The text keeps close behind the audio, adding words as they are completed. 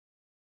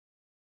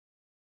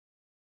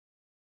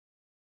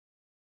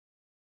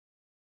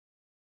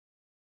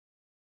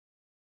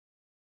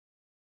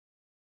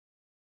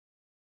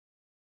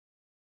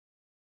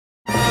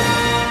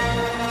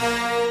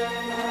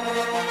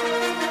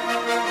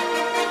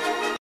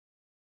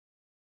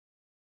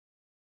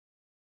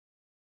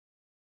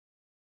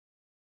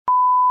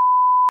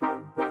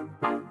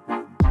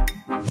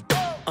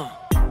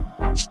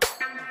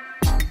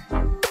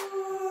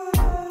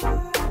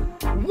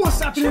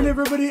afternoon,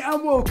 everybody,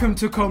 and welcome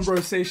to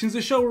Conversations,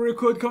 the show where we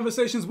record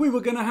conversations we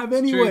were going to have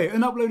anyway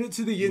and upload it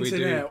to the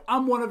internet.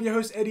 I'm one of your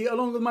hosts, Eddie,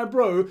 along with my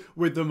bro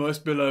with the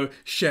most below,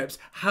 Sheps.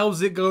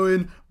 How's it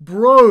going,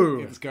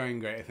 bro? It's going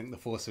great. I think the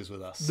Force is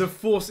with us. The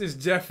Force is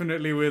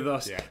definitely with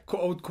us. Yeah.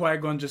 Old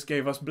Qui-Gon just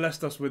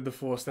blessed us with the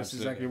Force. That's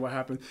exactly what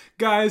happened.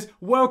 Guys,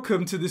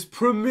 welcome to this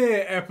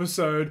premiere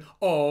episode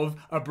of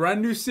a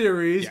brand new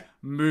series,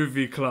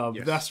 Movie Club.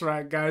 Yes. That's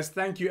right, guys.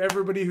 Thank you,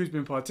 everybody who's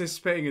been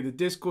participating in the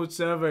Discord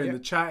server, in the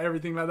chat,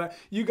 everything like that.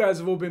 You guys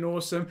have all been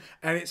awesome.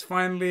 And it's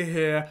finally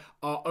here,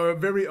 our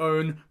very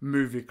own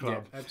Movie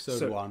Club. Yeah,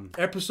 episode 1.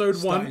 Episode 1.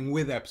 Starting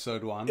with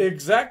episode 1.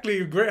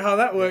 Exactly. Great how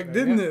that worked,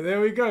 didn't it?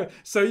 There we go.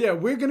 So yeah,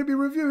 we're going to be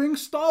reviewing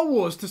Star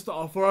Wars to start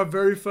off for our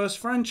very first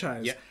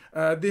franchise.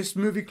 Yeah. This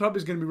movie club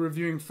is going to be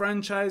reviewing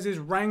franchises,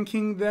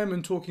 ranking them,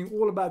 and talking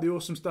all about the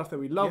awesome stuff that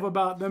we love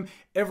about them.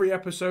 Every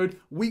episode,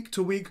 week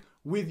to week,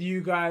 with you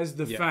guys,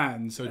 the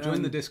fans. So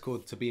join the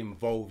Discord to be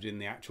involved in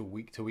the actual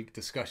week-to-week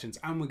discussions,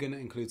 and we're going to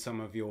include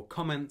some of your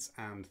comments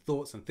and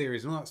thoughts and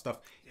theories and all that stuff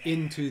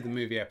into the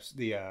movie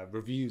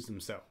reviews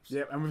themselves.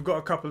 Yep, and we've got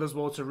a couple as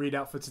well to read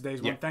out for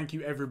today's one. Thank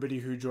you everybody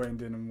who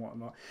joined in and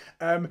whatnot.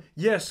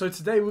 So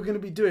today we're going to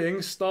be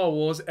doing Star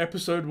Wars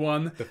Episode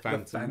 1. The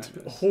Phantom Menace.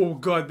 Oh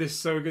god, this is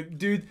so good.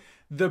 Dude,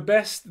 the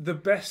best.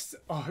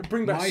 Oh,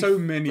 bring back so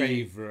many. My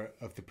favourite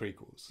of the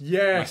prequels.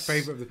 Yes. My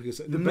favourite of the prequels.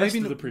 The best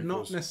of the prequels.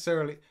 Not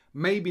necessarily...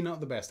 Maybe not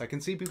the best. I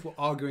can see people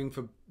arguing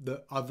for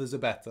the others are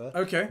better.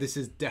 Okay. This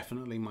is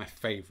definitely my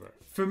favourite.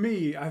 For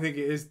me, I think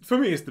it is. For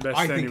me, it's the best.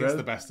 I think it's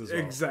the best as well.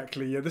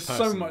 Exactly. Yeah. There's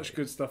Personally. so much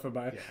good stuff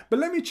about it. Yeah. But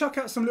let me chuck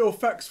out some little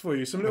facts for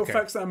you. Some little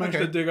facts that I managed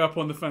to dig up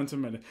on the Phantom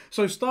Menace.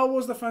 So, Star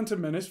Wars: The Phantom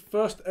Menace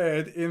first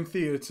aired in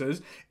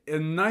theaters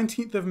in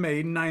 19th of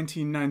May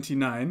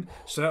 1999.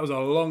 So that was a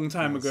long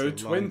time ago.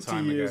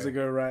 20 years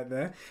ago, right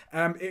there.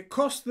 It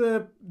cost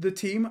the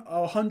team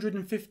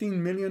 $115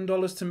 million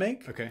to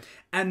make. Okay.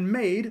 And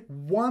made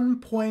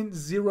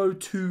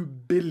 $1.02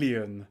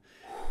 billion.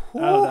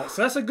 So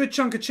that's a good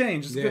chunk of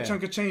change. It's a good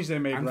chunk of change they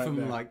made, and right from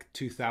there. like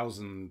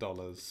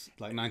 $2,000,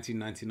 like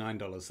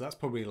 $1999, so that's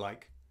probably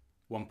like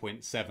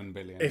 1.7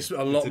 billion. It's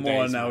a lot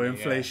more now,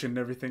 inflation and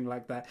everything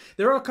like that.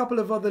 There are a couple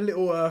of other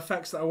little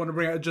facts that I want to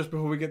bring out just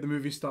before we get the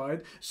movie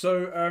started.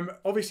 So,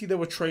 obviously there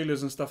were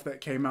trailers and stuff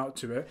that came out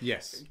to it.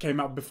 Yes. It came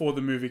out before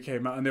the movie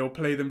came out, and they will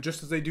play them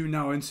just as they do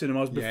now in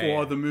cinemas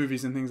before other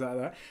movies and things like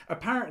that.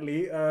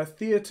 Apparently,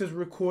 theaters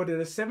recorded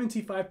a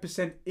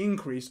 75%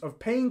 increase of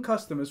paying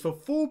customers for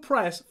full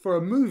price for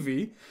a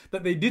movie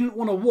that they didn't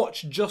want to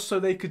watch just so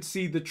they could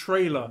see the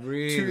trailer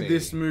to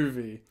this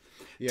movie.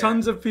 Yeah.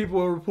 Tons of people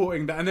were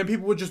reporting that, and then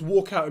people would just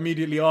walk out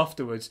immediately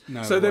afterwards.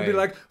 So they'd be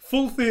like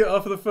full theater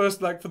for the first,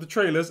 for the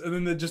trailers, and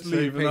then they'd just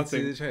leave and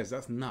nothing. The trailers.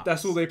 That's nuts.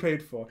 That's all they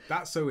paid for.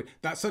 That's so weird.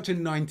 That's such a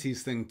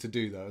 90s thing to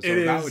do, though.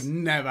 So that would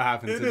never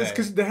happen today. It is,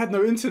 because they had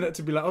no internet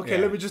to be like, okay,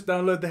 let me just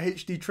download the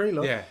HD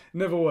trailer. Yeah.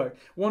 Never worked.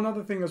 One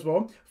other thing as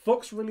well,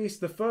 Fox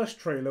released the first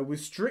trailer with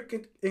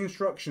strict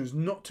instructions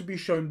not to be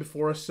shown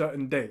before a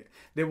certain date.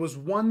 There was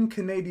one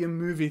Canadian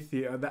movie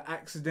theater that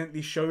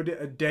accidentally showed it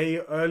a day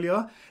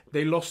earlier.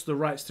 They lost the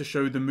rights to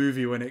show the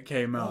movie when it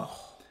came out.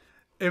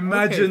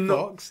 Imagine that.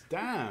 Fox,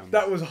 damn.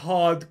 That was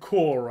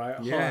hardcore,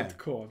 right? Yeah.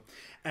 Hardcore.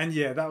 And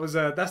that was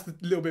that's the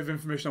little bit of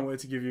information I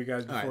wanted to give you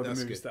guys before the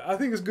movie started. I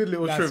think it's good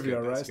little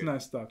trivia, right? It's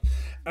nice stuff.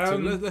 So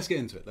let's get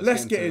into it.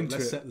 Let's get into it.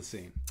 Let's set the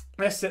scene.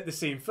 Let's set the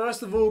scene.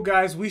 First of all,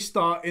 guys, we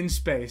start in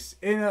space.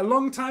 In a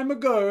long time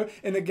ago,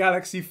 in a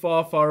galaxy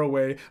far, far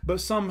away, but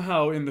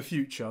somehow in the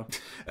future.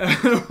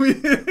 we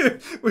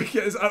get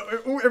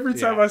every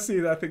time I see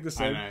that, I think the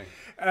same. I know.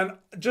 And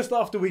just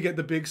after we get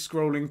the big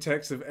scrolling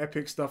text of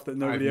epic stuff that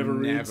nobody ever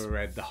reads. I've never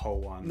read the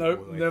whole one. No,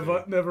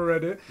 never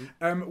read it.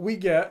 We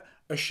get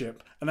a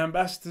ship, an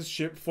ambassador's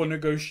ship for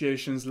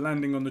negotiations,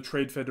 landing on the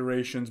Trade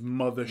Federation's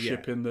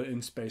mothership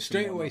in space.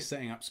 Straight away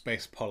setting up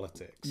space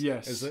politics.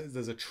 Yes.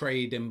 There's a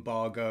trade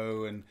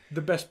embargo and...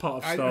 The best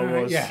part of Star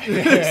Wars.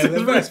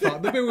 The best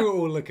part. The bit we were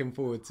all looking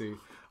forward to.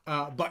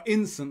 But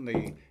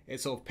instantly,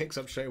 it sort of picks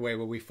up straight away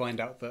where we find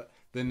out that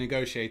the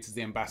negotiators,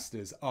 the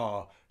ambassadors,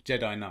 are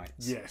Jedi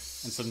Knights.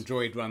 Yes. And some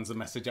droid runs a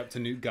message up to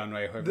Newt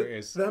Gunray, whoever it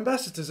is. The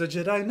ambassadors are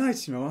Jedi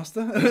Knights, my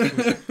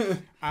master.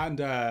 And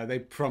they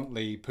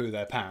promptly poo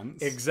their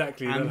pants.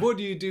 Exactly. And what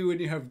do you do when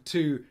you have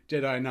two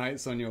Jedi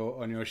Knights on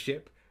your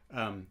ship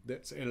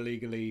that's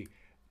illegally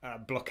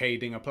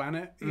blockading a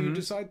planet? You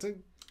decide to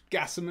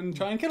gas them and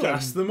try and kill them.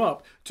 Gas them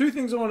up. Two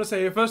things I want to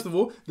say here. First of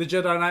all, the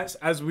Jedi Knights,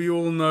 as we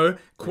all know,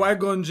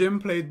 Qui-Gon Jinn,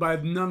 played by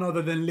none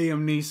other than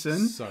Liam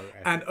Neeson. So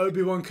epic. And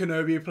Obi-Wan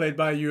Kenobi, played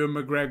by Ewan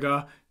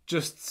McGregor.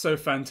 Just so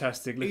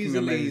fantastic, looking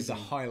easily amazing.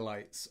 The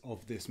highlights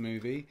of this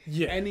movie.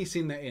 Yeah. Any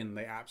scene they're in,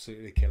 they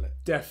absolutely kill it.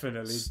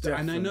 Definitely.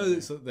 And I know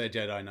that they're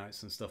Jedi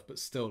Knights and stuff, but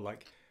still,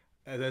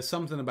 there's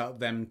something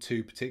about them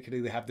too,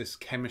 particularly. They have this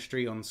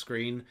chemistry on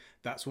screen.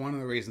 That's one of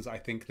the reasons I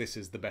think this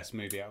is the best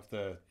movie out of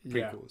the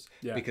prequels.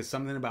 Yeah. Because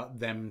something about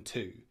them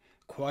too.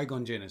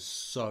 Qui-Gon Jinn is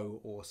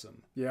so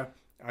awesome. Yeah.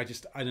 I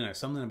don't know,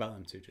 something about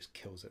them two just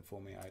kills it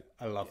for me.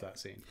 I love that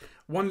scene.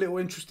 One little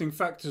interesting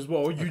fact as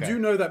well. You do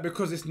know that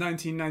because it's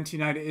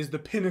 1999, it is the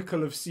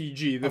pinnacle of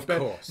CG. Of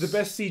course. The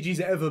best CG's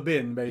ever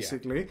been,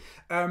 basically.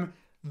 Yeah.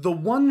 The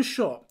one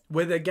shot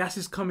where the gas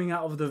is coming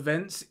out of the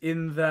vents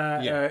in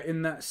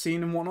that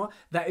scene and whatnot,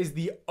 that is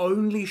the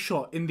only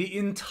shot in the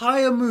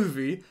entire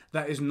movie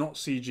that is not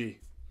CG.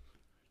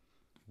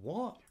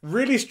 What?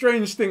 Really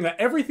strange thing that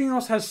everything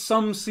else has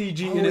some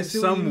CG in it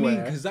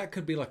somewhere. Because that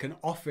could be like an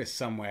office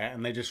somewhere,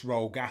 and they just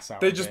roll gas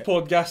out. They just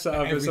poured gas out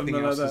of it, something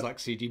like that. Everything else is like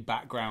CG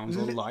backgrounds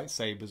or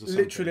lightsabers or something.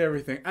 Literally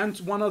everything. And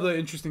one other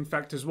interesting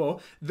fact as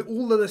well: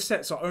 all of the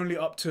sets are only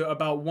up to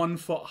about 1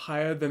 foot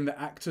higher than the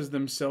actors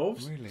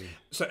themselves. Really?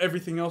 So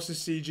everything else is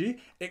CG,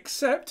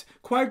 except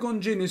Qui-Gon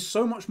Jinn is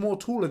so much more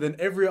taller than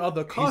every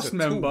other cast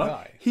member.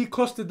 Guy. He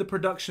costed the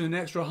production an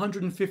extra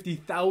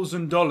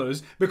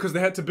 $150,000 because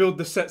they had to build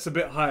the sets a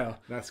bit higher.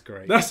 That's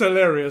great. That's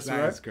hilarious, right?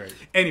 That's great.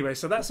 Anyway,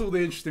 so that's all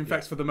the interesting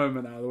facts for the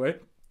moment out of the way.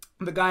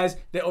 The guys,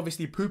 they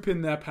obviously poop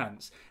in their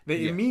pants.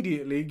 They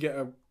immediately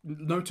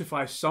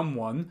notify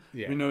someone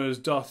we know as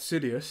Darth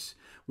Sidious.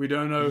 We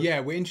don't know. Yeah,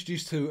 we're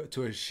introduced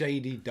to a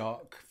shady,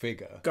 dark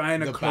figure. Guy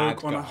in a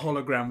cloak on a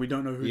hologram. We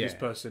don't know who this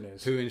person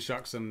is. Who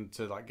instructs them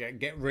to like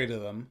get rid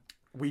of them.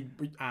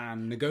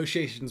 And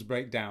negotiations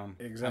break down.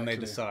 Exactly. And they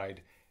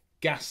decide,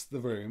 gas the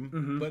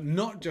room. But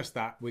not just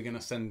that, we're going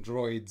to send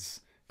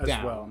droids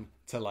down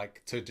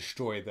to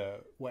destroy the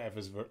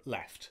whatever's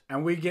left.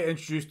 And we get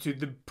introduced to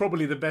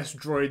probably the best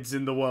droids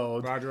in the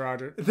world.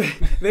 Roger.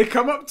 They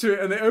come up to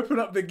it and they open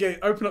up the gate,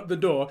 open up the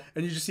door,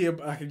 and you just see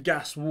a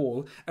gas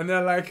wall. And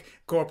they're like,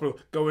 "Corporal,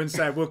 go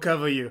inside. We'll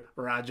cover you."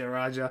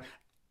 Roger.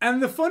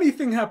 And the funny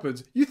thing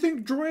happens. You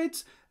think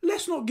droids?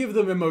 Let's not give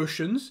them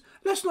emotions.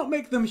 Let's not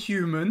make them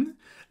human.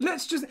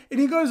 Let's just... And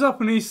he goes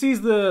up and he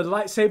sees the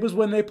lightsabers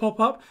when they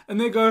pop up.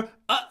 And they go,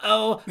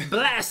 uh-oh,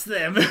 blast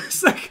them.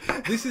 It's like...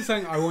 This is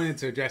something I wanted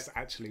to address,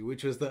 actually,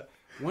 which was that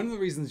one of the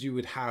reasons you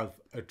would have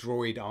a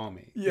droid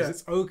army is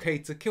it's okay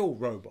to kill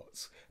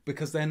robots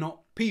because they're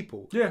not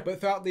people. Yeah.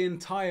 But throughout the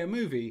entire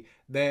movie,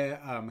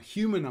 they're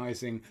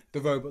humanizing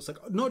the robots,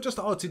 like not just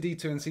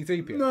R2-D2 and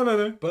C-3PO.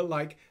 No. But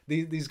like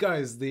these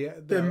guys,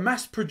 they're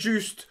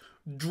mass-produced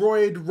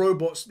droid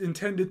robots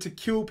intended to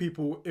kill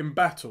people in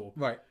battle.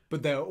 Right.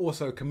 But they're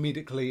also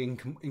comedically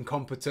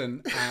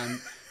incompetent, and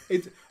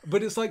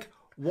it's like,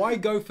 why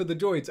go for the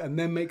droids and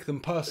then make them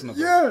personable?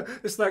 Yeah,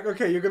 it's like,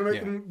 okay, you're gonna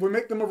make them. We'll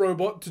make them a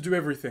robot to do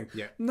everything.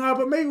 Yeah. No,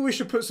 but maybe we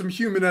should put some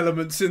human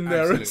elements in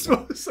there as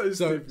well.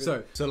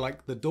 So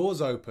like the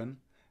doors open,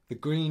 the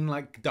green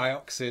like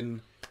dioxin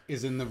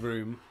is in the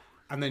room,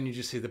 and then you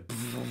just see the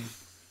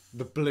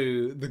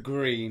blue, the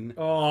green.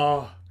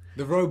 Oh,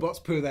 the robots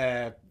put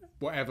their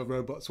whatever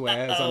robots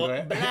wears under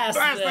it.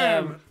 Blast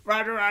them!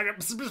 Roger.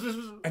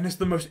 And it's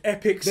the most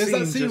epic scene. There's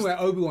that scene where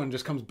Obi-Wan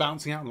just comes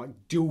bouncing out and like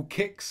dual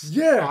kicks.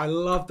 Yeah. I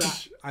love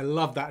that. I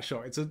love that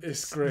shot.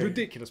 It's great.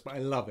 Ridiculous, but I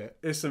love it.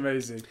 It's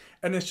amazing.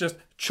 And it's just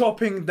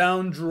chopping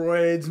down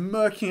droids,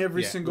 murking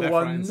every single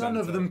one. None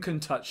of them can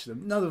touch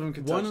them.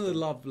 One of the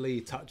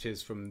lovely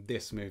touches from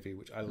this movie,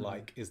 which I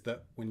like, is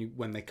that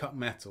when they cut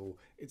metal,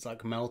 it's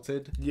like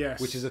melted.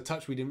 Yes. Which is a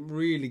touch we didn't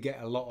really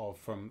get a lot of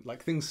from,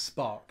 like, things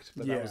sparked,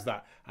 but that was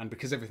that. And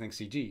because everything's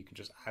CG, you can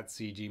just add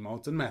CG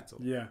molten metal.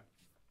 Yeah.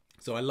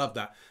 So I love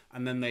that.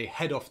 And then they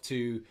head off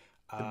to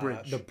the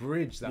bridge.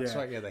 That's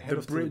right. Yeah, they head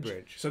off to the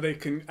bridge. So they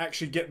can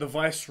actually get the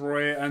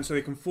Viceroy, and so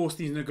they can force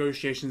these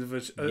negotiations of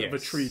a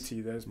treaty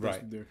they're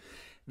supposed to do.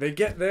 They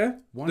get there,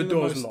 the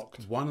door's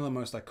locked. One of the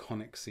most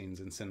iconic scenes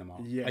in cinema.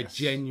 Yes. I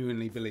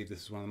genuinely believe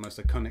this is one of the most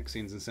iconic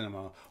scenes in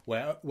cinema,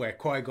 where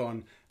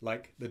Qui-Gon,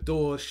 like, the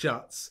door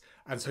shuts,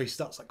 and so he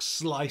starts, like,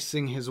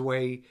 slicing his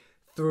way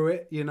through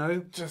it, you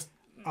know? Just...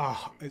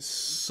 it's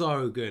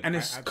so good. And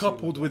it's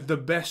coupled with the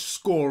best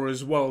score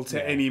as well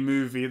to any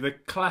movie. The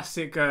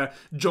classic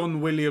John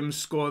Williams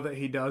score that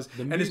he does.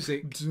 The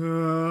music.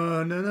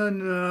 Yeah.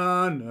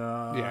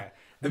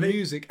 The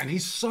music, and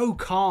he's so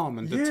calm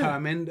and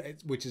determined,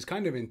 which is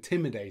kind of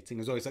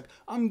intimidating as well. He's like,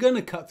 I'm going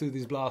to cut through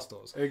these blast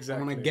doors.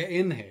 Exactly. And when I get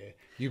in here,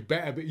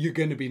 you're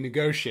going to be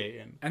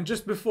negotiating. And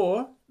just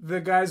before, the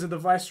guys are the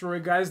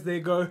Viceroy guys, they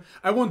go,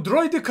 I want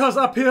droidicas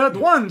up here at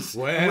once.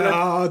 Where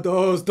are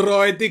those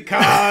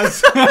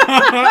droidicas?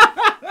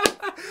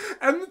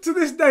 And to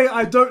this day,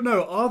 I don't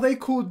know. Are they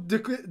called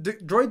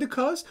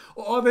droidicas,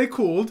 or are they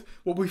called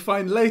what we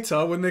find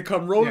later when they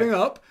come rolling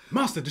up?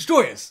 Master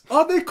Destroyers.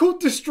 Are they called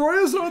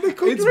destroyers, or are they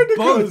called droidicas?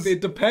 Both.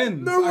 It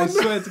depends. I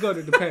swear to God,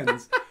 it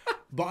depends.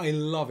 But I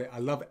love it. I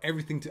love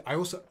everything. I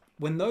also,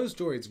 when those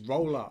droids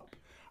roll up,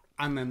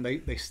 and then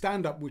they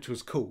stand up, which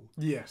was cool.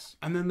 Yes.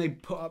 And then they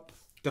put up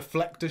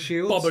deflector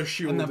shields. Bobber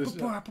shield. That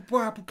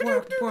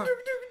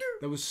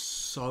was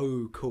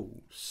so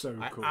cool. So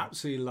cool. I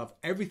absolutely love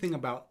everything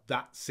about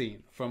that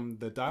scene. From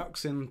the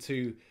dioxin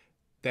to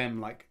them,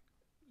 like,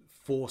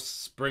 force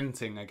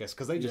sprinting, I guess,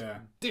 because they just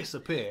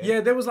disappear.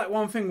 Yeah, there was like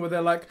one thing where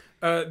they're like,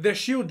 they're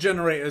shield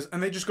generators,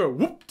 and they just go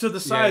whoop to the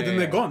side and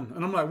they're gone.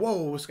 And I'm like,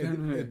 whoa, what's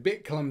going on? A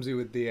bit clumsy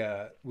with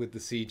the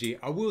CG.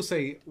 I will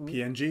say,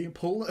 PNG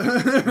pull.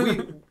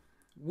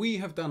 we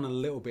have done a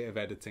little bit of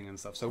editing and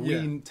stuff, so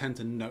we tend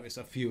to notice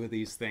a few of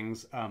these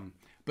things.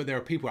 But there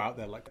are people out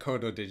there like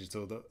Corridor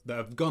Digital that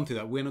have gone through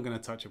that. We're not going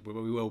to touch it, but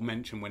we will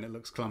mention when it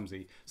looks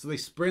clumsy. So they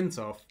sprint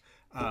off.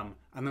 And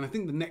then I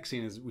think the next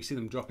scene is we see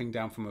them dropping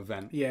down from a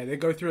vent. Yeah, they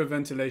go through a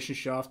ventilation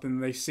shaft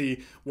and they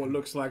see what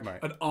looks like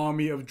an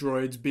army of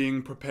droids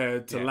being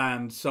prepared to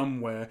land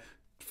somewhere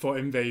for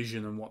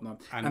invasion and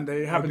whatnot. And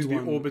they happen to be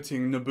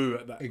orbiting Naboo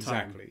at that time.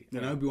 Exactly.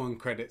 And Obi-Wan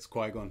credits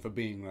Qui-Gon for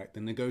being like,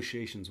 the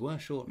negotiations were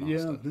short,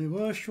 Master. Yeah, they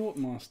were short,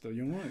 Master.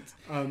 You're right.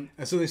 And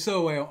so they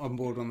stow away on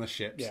board on the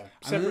ships. Yeah,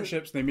 separate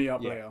ships, they meet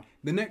up later.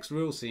 The next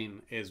real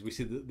scene is we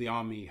see that the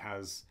army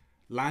has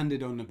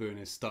landed on Naboo and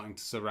is starting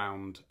to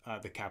surround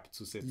the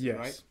capital city,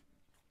 right?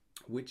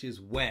 Which is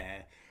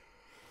where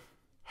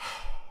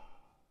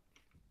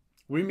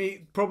we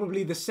meet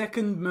probably the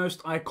second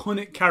most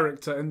iconic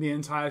character in the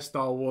entire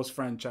Star Wars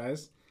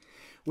franchise.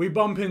 We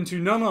bump into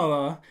none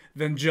other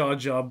than Jar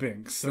Jar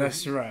Binks. So,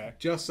 that's right.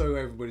 Just so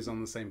everybody's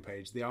on the same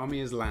page, the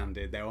army has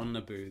landed. They're on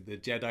Naboo. The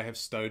Jedi have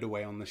stowed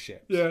away on the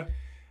ships. Yeah.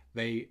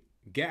 They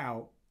get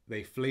out.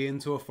 They flee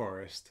into a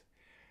forest.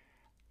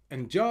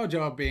 And Jar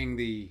Jar, being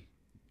the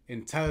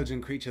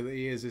intelligent creature that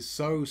he is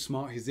so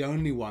smart. He's the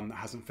only one that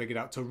hasn't figured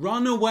out to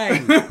run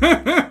away.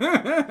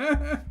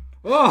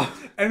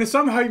 And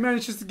somehow he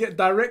manages to get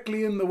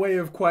directly in the way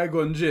of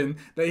Qui-Gon Jinn,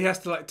 that he has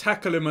to like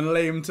tackle him and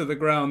lay him to the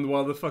ground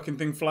while the fucking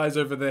thing flies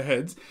over their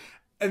heads.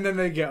 And then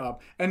they get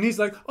up, and he's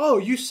like, "Oh,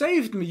 you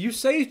saved me! You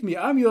saved me!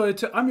 I'm your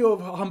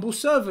humble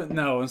servant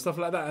now," and stuff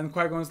like that. And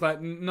Qui-Gon's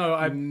like,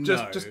 "No,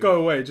 just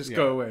go away,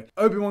 go away."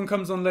 Obi-Wan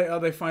comes on later.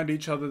 They find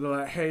each other. They're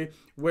like, "Hey,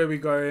 where are we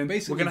going?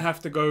 Basically, we're gonna have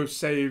to go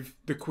save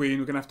the Queen.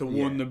 We're gonna have to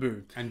warn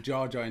Naboo." And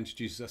Jar Jar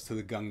introduces us to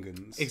the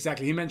Gungans.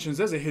 Exactly. He mentions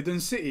there's a hidden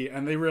city,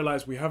 and they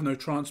realize we have no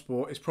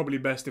transport. It's probably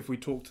best if we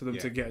talk to them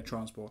to get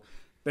transport.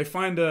 They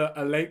find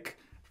a lake.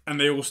 And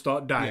they all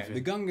start diving. Yeah,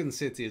 the Gungan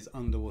city is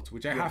underwater,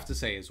 which I have to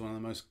say is one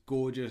of the most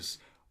gorgeous,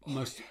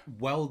 most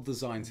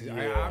well-designed cities.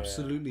 I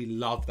absolutely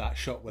love that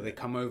shot where they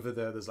come over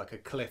there's like a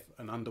cliff,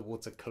 an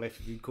underwater cliff,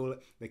 if you call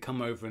it. They come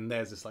over and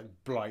there's this like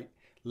bright,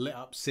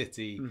 lit-up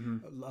city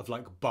of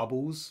like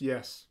bubbles.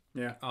 Yes.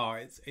 Yeah. Oh,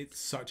 it's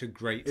such a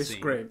great scene. It's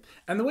great.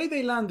 And the way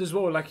they land as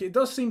well, like it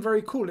does seem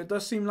very cool. It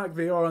does seem like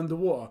they are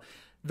underwater.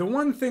 The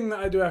one thing that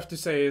I do have to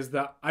say is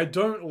that I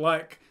don't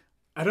like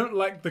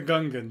the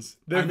Gungans.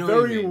 They're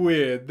very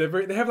weird.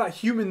 They have like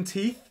human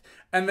teeth,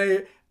 and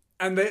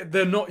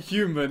they're not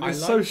human. It's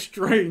so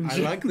strange. I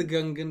like the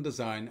Gungan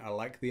design. I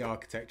like the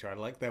architecture. I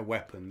like their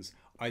weapons.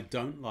 I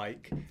don't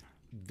like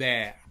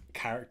their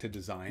character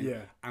design.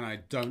 Yeah. And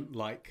I don't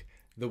like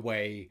the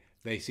way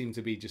they seem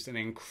to be just an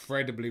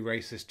incredibly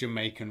racist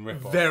Jamaican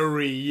ripoff.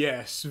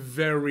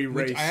 Very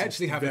racist. I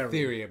actually have a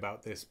theory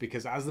about this,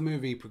 because as the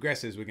movie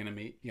progresses, we're going to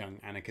meet young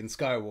Anakin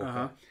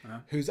Skywalker,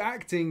 who's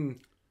acting...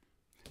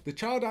 The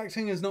child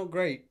acting is not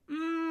great.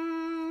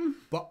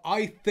 But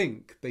I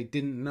think they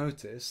didn't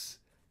notice,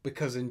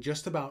 because in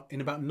about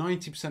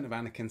 90% of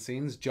Anakin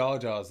scenes, Jar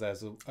Jar's there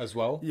as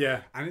well.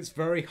 Yeah. And it's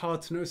very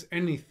hard to notice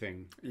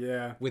anything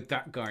with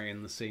that guy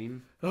in the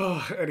scene.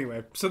 Oh,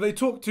 anyway. So they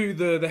talk to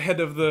the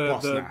head of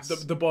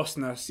the boss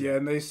Nass,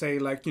 and they say,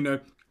 like, you know,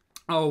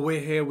 "Oh, we're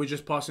here, we're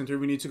just passing through,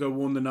 we need to go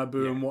warn the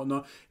Naboo and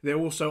whatnot." They're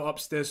also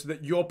upstairs, so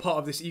that you're part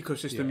of this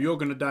ecosystem, you're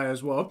going to die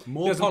as well.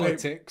 More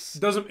politics.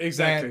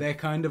 Exactly. They're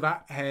kind of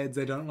at heads,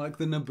 they don't like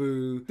the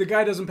Naboo. The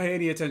guy doesn't pay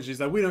any attention. He's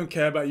like, "We don't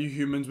care about you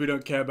humans, we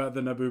don't care about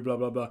the Naboo, blah,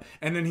 blah, blah."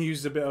 And then he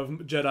uses a bit of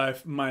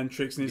Jedi mind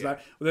tricks, and he's like,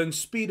 "Well, then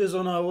speeder's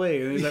on our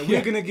way." And he's like,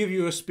 "We're going to give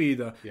you a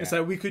speeder." It's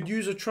like, "We could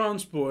use a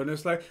transport." And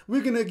it's like,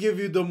 "We're going to give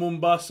you the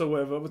Mombasa or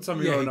whatever." But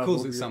he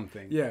calls it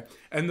something. Yeah.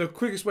 And the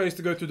quickest way is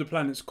to go through the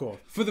planet's core.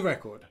 For the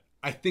record,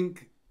 I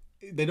think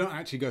they don't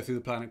actually go through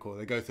the planet core.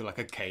 They go through like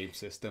a cave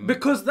system.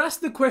 Because that's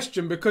the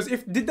question. Because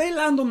did they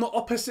land on the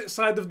opposite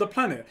side of the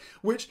planet?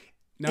 Which,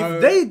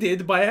 if they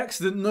did by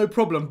accident, no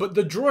problem. But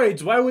the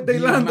droids, why would they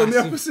land on the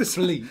opposite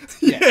fleet?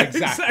 Yeah,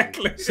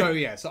 exactly. So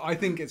I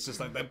think it's just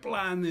like the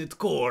planet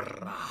core.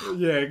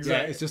 Yeah,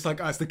 exactly. Yeah, it's just like,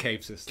 it's the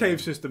cave system.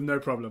 Cave system, no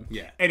problem.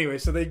 Yeah. Anyway,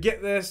 so they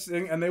get this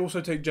thing, and they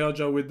also take Jar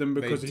Jar with them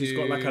because he's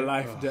got like a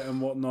life debt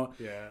and whatnot.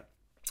 Yeah.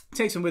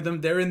 Takes them with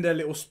them. They're in their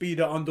little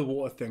speeder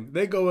underwater thing.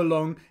 They go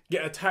along,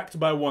 get attacked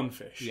by one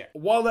fish. Yeah.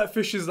 While that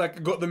fish is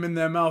like got them in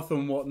their mouth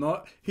and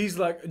whatnot, he's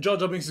like, Jar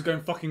Jar Binks is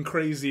going fucking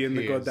crazy in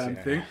the goddamn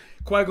thing.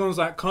 Qui-Gon's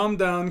like, calm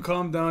down,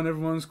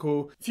 everyone's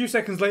cool. A few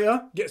seconds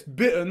later, gets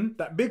bitten.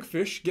 That big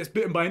fish gets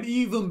bitten by an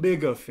even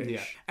bigger fish.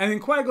 Yeah. And then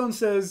Qui-Gon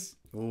says,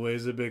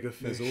 "Always a bigger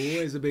fish." There's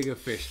always a bigger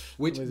fish.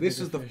 Which this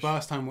was the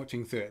first time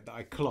watching through it that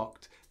I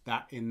clocked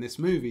that in this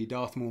movie,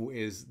 Darth Maul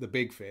is the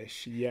big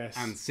fish. Yes.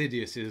 And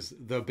Sidious is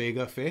the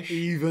bigger fish.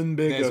 Even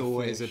bigger There's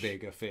always a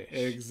bigger fish.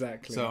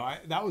 Exactly. So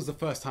that was the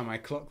first time I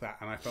clocked that,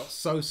 and I felt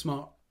so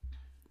smart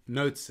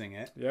noticing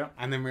it, Yeah.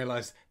 and then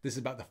realized this is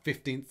about the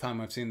 15th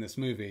time I've seen this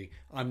movie.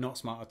 I'm not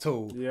smart at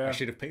all. Yeah. I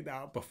should have picked that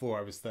up before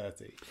I was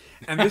 30.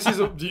 And this is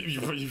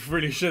you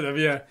really should have,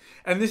 yeah.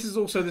 And this is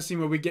also the scene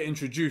where we get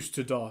introduced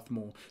to Darth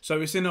Maul.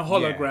 So it's in a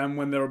hologram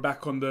when they're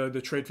back on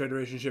the Trade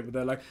Federation ship. Where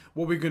they're like,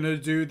 "What we're gonna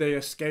do?" They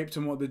escaped,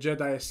 and what the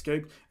Jedi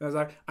escaped. And I was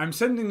like, "I'm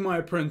sending my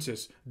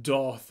apprentice,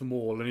 Darth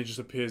Maul," and he just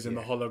appears in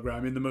the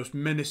hologram in the most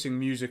menacing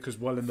music as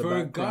well in the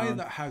background. For a guy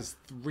that has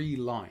 3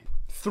 lines.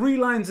 3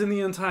 lines in the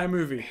entire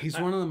movie. He's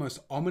one of the most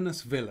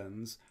ominous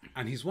villains,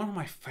 and he's one of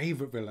my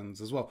favourite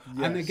villains as well.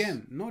 Yes. And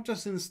again, not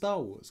just in Star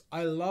Wars.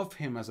 I love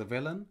him as a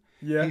villain.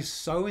 Yeah. He's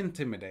so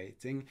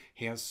intimidating.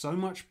 He has so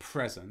much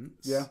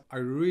presence. Yeah. I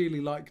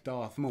really like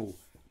Darth Maul.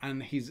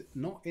 And he's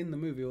not in the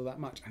movie all that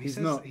much. And he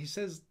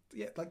says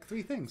like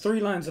 3 things.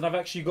 3 lines, and I've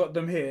actually got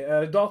them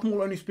here. Darth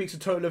Maul only speaks a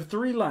total of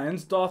 3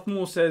 lines. Darth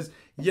Maul says,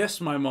 "Yes,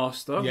 my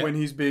master," when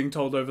he's being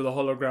told over the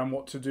hologram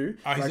what to do.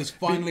 He says,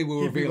 "Finally,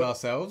 we'll reveal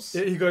ourselves."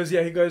 He goes,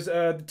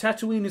 the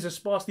Tatooine is a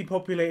sparsely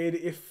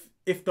populated.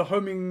 If the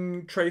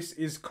homing trace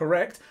is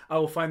correct, I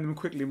will find them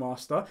quickly,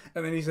 master.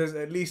 And then he says,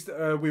 "At least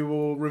we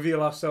will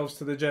reveal ourselves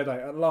to the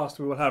Jedi. At last,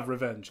 we will have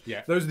revenge."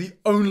 Yeah. Those are the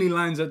only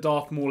lines that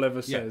Darth Maul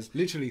ever says.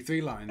 Literally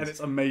 3 lines. And it's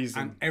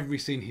amazing. And every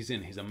scene he's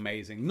in, he's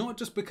amazing. Not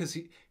just because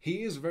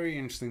he is very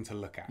interesting to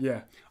look at.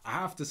 Yeah. I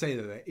have to say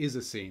that there is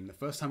a scene, the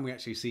first time we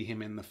actually see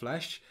him in the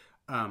flesh,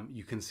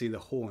 you can see the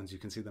horns, you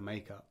can see the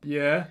makeup.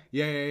 Yeah.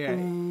 Yeah.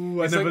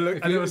 Ooh, I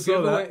never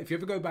saw that. If you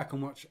ever go back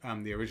and watch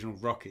the original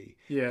Rocky,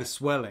 Yeah. the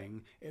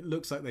swelling, it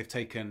looks like they've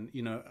taken,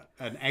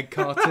 an egg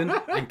carton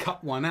and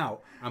cut one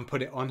out and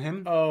put it on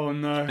him. Oh,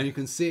 no. And you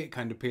can see it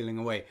kind of peeling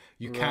away.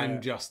 You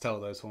can just tell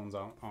those horns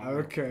aren't real.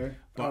 Okay.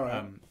 But, all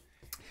right.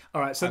 All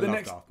right, so I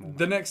love Darth Maul,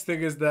 the next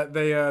thing is that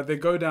they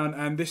go down,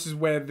 and this is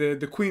where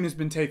the Queen has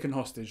been taken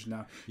hostage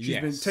now. She's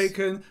been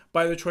taken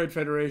by the Trade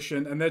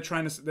Federation, and they're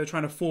trying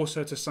to force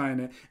her to sign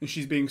it, and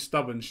she's being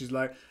stubborn. She's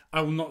like,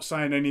 "I will not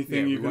sign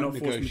anything. You cannot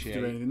force me to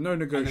do anything. No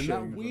negotiating."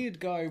 And then that weird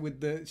guy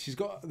she's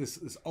got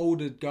this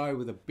older guy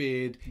with a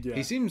beard. Yeah.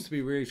 He seems to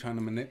be really trying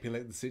to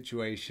manipulate the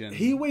situation.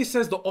 He always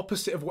says the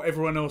opposite of what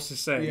everyone else is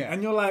saying,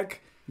 and you're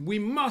like, "We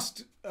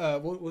must."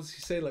 What does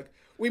he say? Like,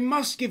 "We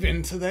must give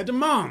in to their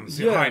demands,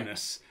 Your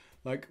Highness."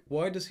 Like,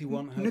 why does he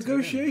want her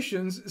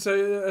negotiations?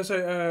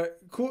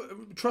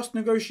 Trust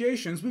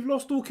negotiations. We've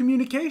lost all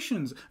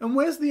communications. And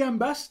where's the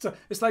ambassador?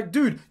 It's like,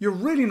 dude, you're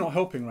really not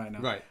helping right now.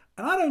 Right.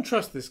 And I don't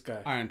trust this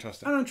guy. I don't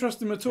trust him. I don't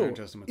trust him at all.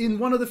 In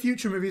one of the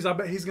future movies, I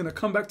bet he's going to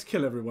come back to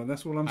kill everyone.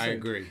 That's all I'm saying. I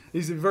agree.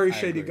 He's a very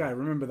shady guy.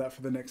 Remember that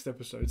for the next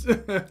episodes.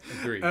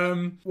 Agreed.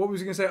 What was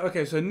I going to say?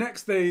 Okay, so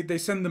next they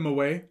send them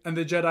away, and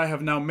the Jedi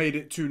have now made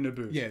it to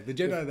Naboo. Yeah, the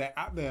Jedi, they're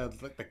at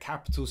the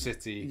capital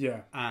city.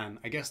 Yeah. And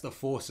I guess the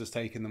Force has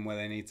taken them where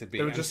they need to be.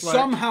 They were and just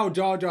somehow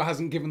Jar Jar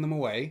hasn't given them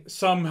away.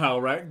 Somehow,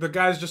 right? The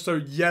guy's just so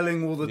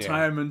yelling all the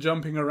time and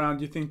jumping around.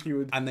 You think he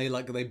would... And they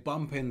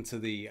bump into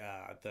the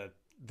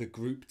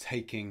group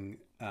taking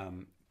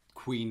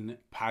Queen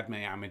Padme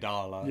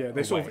Amidala. Yeah,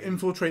 they sort of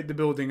infiltrate the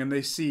building, and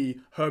they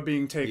see her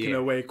being taken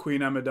away, Queen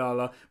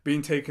Amidala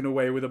being taken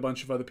away with a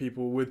bunch of other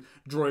people with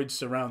droids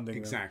surrounding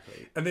them.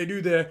 Exactly. And they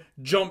do their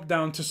jump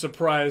down to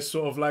surprise,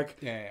 sort of like,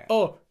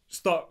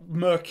 start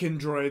murking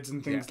droids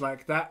and things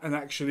like that, and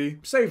actually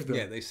save them.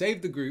 Yeah, they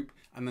save the group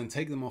and then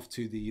take them off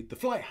to the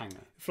flight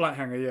hangar. Flight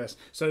hangar, yes.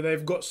 So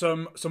they've got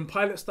some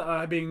pilots that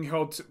are being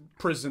held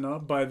prisoner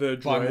by the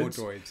droids. By more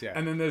droids, yeah.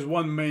 And then there's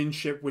one main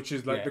ship, which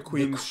is like the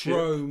Queen's ship.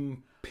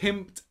 Chrome,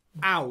 pimped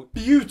out.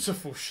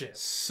 Beautiful ship.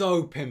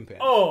 So pimping.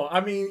 Oh,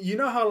 I mean, you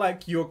know how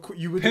like you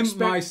would Pimp expect...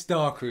 my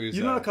Star Cruiser.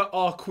 You know like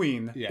our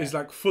Queen is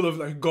like full of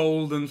like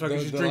gold and fucking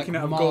she's drinking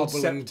out of gold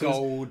scepters.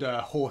 Gold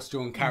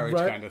horse-drawn carriage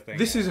kind of thing.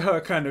 This is her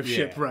kind of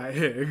ship right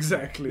here,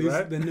 exactly,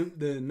 right?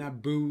 The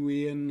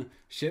Nabooian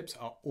ships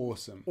are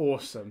awesome.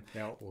 Awesome.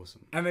 They are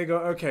awesome. And they go,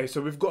 okay, so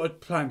we've got a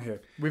plan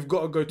here. We've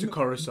got to go to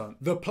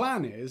Coruscant. The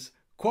plan is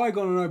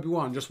Qui-Gon and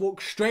Obi-Wan just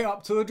walk straight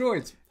up to the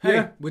droids.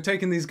 Hey, we're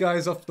taking these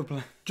guys off the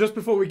plane. Just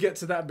before we get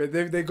to that bit,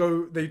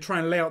 they try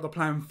and lay out the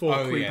plan for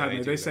Queen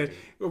Padme. They say,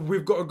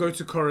 we've got to go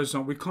to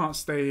Coruscant. We can't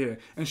stay here.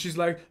 And she's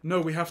like, no,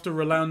 we have to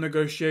rely on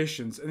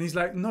negotiations. And he's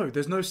like, no,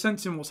 there's no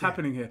sense in what's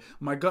happening here.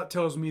 My gut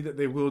tells me that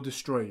they will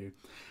destroy you.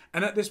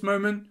 And at this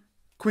moment,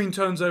 Queen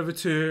turns over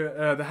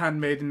to the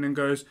handmaiden and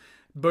goes,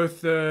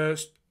 both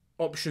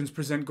options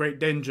present great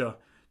danger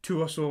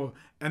to us all.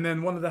 And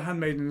then one of the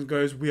handmaidens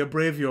goes, we are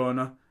brave, Your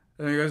Honor.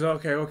 And he goes,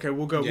 okay, we'll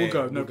go.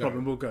 No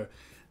problem, we'll go.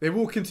 They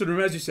walk into the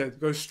room, as you said,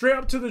 go straight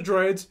up to the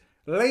droids,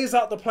 lays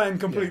out the plan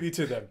completely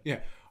to them. Yeah,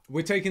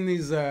 we're taking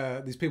these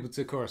people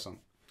to Coruscant.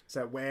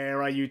 So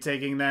where are you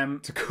taking them?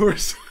 To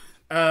Coruscant.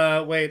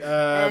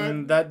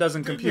 That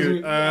doesn't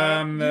compute.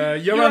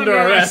 You're under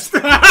arrest.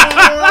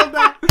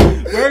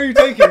 Where are you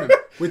taking them?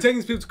 We're taking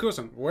these people to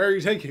Coruscant. Where are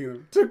you taking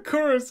them? To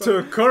Coruscant.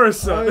 To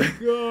Coruscant.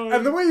 Oh, God.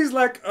 And the way he's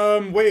like,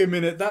 wait a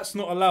minute, that's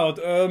not allowed.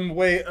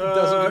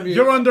 Doesn't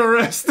You're under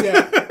arrest.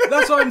 Yeah,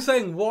 that's what I'm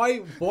saying. Why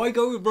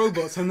go with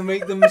robots and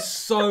make them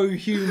so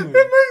human? It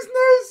makes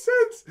no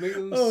sense. Make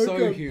them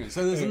God. human.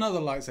 So there's another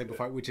lightsaber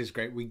fight, which is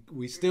great.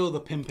 We steal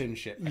the pimpin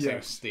ship. I say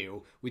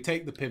steal. We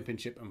take the pimpin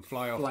ship and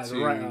fly off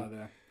to... right out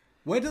there.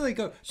 Where do they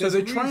go? So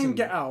they try and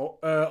get out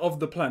of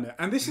the planet.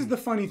 And this is the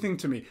funny thing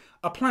to me.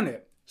 A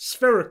planet,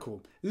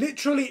 spherical,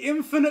 literally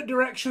infinite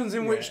directions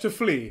in which to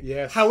flee.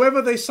 Yes.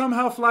 However, they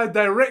somehow fly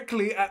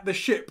directly at the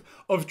ship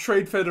of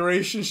Trade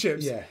Federation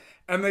ships. Yeah.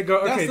 And they go,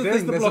 okay,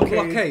 there's the There's blockade.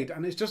 a blockade,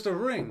 and it's just a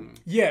ring.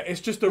 Yeah,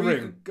 it's just a You ring.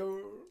 could go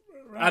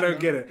I don't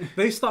get it.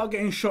 They start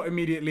getting shot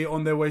immediately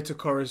on their way to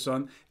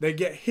Coruscant. They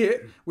get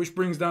hit, which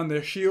brings down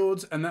their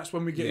shields, and that's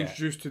when we get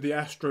introduced to the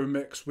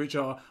astromechs, which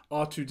are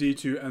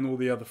R2-D2 and all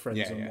the other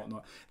friends and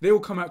whatnot. They all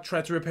come out,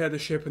 try to repair the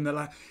ship, and they're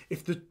like,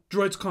 if the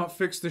droids can't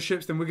fix the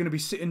ships, then we're going to be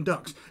sitting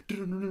ducks.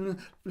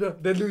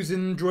 They're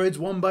losing droids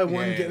one by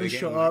one, getting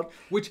shot up.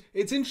 Which,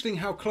 it's interesting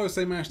how close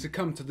they managed to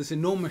come to this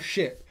enormous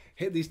ship.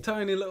 Hit these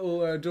tiny little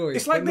droids.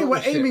 It's like they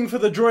were aiming for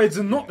the droids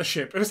and not the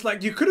ship. And it's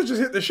like, you could have just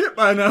hit the ship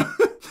by now.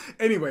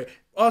 Anyway,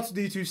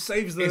 R2-D2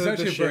 saves the ship. It's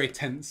actually a very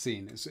tense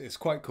scene. It's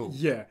quite cool.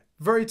 Yeah.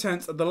 Very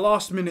tense. At the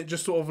last minute,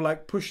 just sort of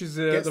like pushes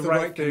the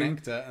right thing.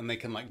 Connector, and they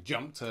can like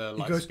jump to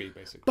light speed,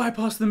 basically.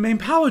 Bypass the main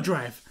power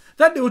drive.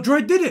 That little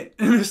droid did it.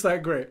 And it's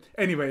like, great.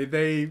 Anyway,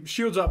 they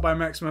shields up by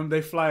maximum.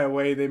 They fly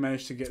away. They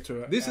manage to get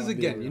to it. This is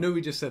again,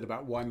 we just said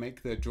about why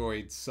make the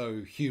droids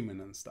so human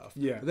and stuff.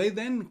 Yeah. They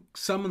then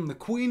summon the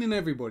Queen and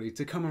everybody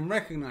to come and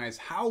recognize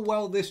how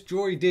well this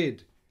droid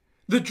did.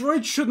 The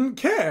droid shouldn't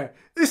care.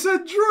 It's a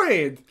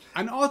droid.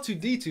 And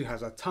R2-D2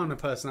 has a ton of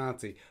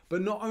personality,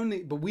 but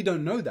we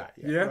don't know that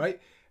yet, right?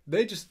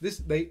 They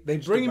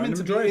bring him in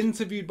to be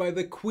interviewed by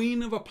the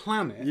Queen of a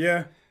planet.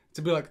 Yeah.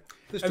 To be like,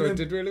 this droid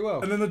did really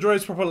well. And then the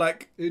droid's proper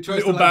like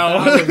little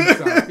bow.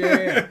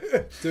 Yeah.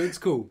 So it's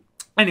cool.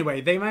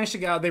 Anyway, they manage to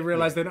get out. They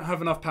realize they don't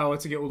have enough power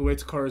to get all the way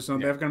to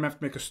Coruscant. They're going to have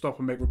to make a stop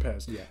and make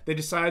repairs. Yeah. They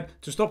decide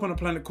to stop on a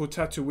planet called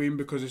Tatooine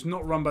because it's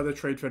not run by the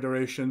Trade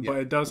Federation, but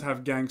it does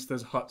have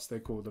gangsters' huts, they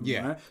call them.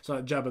 Yeah. Right? So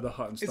like Jabba the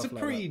Hutt and stuff like that.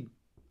 It's a pretty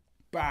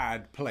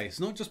bad place.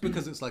 Not just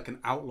because it's like an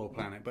outlaw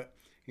planet, but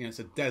it's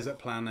a desert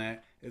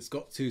planet. It's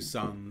got 2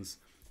 suns.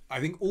 I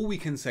think all we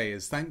can say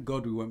is thank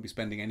God we won't be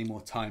spending any more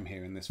time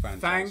here in this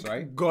franchise,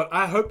 right? Thank God.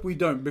 I hope we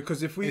don't,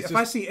 because if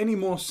I see any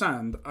more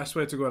sand, I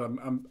swear to God,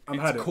 I'm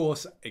had it. Of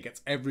course, it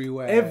gets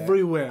everywhere.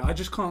 Everywhere. I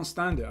just can't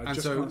stand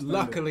it.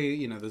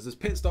 Luckily, there's this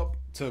pit stop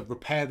to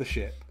repair the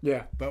ship.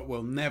 Yeah. But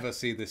we'll never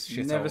see this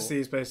shit. Never see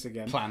his place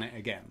again. Planet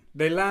again.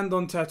 They land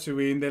on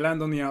Tatooine. They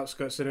land on the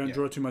outskirts, so they don't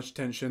draw too much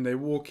attention. They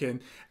walk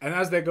in, and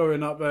as they're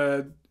going up,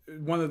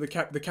 one of the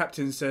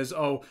captains says,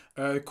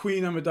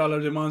 Queen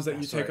Amidala demands that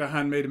you take her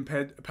handmaiden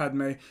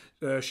Padme.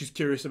 She's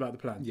curious about the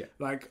plan. Yeah.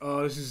 Like,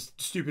 this is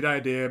a stupid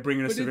idea,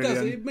 bringing a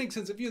civilian. It makes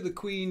sense. If you're the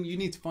Queen, you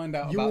need to find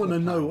out you about the want to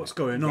know planet. what's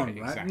going on, right?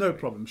 Exactly. No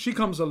problem. She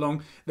comes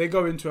along. They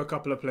go into a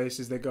couple of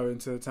places. They go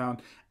into the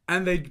town.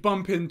 And they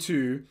bump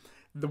into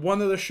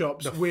one of the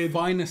shops with...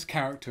 finest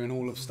character in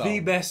all of Star Wars.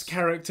 The best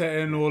character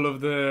in all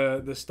of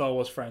the Star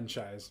Wars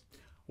franchise.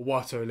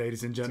 Watto,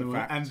 ladies and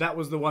gentlemen, and that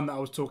was the one that I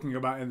was talking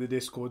about in the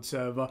Discord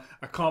server.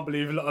 I can't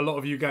believe a lot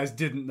of you guys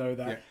didn't know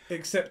that,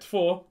 except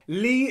for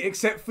Lee,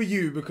 except for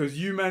you, because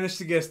you managed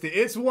to guess it.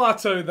 It's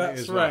Watto,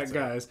 that's right, Watto.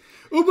 Guys.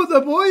 Uba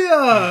the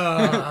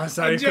boya!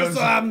 I just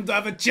happened to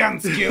have a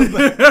chance, Cube.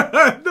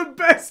 The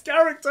best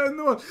character in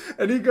the world.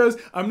 And he goes,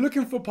 I'm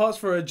looking for parts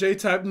for a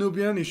J-type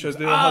Nubian. He shows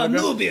the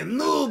Nubian.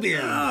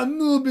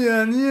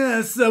 Nubian,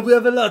 yes, we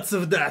have lots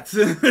of that.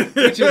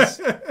 Which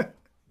is...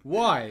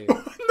 Why?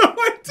 No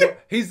idea.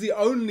 He's the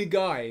only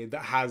guy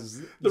that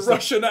has the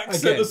Russian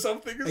accent or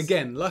something.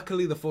 Again,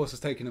 luckily the Force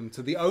has taken him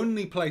to the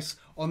only place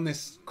on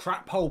this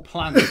crap hole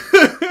planet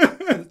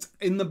that's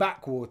in the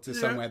backwater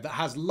somewhere that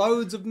has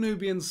loads of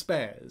Nubian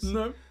spares.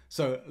 No.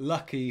 So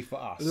lucky for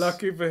us.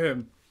 Lucky for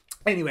him.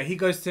 Anyway, he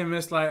goes to him and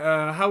it's like,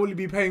 how will you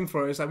be paying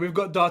for it? It's like, we've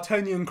got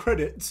D'Artagnan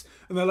credits.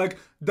 And they're like,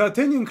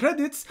 D'Artagnan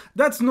credits?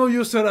 That's no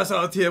use for us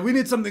out here. We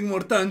need something more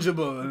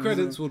tangible.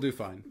 Credits will do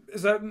fine.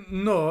 It's like,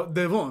 no,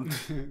 they won't.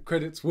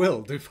 Credits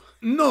will do fine.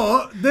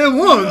 No, they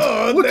won't.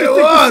 No, what, they you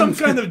won't. think,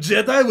 some kind of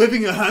Jedi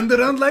waving a hand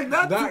around like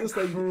that? That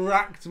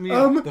cracked me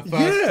up the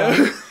first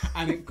time.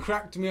 And it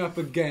cracked me up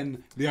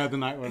again the other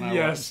night when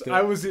I watched it.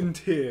 I was in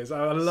tears.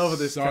 I love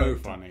this character. So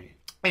funny.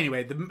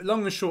 Anyway, the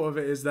long and short of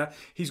it is that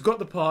he's got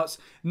the parts.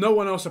 No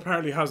one else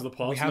apparently has the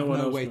parts. We have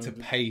no way to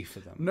pay for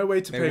them. No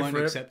way to pay for it. They won't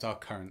accept our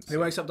currency. They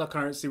won't accept our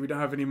currency. We don't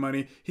have any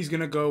money. He's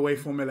going to go away,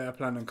 formulate a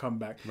plan, and come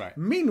back. Right.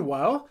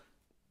 Meanwhile,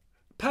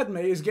 Padme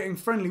is getting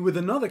friendly with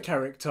another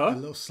character. A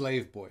little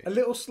slave boy. A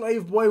little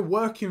slave boy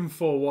working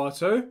for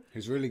Watto.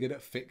 Who's really good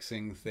at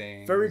fixing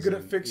things. Very good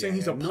at fixing.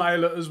 He's a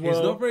pilot as well.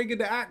 He's not very good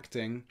at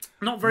acting.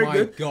 Not very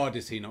good. My God,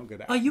 is he not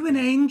good at acting. Are you an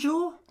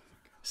angel?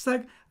 It's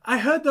like... I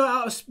heard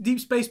the Deep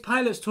Space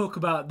Pilots talk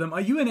about them.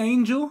 Are you an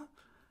angel?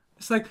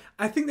 It's like,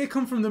 I think they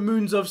come from the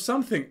moons of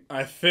something.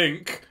 I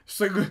think.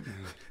 So kind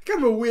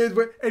of a weird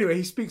way. Anyway,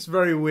 he speaks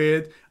very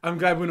weird. I'm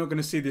glad we're not going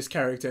to see this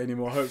character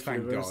anymore,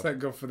 hopefully. Thank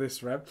God for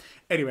this rep.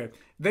 Anyway,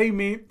 they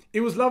meet.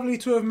 It was lovely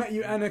to have met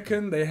you,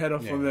 Anakin. They head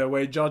off on their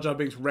way. Jar Jar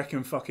Binks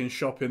wrecking fucking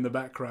shop in the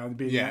background,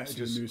 being an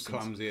absolute nuisance.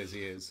 Clumsy as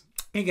he is.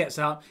 He gets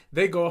out.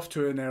 They go off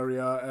to an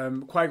area.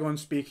 Qui-Gon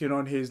speaking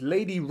on his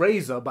Lady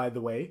Razor, by the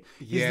way.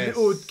 His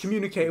little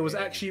communicator was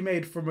actually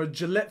made from a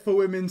Gillette for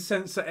Women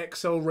Sensor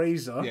XL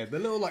razor. Yeah, the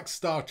little like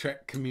Star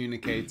Trek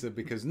communicator,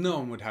 because no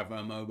one would have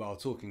a mobile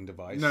talking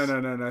device. No.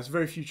 It's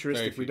very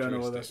futuristic. We don't know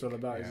what that's all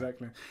about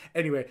exactly.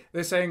 Anyway,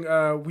 they're saying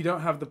we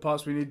don't have the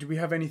parts we need. Do we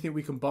have anything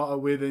we can barter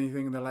with?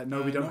 Anything? And they're like,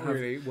 no, we don't have.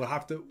 Really. We'll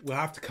have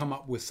to come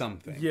up with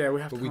something. Yeah,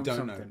 we have to come up with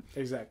something.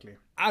 Know. Exactly.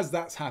 As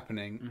that's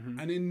happening,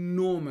 an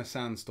enormous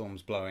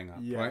sandstorm's blowing up,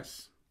 right?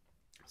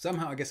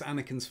 Somehow, I guess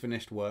Anakin's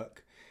finished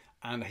work,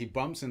 and he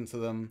bumps into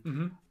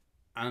them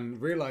and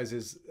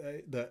realizes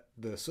that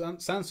the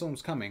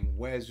sandstorm's coming.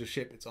 Where's your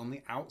ship? It's on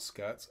the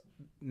outskirts.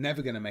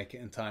 Never going to make it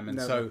in time. And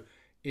so,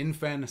 in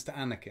fairness to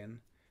Anakin,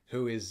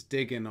 who is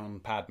digging on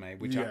Padme,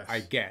 which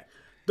I get.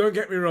 Don't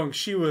get me wrong.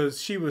 She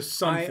was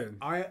something.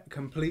 I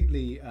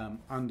completely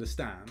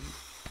understand.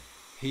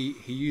 He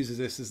uses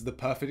this as the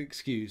perfect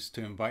excuse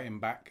to invite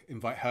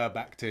her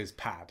back to his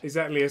pad.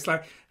 Exactly. It's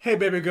like, hey,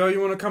 baby girl,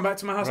 you want to come back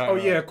to my house?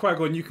 Right, yeah,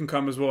 Qui-Gon, you can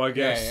come as well, I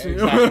guess.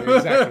 Yeah,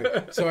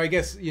 exactly. So I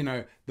guess,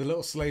 the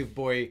little slave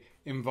boy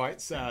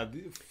invites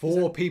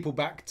 4 people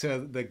back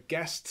to the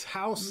guest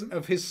house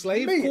of his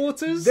slave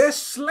quarters. They're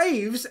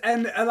slaves,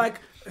 and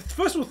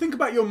first of all, think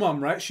about your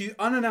mum, right? She's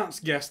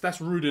unannounced guest.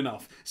 That's rude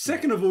enough.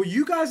 Second of all,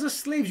 you guys are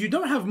slaves. You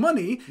don't have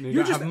money.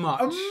 You're just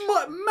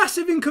a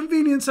massive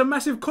inconvenience, a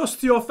massive cost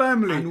to your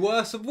family. And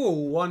worst of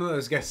all, one of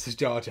those guests is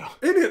Jar Jar.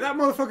 Isn't it? That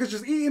motherfucker's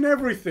just eating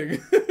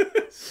everything.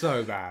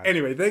 So bad.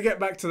 Anyway, they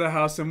get back to the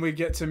house, and we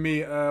get to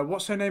meet,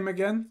 what's her name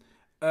again?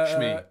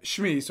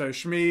 Shmi. So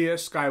Shmi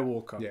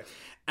Skywalker. Yeah.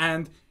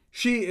 And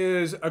she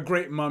is a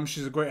great mum.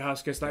 She's a great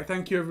house guest. Like,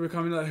 thank you for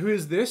coming. Like, who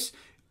is this?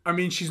 I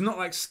mean, she's not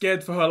like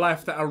scared for her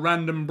life that a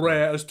random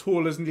brer as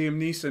tall as Liam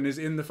Neeson is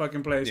in the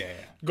fucking place. Yeah.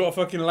 Got a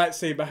fucking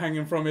lightsaber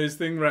hanging from his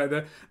thing right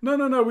there. No.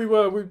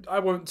 I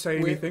won't say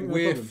anything.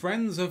 We're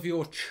friends of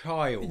your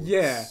child.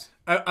 Yeah.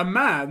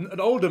 An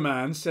older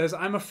man says,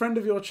 I'm a friend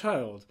of your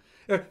child.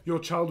 Your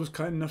child was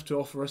kind enough to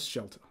offer us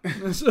shelter.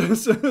 so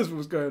that's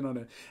what's going on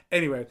here.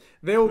 Anyway,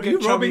 they all get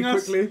chummy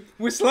quickly.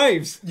 We're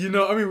slaves. We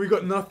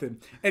got nothing.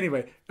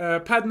 Anyway,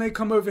 Padme,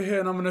 come over here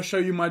and I'm going to show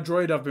you my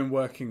droid I've been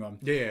working on.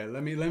 Yeah,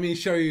 let me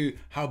show you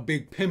how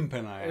big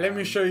pimpin' I am. Let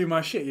me show you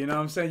my shit, you know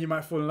what I'm saying? You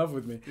might fall in love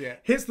with me. Yeah.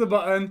 Hits the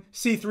button,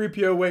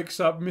 C-3PO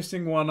wakes up,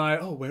 missing one eye.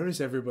 Oh, where is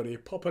everybody?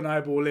 Pop an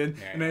eyeball in.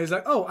 Yeah. And then he's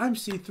like, oh, I'm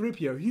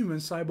C-3PO,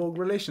 human-cyborg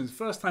relations.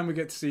 First time we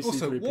get to see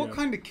also, C-3PO. What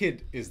kind of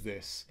kid is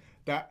this?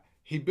 That...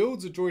 He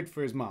builds a droid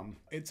for his mum.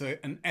 It's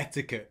an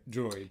etiquette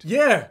droid.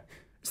 Yeah.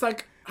 It's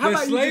like, how They're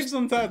about slaves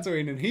on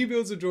Tatooine, and he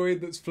builds a droid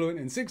that's fluent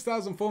in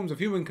 6,000 forms of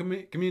human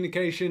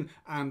communication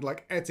and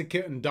like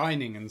etiquette and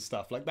dining and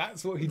stuff. Like,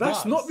 that's what he does.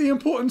 That's not the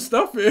important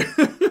stuff here.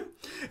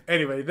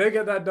 Anyway, they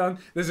get that done.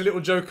 There's a little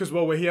joke as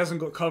well where he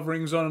hasn't got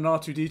coverings on and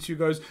R2-D2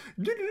 goes...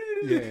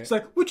 Yeah. It's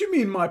like, what do you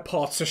mean my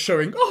parts are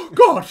showing? Oh,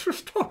 God,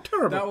 it's not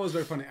terrible. That was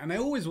very funny. And I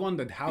always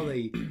wondered how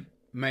they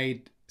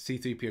made...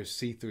 C-3PO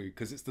see-through,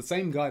 because it's the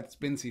same guy that's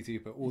been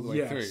C-3PO all the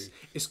way through.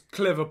 It's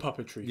clever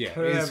puppetry. Yeah,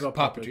 clever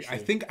puppetry. I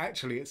think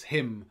actually it's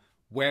him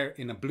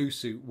in a blue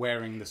suit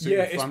wearing the suit.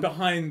 Yeah, in front. It's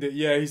behind it.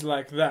 Yeah, he's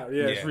like that.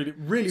 Yeah, it's really,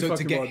 really so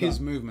fucking to get well his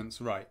done. Movements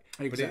right.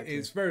 Exactly. But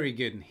it's very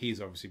good, and he's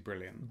obviously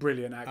brilliant.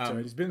 Brilliant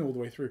actor. He's been all the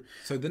way through.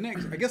 So the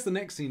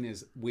next scene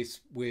is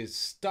we're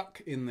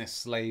stuck in this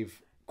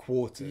slave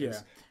quarters. Yeah.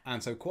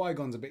 And so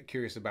Qui-Gon's a bit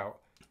curious about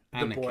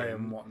Anakin. The boy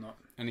and whatnot.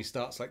 And he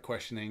starts like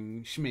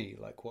questioning Shmi,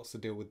 like, what's the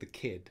deal with the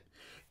kid?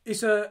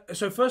 So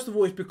first of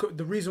all, it's because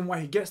the reason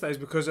why he gets that is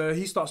because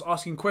he starts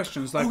asking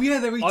questions like, "Oh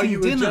yeah, they're eating are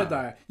you dinner?" A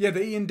Jedi? Yeah,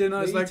 they're eating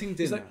dinner. They're eating dinner.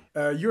 He's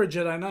like, you're a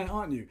Jedi Knight,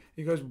 aren't you?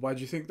 He goes, why do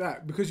you think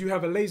that? Because you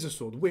have a laser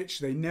sword, which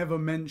they never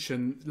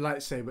mention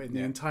lightsaber in the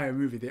entire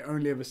movie. They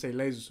only ever say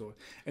laser sword.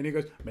 And he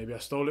goes, maybe I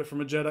stole it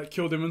from a Jedi,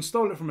 killed him and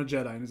stole it from a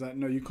Jedi. And he's like,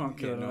 no, you can't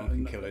kill no one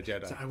can kill a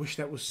Jedi. So I wish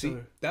that was so.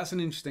 That's an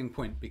interesting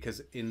point,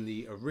 because in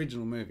the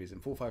original movies,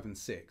 in 4, 5, and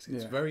 6,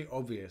 it's very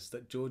obvious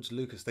that George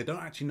Lucas, they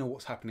don't actually know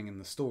what's happening in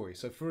the story.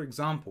 So, for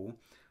example,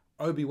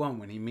 Obi-Wan,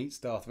 when he meets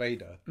Darth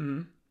Vader,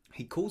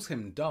 he calls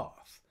him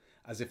Darth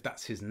as if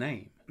that's his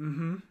name.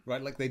 Mm-hmm.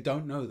 Right? Like, they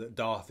don't know that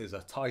Darth is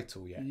a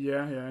title yet.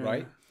 Yeah.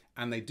 Right?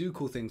 And they do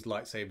call things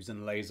lightsabers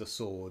and laser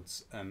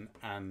swords,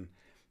 and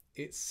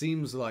it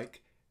seems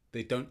like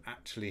they don't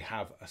actually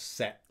have a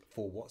set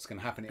for what's going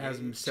to happen.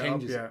 It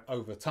changes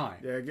over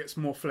time. Yeah, it gets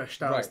more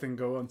fleshed out as things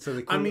go on. So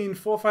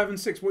 4, 5, and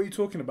 6. What are you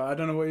talking about? I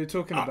don't know what you're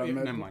talking about.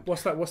 Never mind.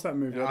 What's that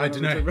movie? I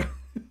don't know.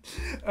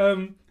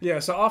 Yeah,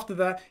 so after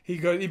that, he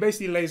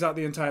basically lays out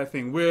the entire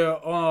thing. We're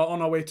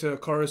on our way to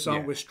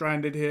Coruscant. Yeah. We're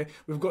stranded here.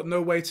 We've got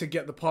no way to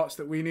get the parts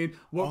that we need.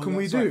 What can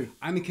we do?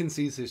 Right. Anakin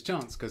sees his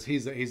chance because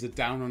he's a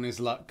down on his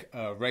luck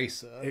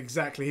racer.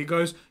 Exactly. He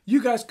goes,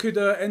 you guys could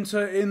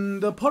enter in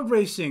the pod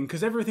racing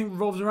because everything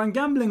revolves around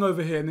gambling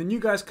over here, and then you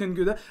guys can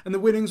do that, and the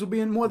winnings will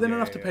be more than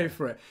enough to pay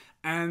for it.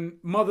 And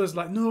Mother's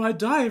like, no, I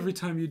die every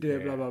time you do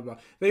it, blah, blah, blah.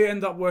 They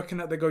end up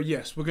working out. They go,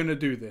 yes, we're going to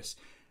do this.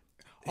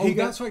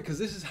 That's right, because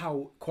this is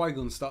how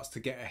Qui-Gon starts to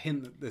get a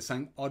hint that there's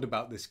something odd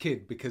about this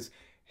kid, because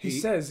he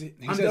says,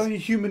 I'm the only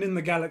human in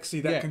the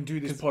galaxy that can do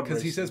this pod racing.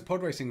 Because he says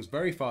pod racing is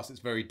very fast, it's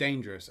very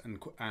dangerous, and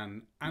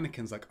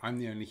Anakin's like, I'm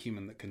the only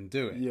human that can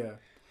do it. Yeah.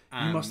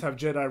 You must have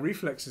Jedi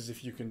reflexes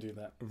if you can do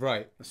that.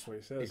 Right. That's what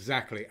he says.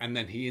 Exactly. And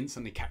then he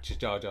instantly catches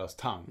Jar Jar's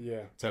tongue.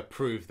 Yeah. To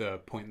prove the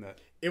point that...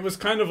 It was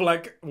kind of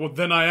like, well,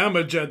 then I am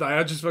a Jedi.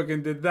 I just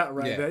fucking did that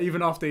there.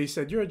 Even after he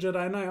said, you're a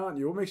Jedi Knight, aren't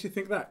you? What makes you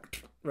think that?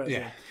 Right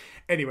there.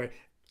 Anyway,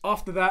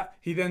 after that,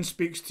 he then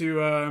speaks to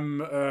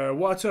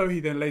Watto. He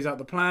then lays out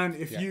the plan.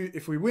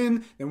 If we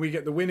win, then we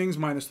get the winnings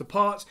minus the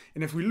parts.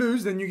 And if we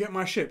lose, then you get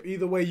my ship.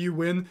 Either way you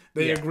win,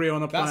 they agree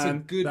on a plan. That's a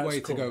good way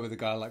to go with a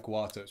guy like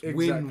Watto. It's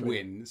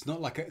win-win. It's not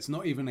like it's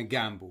not even a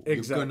gamble.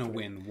 You're gonna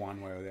win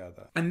one way or the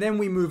other. And then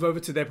we move over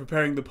to they're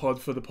preparing the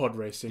pod for the pod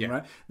racing,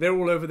 right? They're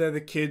all over there,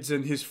 the kids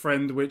and his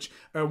friend, which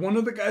one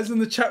of the guys in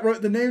the chat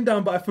wrote the name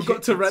down, but I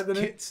forgot to write the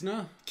name.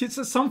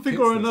 Kitzner something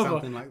or another.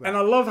 Something like that. And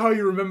I love how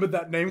you remembered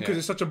that name because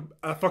it's such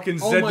a fucking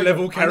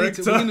Z-level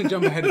character. We're going to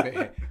jump ahead a bit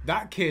here.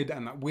 That kid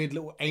and that weird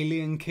little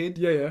alien kid,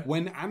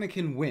 when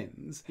Anakin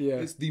wins,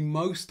 it's the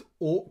most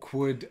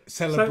awkward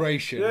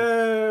celebration.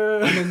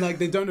 And then like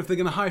they don't know if they're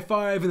going to high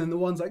five, and then the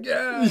one's like,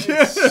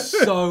 It's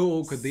so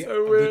awkward.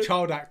 The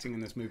child acting in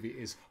this movie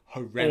is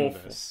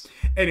horrendous.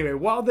 Awful. Anyway,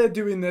 while they're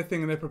doing their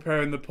thing and they're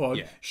preparing the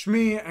pod,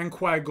 Shmi and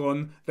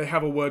Qui-Gon, they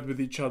have a word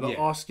with each other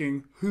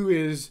asking who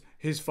is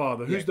his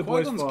father, who's the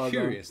boy's father. Qui-Gon's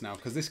curious now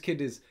because this kid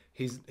is...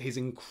 He's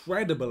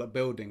incredible at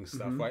building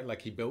stuff, right?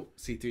 Like he built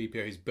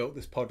C-3PO, he's built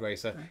this pod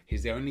racer.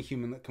 He's the only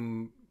human that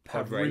can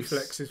pod race.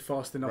 Reflexes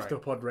fast enough to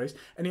pod race.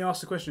 And he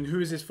asks the question,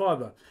 who is his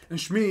father? And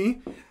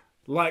Shmi,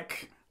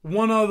 like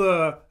one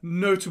other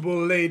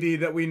notable lady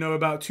that we know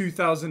about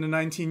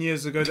 2019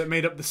 years ago that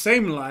made up the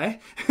same lie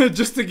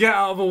just to get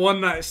out of a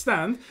one-night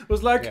stand,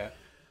 was like,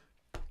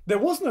 there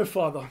was no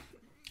father.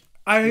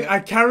 I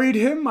carried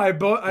him, I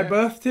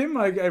birthed him,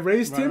 I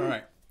raised him.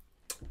 Right.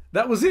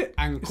 That was it.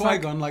 And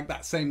Qui-Gon, like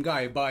that same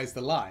guy, buys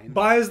the line.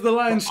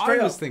 Straight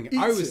I up. was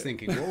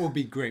thinking, what would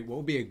be great? What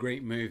would be a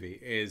great movie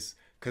is,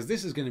 because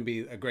this is going to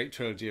be a great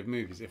trilogy of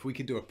movies. If we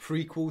could do a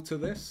prequel to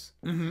this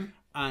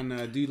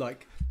and do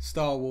like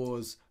Star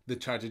Wars: The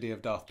Tragedy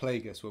of Darth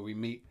Plagueis, where we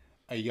meet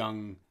a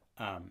young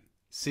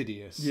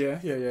Sidious.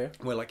 Yeah.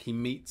 Where like he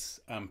meets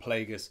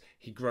Plagueis,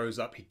 he grows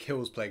up, he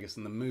kills Plagueis,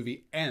 and the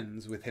movie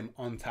ends with him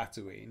on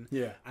Tatooine.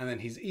 Yeah. And then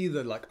he's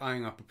either like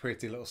eyeing up a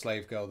pretty little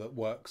slave girl that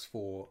works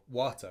for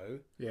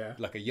Watto. Yeah.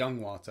 Like a young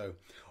Watto.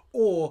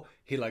 Or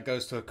he like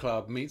goes to a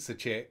club, meets a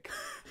chick,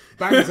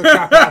 bangs the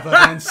crap out of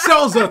her, and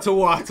sells her to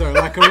Watto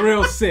like a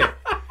real Sith.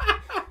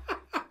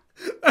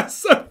 That's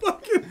so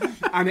fucking...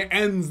 And it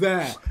ends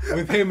there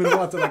with him and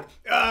Watto like,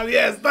 oh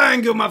yes,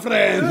 thank you, my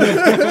friend.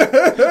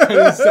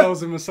 And he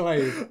sells him a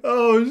slave.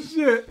 Oh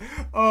shit.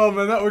 Oh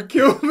man, that would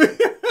kill me.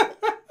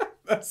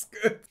 That's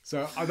good.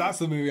 So that's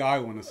the movie I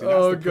want to see.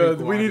 That's god,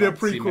 we need a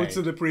prequel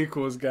to the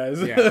prequels,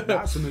 guys. Yeah,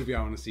 that's the movie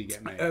I want to see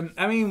get made.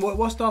 I mean,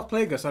 what's Darth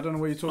Plagueis? I don't know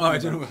what you're talking about. I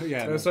don't know.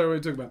 Yeah, sorry, what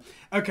you're talking about.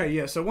 Okay,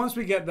 yeah. So once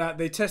we get that,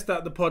 they test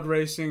out the pod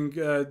racing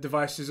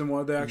devices and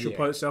what the actual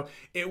pod itself.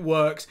 It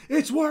works.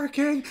 It's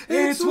working.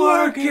 It's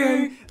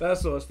working. That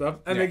sort of stuff.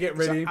 And they get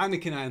ready. So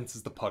Anakin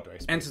enters the pod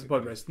race. Enters the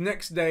pod race.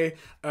 Next day,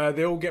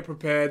 they all get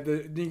prepared.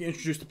 They get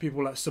introduced to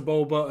people like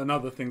Sebulba and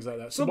other things like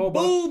that.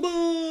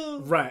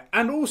 Sebulba! Right.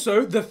 And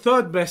also, the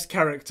third best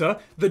character,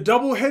 the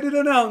double-headed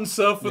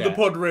announcer for the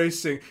pod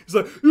racing. He's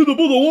like, you're the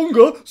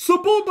Bodawonga,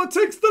 Sebulba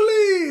takes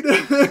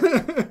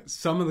the lead.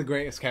 Some of the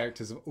greatest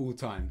characters of all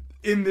time.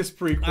 In this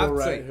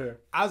prequel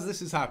here. As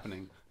this is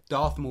happening,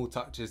 Darth Maul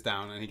touches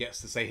down and he gets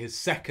to say his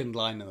second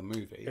line of the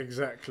movie.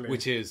 Exactly.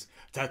 Which is,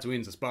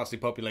 Tatooine's a sparsely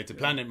populated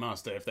planet,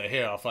 Master. If they're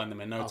here, I'll find them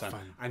in no time.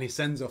 And he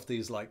sends off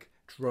these like...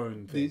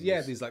 drone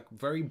things. These like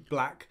very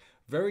black,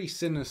 very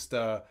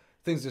sinister...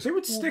 things just... They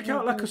would stick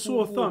out like a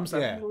sore thumb.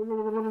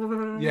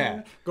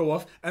 Go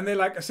off. And they're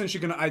like essentially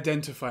going to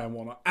identify and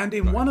whatnot. And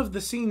in one of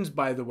the scenes,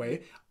 by the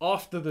way,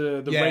 after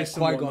the race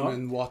and whatnot... Qui-Gon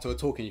and Watto are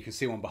talking, you can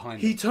see one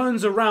behind he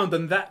turns around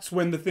and that's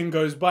when the thing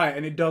goes by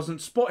and it doesn't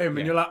spot him.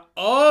 And you're like,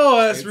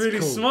 oh, that's really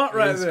smart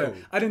right there.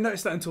 Cool. I didn't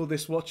notice that until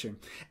this watching.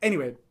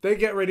 Anyway, they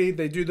get ready.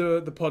 They do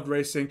the pod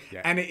racing.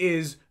 Yeah. And it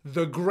is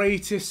the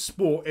greatest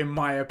sport in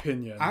my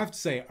opinion. I have to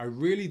say, I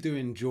really do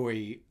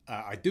enjoy...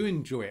 I do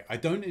enjoy it. I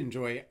don't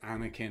enjoy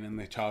Anakin and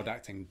the child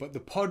acting, but the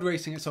pod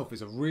racing itself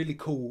is a really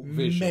cool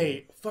visual.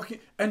 Mate, fucking...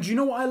 And do you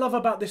know what I love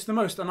about this the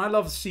most? And I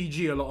love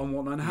CG a lot and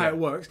whatnot and how it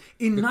works.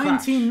 In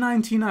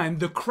 1999,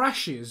 the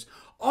crashes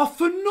are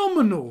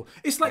phenomenal.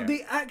 It's like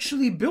they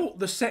actually built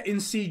the set in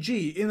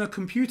CG in a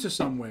computer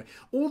somewhere.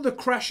 All the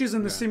crashes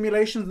and the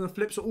simulations and the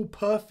flips are all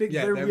perfect,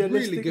 very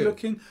realistic really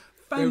looking.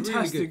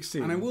 Fantastic really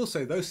scene. And I will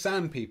say, those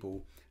sand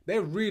people,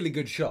 they're really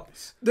good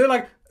shots. They're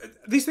like,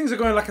 these things are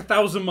going like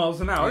 1,000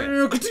 miles an hour.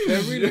 Yeah.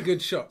 They're really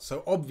good shots.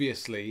 So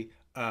obviously,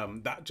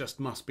 that just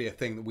must be a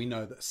thing that we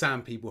know, that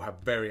sand people have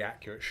very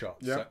accurate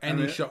shots. Yep. So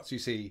any shots you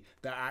see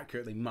that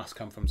accurately must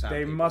come from sand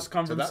people. They must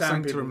come from sand people. That's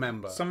something to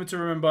remember. Something to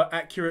remember,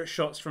 accurate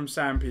shots from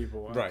sand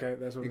people. Okay, right.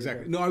 That's what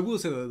exactly. No, I will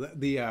say that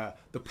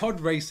the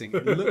pod racing,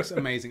 it looks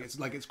amazing.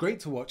 It's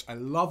great to watch. I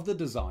love the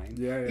design.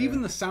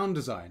 Even the sound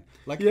design.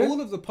 Like all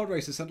of the pod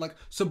races sound like,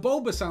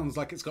 Sebulba sounds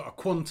like it's got a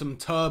quantum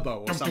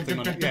turbo or something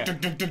on it.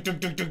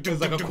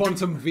 It's like a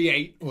quantum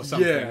V8 or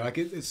something. Like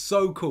it's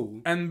so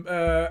cool. And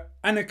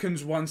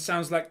Anakin's one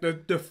sounds like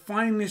the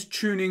finest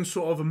tuning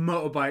sort of a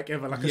motorbike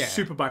ever, like a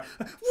superbike.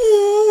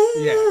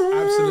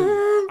 Yeah,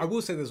 absolutely. I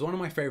will say there's one of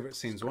my favourite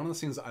scenes. One of the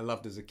scenes that I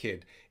loved as a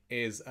kid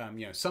is,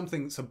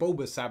 something.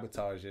 Sebulba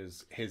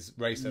sabotages his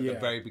race at the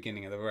very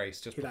beginning of the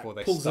race, just before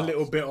they pulls a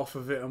little bit off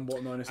of it and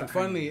whatnot. And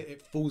finally,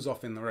 it falls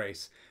off in the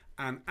race,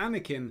 and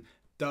Anakin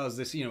does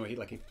this, he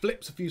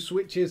flips a few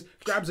switches,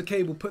 grabs a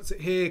cable, puts it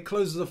here,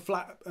 closes a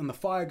flap, and the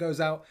fire goes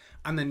out.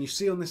 And then you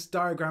see on this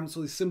diagram, it's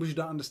all these symbols you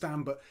don't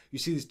understand, but you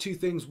see these two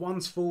things,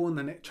 one's full and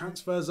then it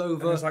transfers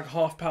over. And it's like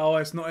half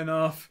power, it's not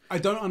enough. I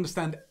don't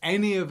understand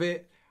any of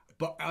it,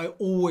 but I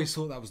always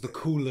thought that was the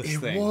coolest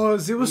thing.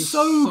 It was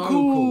so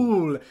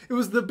cool. It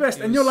was the best.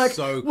 And you're like,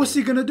 what's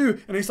he going to do?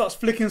 And he starts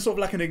flicking sort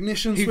of like an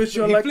ignition switch.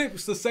 He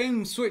flips the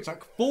same switch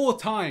like 4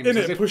 times. In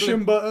it,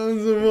 pushing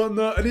buttons and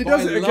whatnot. And he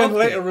does it again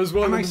later as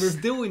well. And I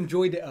still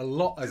enjoyed it a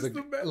lot as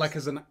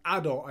an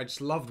adult. I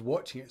just loved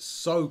watching it.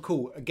 So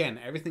cool.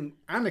 Again, everything,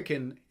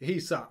 Anakin, he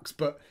sucks.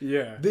 But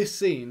this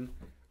scene...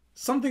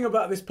 Something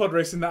about this pod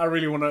racing that I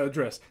really want to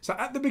address. So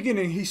at the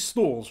beginning, he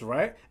stalls,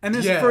 right? And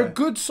there's for a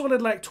good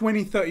solid like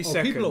 20, 30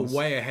 seconds. People are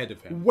way ahead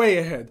of him. Way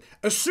ahead.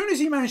 As soon as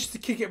he manages to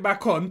kick it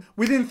back on,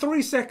 within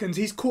 3 seconds,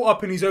 he's caught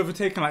up and he's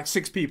overtaken like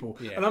 6 people.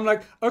 Yeah. And I'm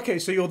like, okay,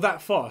 so you're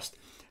that fast.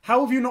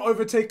 How have you not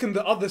overtaken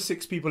the other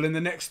 6 people in the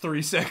next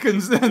 3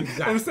 seconds then?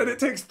 Exactly. Instead, it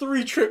takes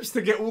 3 trips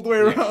to get all the way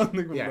around.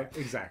 Yeah,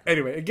 exactly.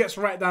 Anyway, it gets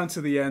right down to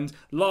the end.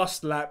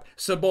 Last lap.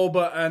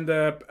 Sebulba and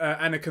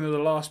Anakin are the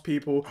last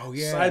people. Oh,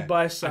 yeah. Side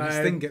by side. And this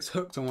thing gets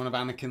hooked on one of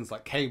Anakin's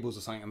like cables or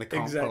something and they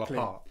can't pull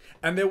apart.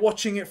 And they're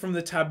watching it from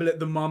the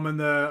tablet, the mum and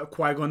the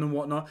Qui-Gon and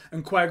whatnot.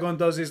 And Qui-Gon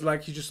does is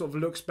like, he just sort of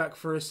looks back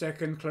for a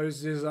second,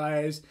 closes his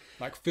eyes.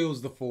 Like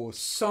feels the force.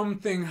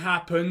 Something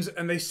happens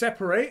and they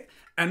separate.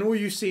 And all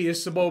you see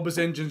is Sebulba's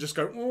engine just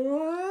go...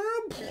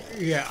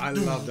 Yeah, I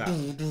love that.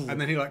 And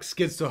then he like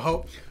skids to a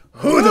halt.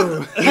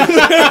 Hoodoo!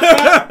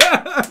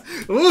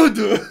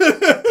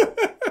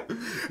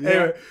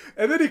 Anyway,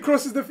 and then he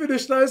crosses the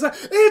finish line. It's like,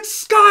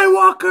 it's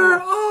Skywalker!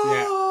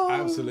 Oh!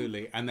 Yeah,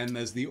 absolutely. And then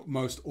there's the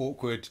most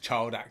awkward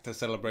child actor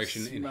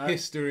celebration in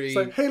history. It's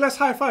like, hey, let's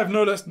high five.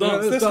 No, let's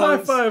dance. Let's high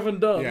five and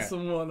dance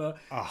and whatnot.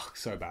 Oh,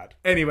 so bad.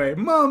 Anyway,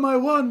 Mom, I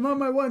won.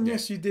 Mom, I won.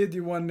 Yes, you did.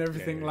 You won and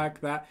everything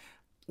like that.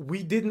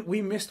 We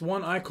missed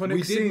one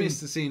iconic scene. We did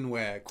miss the scene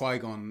where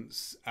Qui-Gon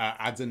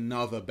adds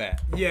another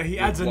bet. Yeah, he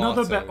adds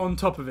another bet on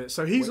top of it.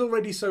 So he's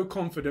already so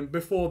confident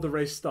before the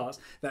race starts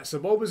that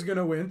Sebulba's going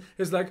to win.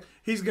 It's like,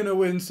 he's going to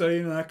win,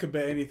 so, I could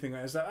bet anything.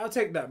 It's like, I'll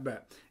take that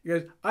bet. He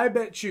goes, I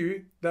bet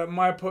you that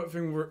my pod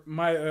thing,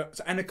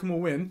 so Anakin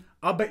will win.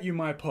 I'll bet you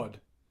my pod.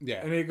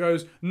 Yeah. And he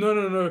goes,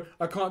 no,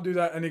 I can't do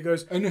that. And he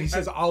goes... Oh, no, he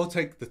says, I'll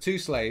take the 2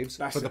 slaves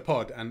for the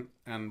pod.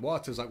 And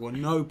Walter's like, well,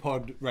 no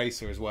pod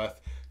racer is worth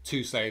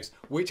 2 slaves,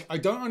 which I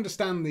don't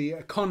understand the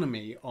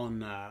economy on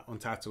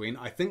Tatooine.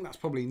 I think that's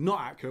probably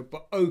not accurate,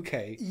 but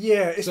okay.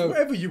 Yeah, it's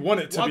whatever you want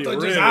it to be,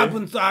 really. Just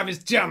happens to have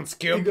his chance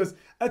cube. He goes,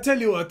 I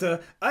tell you what,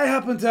 I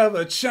happen to have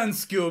a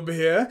chance cube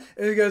here.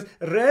 And he goes,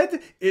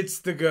 red, it's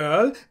the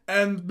girl,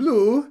 and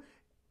blue...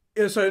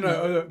 blue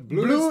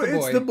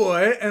it's the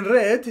boy, and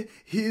red,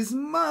 his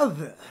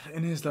mother.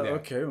 And he's like,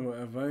 okay,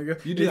 whatever.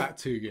 Goes, you do that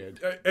too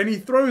good. And he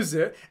throws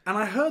it. And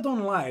I heard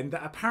online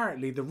that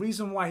apparently the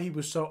reason why he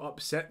was so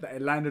upset that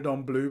it landed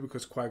on blue,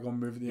 because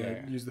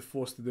Qui-Gon used the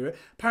Force to do it,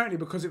 apparently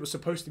because it was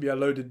supposed to be a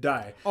loaded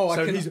die. Oh,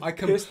 so I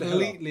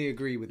completely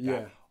agree with that.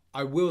 Yeah.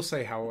 I will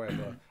say,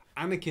 however,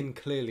 Anakin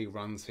clearly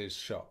runs his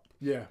shop.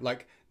 Yeah.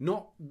 Like,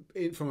 not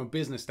from a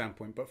business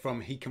standpoint, but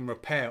from he can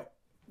repair...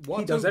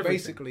 Watto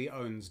basically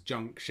owns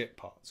junk ship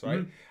parts, right?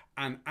 Mm-hmm.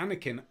 And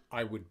Anakin,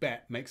 I would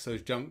bet, makes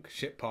those junk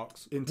ship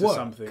parts into work.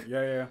 Something.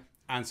 Yeah.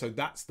 And so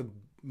that's the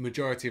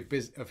majority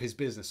of his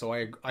business. So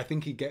I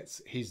think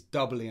he's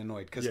doubly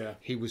annoyed because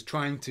he was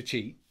trying to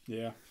cheat.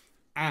 Yeah.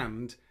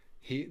 And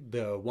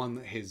the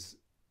one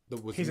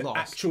that was his lost.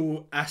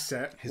 Actual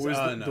asset,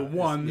 the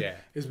one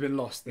has been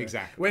lost there.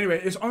 Exactly. Well, anyway,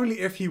 it's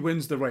only if he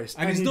wins the race.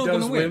 And he's not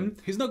going to win.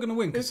 He's not going to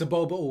win because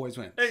Sebulba always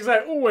wins.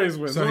 Exactly, always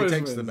wins. So always he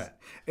takes wins. the bet.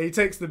 He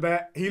takes the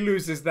bet. He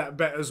loses that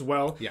bet as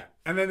well. Yeah.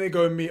 And then they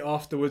go and meet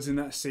afterwards in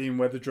that scene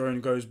where the drone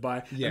goes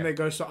by. Yeah. And they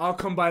go, so I'll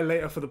come by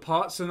later for the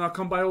parts and I'll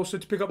come by also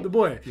to pick up the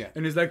boy. Yeah.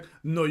 And he's like,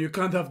 no, you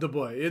can't have the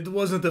boy. It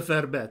wasn't a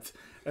fair bet.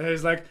 And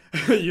he's like,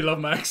 you love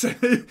my accent.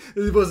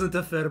 It wasn't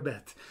a fair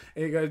bet.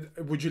 And he goes,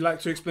 would you like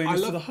to explain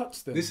this to the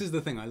Hutts then? This is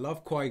the thing. I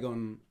love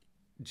Qui-Gon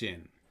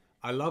Jinn.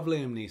 I love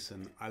Liam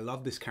Neeson. I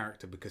love this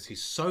character because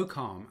he's so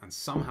calm and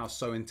somehow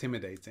so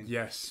intimidating.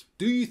 Yes.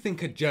 Do you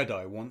think a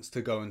Jedi wants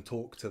to go and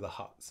talk to the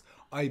Hutts?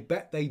 I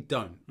bet they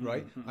don't,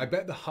 right? I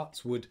bet the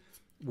Hutts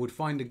would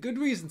find a good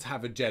reason to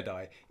have a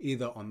Jedi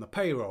either on the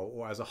payroll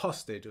or as a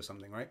hostage or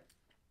something, right?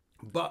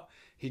 But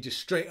he just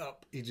straight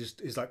up, he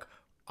just is like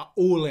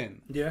all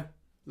in. Yeah.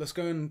 Let's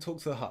go and talk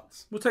to the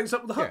Hutts. We'll take this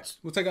up with the Hutts. Yeah,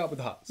 we'll take it up with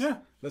the Hutts. Yeah.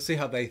 Let's see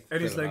how they feel.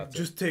 And he's like, about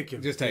just take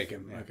him. Just take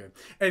him. Yeah. Okay.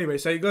 Anyway,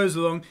 so he goes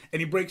along and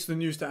he breaks the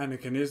news to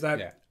Anakin. Is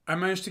that I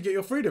managed to get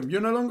your freedom.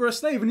 You're no longer a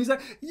slave. And he's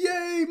like,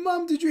 yay,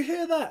 Mum, did you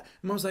hear that?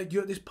 And Mum's like,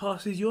 this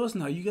past is yours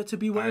now. You get to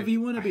be whatever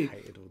you want to be. I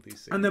hated all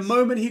these things. And the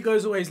moment he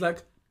goes away, he's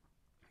like,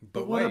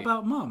 but what wait.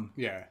 about Mum?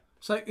 Yeah.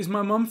 It's like, is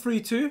my mum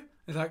free too?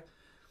 It's like,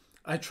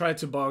 I tried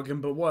to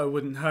bargain, but I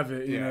wouldn't have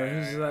it. You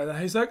know,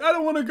 he's like, I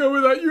don't want to go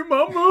without you,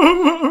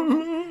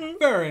 Mum.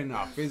 Fair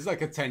enough. He's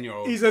like a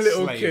 10-year-old. He's a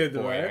little slave kid,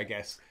 boy, right? I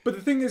guess. But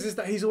the thing is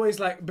that he's always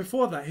like,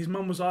 before that, his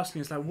mum was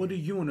asking, it's like, what do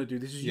you want to do?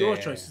 This is your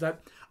choice. He's like,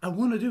 I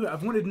want to do it.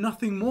 I've wanted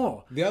nothing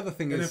more. The other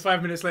thing and is, then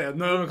 5 minutes later,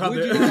 no, I can't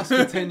would do you it. ask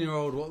a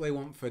 10-year-old what they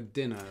want for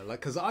dinner? Like,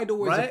 because I'd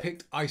always have Right?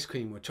 picked ice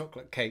cream or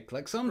chocolate cake.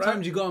 Like,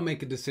 sometimes you gotta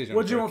make a decision.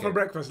 What do you want for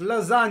breakfast?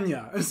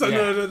 Lasagna. It's like,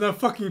 no,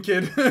 fucking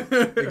kid.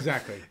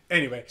 Exactly.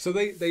 Anyway. So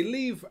they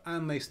leave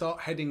and they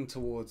start heading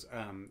towards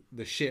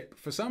the ship.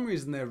 For some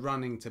reason, they're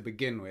running to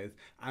begin with.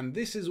 And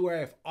this is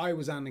where, if I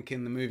was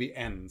Anakin, the movie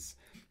ends.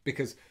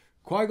 Because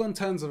Qui-Gon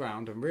turns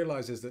around and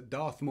realizes that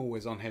Darth Maul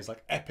is on his,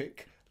 like,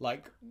 epic,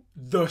 like...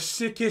 the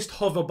sickest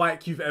hover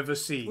bike you've ever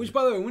seen. Which,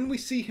 by the way, when we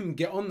see him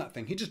get on that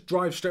thing, he just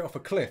drives straight off a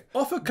cliff.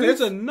 Off a cliff?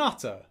 He's a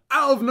nutter.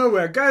 Out of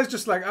nowhere. Guy's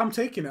just like, I'm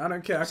taking it. I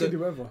don't care. I can do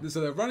whatever.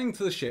 So they're running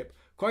to the ship.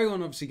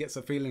 Qui-Gon obviously gets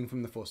a feeling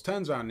from the Force,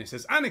 turns around and he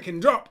says,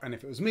 Anakin, drop! And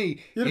if it was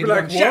me, You'd he'd be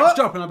like, "Ships, what?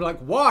 drop!" And I'd be like,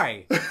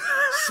 why?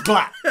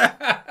 Splat!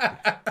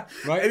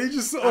 Right? And he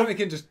just sort of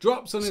Anakin just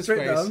drops on his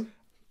straight face. down.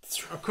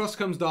 Across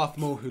comes Darth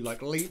Maul, who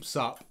like leaps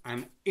up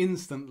and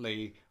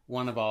instantly,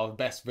 one of our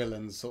best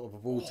villains sort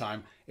of all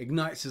time,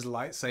 ignites his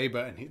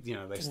lightsaber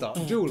and they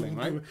start dueling,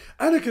 right?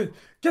 Anakin,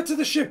 get to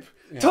the ship.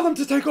 Tell them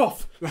to take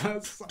off.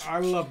 I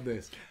love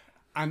this.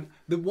 And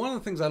one of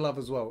the things I love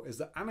as well is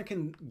that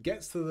Anakin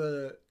gets to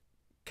the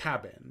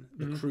cabin,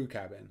 the crew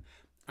cabin,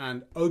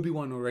 and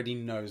Obi-Wan already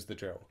knows the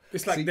drill.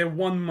 It's like they're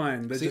one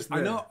mind. They're just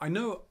there. I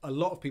know a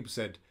lot of people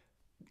said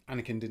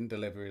Anakin didn't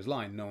deliver his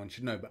line, no one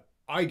should know, but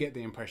I get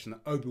the impression that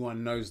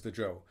Obi-Wan knows the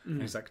drill.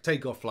 And he's like,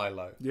 take off, fly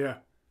low. Yeah.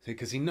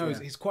 Because he knows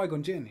he's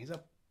Qui-Gon Jinn. He's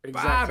a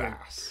Exactly.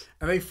 badass.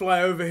 And they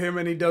fly over him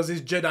and he does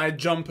his Jedi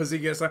jump as he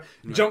gets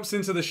jumps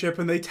into the ship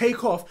and they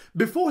take off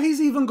before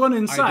he's even gone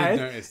inside.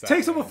 notice that,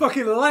 takes up a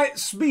fucking light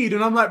speed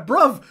and I'm like,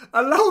 bruv,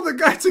 allow the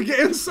guy to get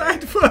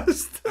inside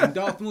first. And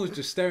Darth Maul is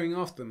just staring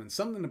after them. And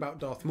something about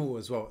Darth Maul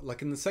as well,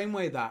 like in the same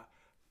way that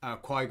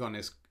Qui-Gon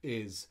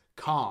is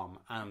calm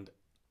and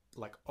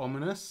like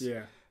ominous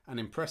and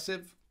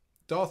impressive,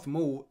 Darth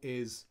Maul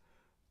is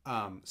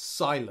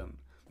silent,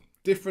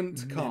 different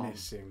to calm.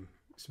 Menacing.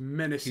 It's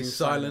menacing. He's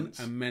silent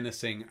and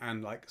menacing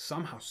and like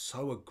somehow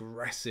so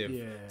aggressive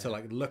to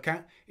like look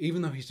at,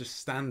 even though he's just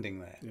standing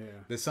there.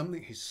 There's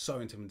something, he's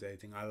so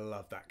intimidating. I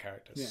love that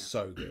character.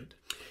 So good.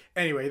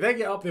 Anyway, they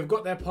get up, they've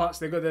got their parts,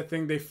 they've got their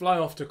thing, they fly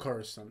off to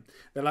Coruscant.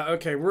 They're like,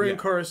 okay, we're in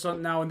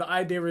Coruscant now, and the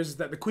idea is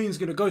that the Queen's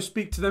going to go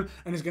speak to them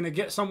and is going to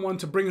get someone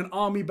to bring an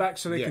army back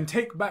so they can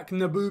take back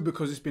Naboo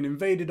because it's been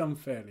invaded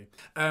unfairly.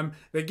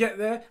 They get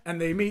there and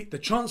they meet the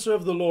Chancellor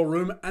of the Law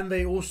Room and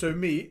they also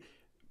meet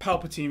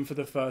Palpatine for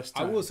the first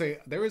time. I will say,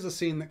 there is a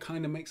scene that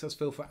kind of makes us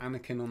feel for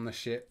Anakin on the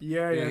ship.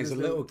 He's a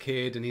little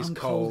kid and he's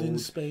cold. In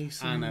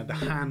space. And the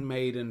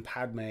handmaiden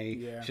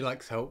Padme, she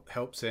like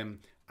helps him.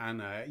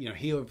 And,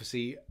 he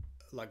obviously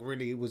like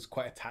really was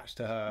quite attached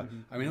to her.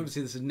 I mean,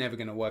 obviously this is never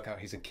going to work out.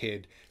 He's a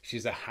kid.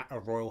 She's a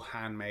royal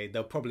handmaid.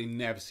 They'll probably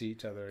never see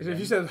each other again. If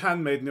you said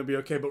handmaiden, it'll be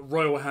okay, but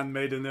royal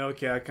handmaiden, they're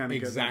okay. I kind of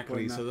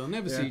exactly. So they'll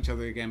never see each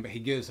other again. But he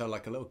gives her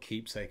like a little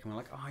keepsake, and we're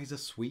like, oh, he's a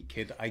sweet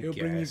kid. He'll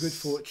bring you good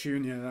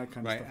fortune, that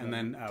kind of stuff. Right, and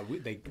then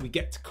we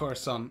get to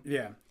Coruscant.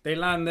 Yeah, they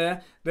land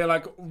there. They're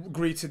like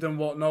greeted and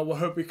whatnot. We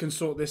hope we can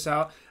sort this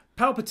out.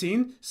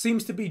 Palpatine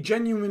seems to be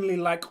genuinely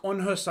like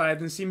on her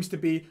side and seems to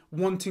be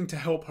wanting to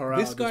help her out.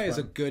 This guy is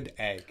a good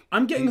egg.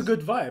 I'm getting a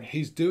good vibe.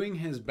 He's doing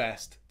his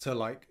best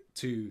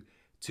to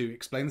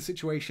explain the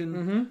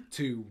situation,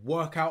 to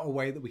work out a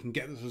way that we can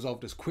get this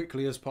resolved as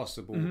quickly as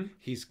possible.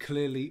 He's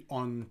clearly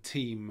on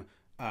team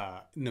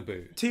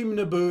Naboo. Team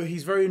Naboo.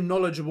 He's very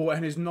knowledgeable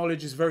and his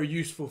knowledge is very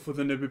useful for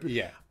the Naboo.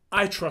 Yeah.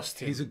 I trust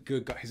him. He's a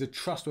good guy. He's a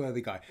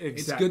trustworthy guy. Exactly.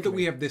 It's good that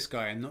we have this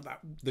guy and not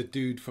the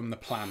dude from the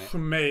planet.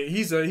 Mate,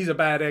 he's a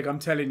bad egg, I'm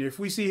telling you. If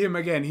we see him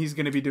again, he's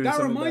going to be doing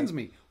something That reminds bad.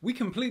 me, we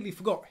completely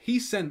forgot. He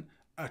sent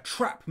a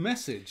trap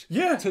message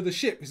to the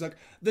ship. He's like,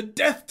 the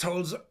death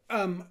tolls,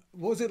 what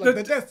was it? Like,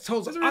 the death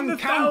tolls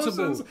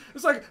uncountable.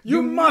 It's like,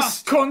 you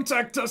must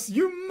contact us.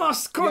 You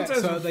must contact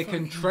us. So they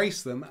can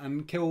trace them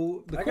and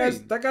kill the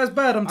Queen. That guy's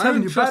bad, I'm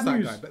telling you. Trust Bad that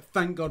news. guy, but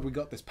thank God we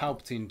got this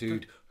Palpatine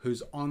dude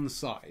who's on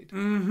side.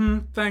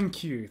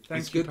 Thank you.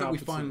 It's good that we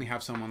finally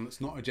have someone that's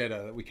not a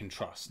Jedi that we can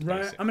trust. Right,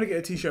 basically. I'm gonna get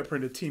a T-shirt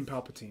printed Team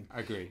Palpatine. I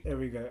agree. There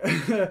we go.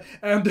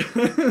 And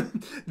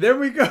then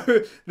we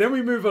go. Then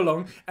we move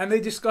along, and they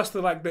discuss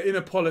the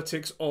inner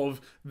politics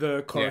of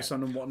the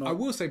Coruscant and whatnot. I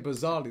will say,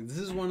 bizarrely, this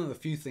is one of the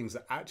few things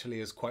that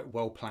actually is quite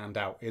well planned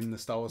out in the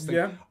Star Wars thing.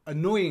 Yeah.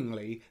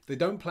 Annoyingly, they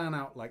don't plan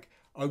out like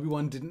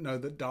Obi-Wan didn't know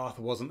that Darth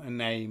wasn't a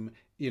name,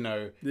 in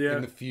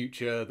the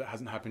future that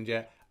hasn't happened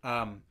yet.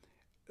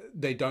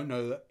 They don't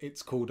know that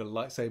it's called a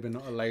lightsaber,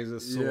 not a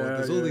laser sword.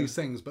 There's all these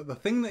things. But the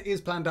thing that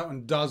is planned out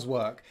and does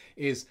work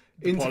is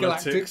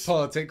intergalactic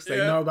politics. They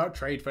know about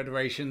trade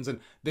federations, and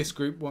this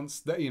group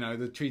wants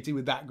the treaty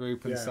with that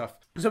group and stuff.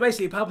 So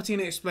basically, Palpatine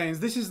explains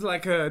this is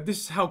this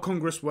is how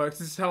Congress works.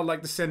 This is how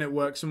the Senate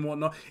works and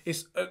whatnot.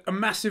 It's a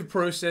massive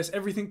process.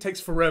 Everything takes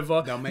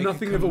forever. They'll make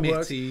Nothing a ever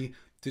works. committee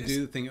to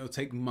do the thing. It'll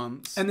take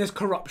months. And there's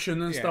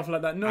corruption and stuff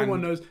like that. No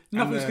one knows.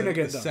 Nothing's going to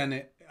get the done.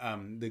 Senate,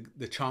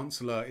 the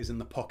Chancellor is in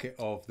the pocket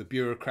of the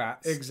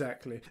bureaucrats.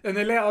 Exactly. And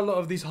they lay out a lot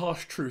of these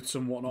harsh truths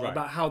and whatnot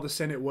about how the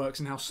Senate works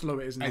and how slow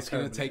it is. And it's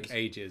going to take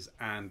ages.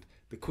 And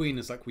the Queen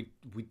is like, we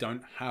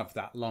don't have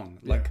that long.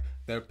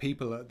 There are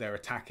people that they're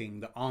attacking.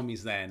 The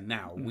army's there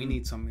now. We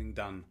need something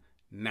done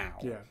now.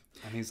 Yeah.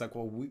 And he's like,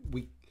 well,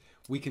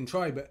 we can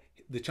try, but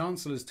the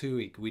Chancellor's too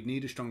weak. We'd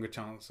need a stronger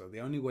Chancellor.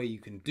 The only way you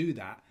can do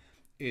that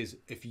is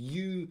if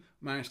you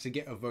manage to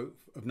get a vote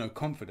of no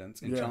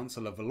confidence in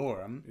Chancellor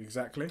Valorum,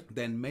 exactly,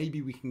 then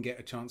maybe we can get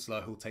a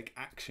Chancellor who'll take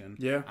action,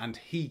 and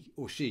he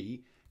or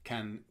she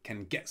can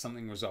get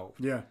something resolved.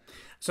 Yeah.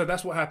 So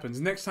that's what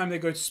happens. Next time they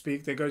go to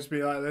speak, they go to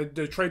be like,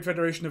 the Trade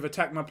Federation have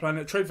attacked my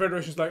planet. Trade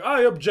Federation's like,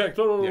 I object.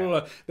 Blah, blah, blah,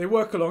 blah. They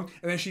work along,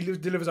 and then she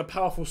delivers a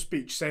powerful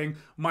speech saying,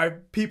 my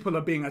people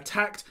are being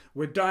attacked.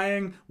 We're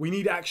dying. We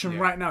need action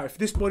right now. If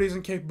this body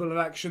isn't capable of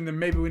action, then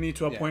maybe we need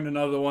to appoint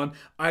another one.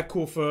 I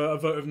call for a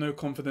vote of no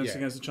confidence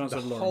against the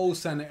Chancellor. The whole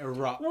Senate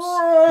erupts.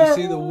 You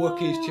see the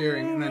Wookiees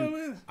cheering, and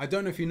then I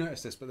don't know if you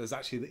noticed this, but there's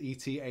actually the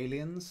ET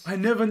aliens.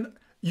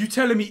 You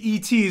telling me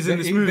E.T. is in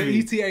this movie? The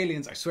E.T.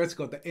 aliens, I swear to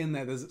God, they're in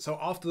there. So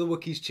after the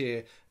Wookiees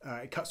cheer,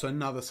 it cuts to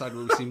another side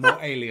where we see more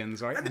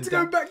aliens, right? I need to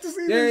go back to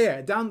see this.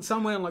 Yeah. Down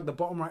somewhere on the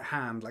bottom right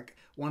hand,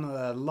 one of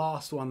the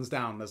last ones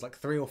down, there's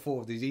 3 or 4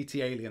 of these E.T.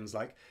 aliens,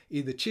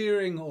 either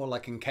cheering or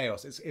in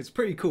chaos. It's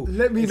pretty cool.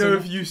 Let me know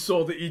if you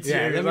saw the E.T.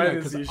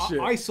 aliens.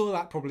 I saw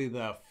that probably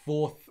the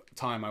 4th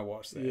time I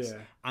watched this,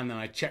 and then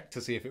I checked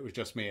to see if it was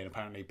just me, and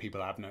apparently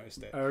people have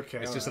noticed it. Okay,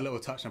 it's just a little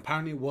touch, and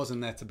apparently it wasn't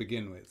there to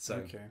begin with.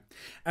 So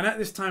and at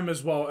this time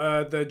as well,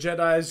 the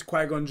Jedi's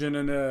Qui-Gon Jinn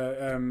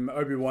and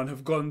Obi-Wan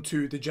have gone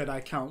to the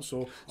Jedi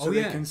Council so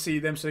they can see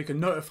them, so they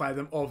can notify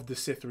them of the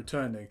Sith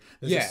returning.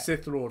 There's a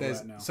Sith Lord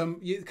right now.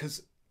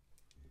 Because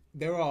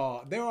there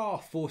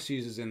are Force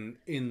users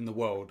in the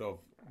world of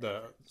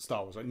the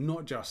Star Wars,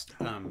 not just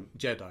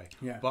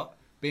Jedi, but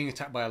being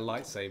attacked by a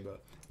lightsaber,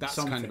 that's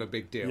kind of a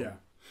big deal. Yeah.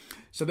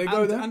 So they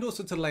go there, and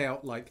also to lay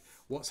out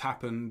what's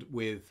happened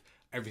with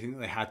everything that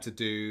they had to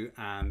do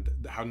and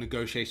how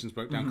negotiations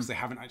broke down because they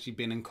haven't actually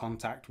been in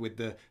contact with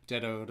the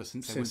Jedi Order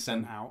since they were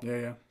sent out.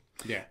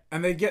 Yeah.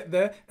 And they get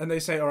there and they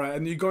say, all right,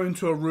 and you go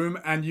into a room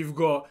and you've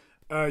got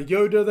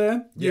Yoda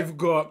there, you've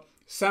got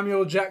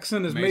Samuel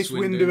Jackson as Mace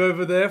Windu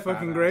over there,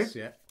 fucking great.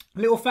 Yeah.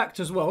 Little fact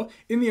as well,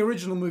 in the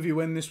original movie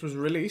when this was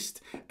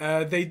released,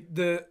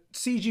 the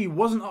CG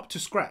wasn't up to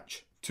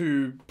scratch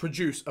to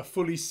produce a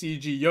fully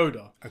CG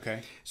Yoda.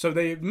 Okay. So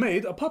they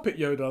made a puppet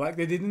Yoda like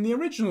they did in the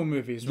original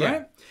movies,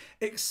 right?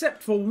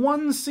 Except for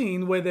one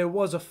scene where there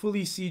was a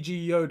fully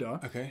CG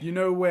Yoda. Okay. You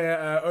know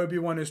where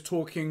Obi-Wan is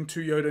talking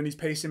to Yoda and he's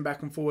pacing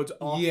back and forwards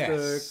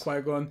after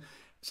Qui-Gon.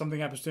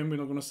 Something happens to him, we're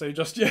not going to say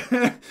just yet.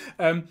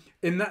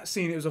 In that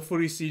scene, it was a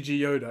fully CG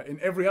Yoda. In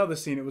every other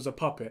scene, it was a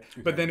puppet.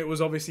 Okay. But then it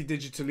was obviously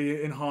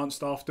digitally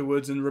enhanced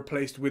afterwards and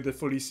replaced with the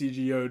fully CG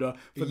Yoda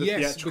for the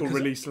theatrical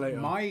release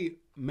later. My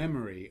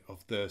memory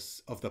of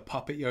the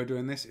puppet Yoda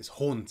in this is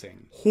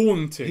haunting.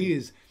 He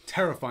is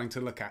terrifying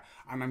to look at.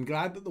 And I'm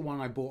glad that the one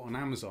I bought on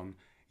Amazon,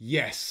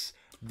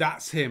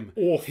 that's him.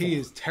 Awful. He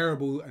is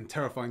terrible and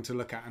terrifying to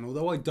look at. And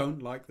although I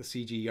don't like the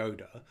CG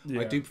Yoda,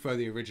 I do prefer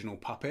the original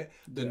puppet.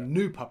 The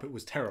new puppet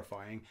was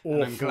terrifying.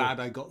 Awful. And I'm glad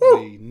I got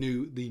the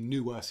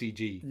newer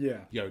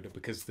CG Yoda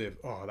because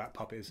that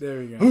puppet is... There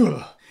we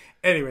go.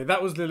 Anyway,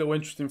 that was the little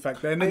interesting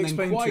fact there. And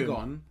then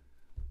Qui-Gon,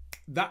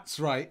 that's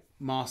right,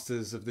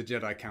 Masters of the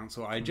Jedi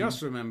Council. I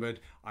just remembered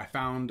I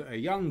found a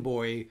young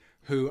boy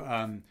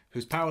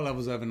whose power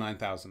level's over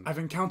 9,000. I've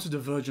encountered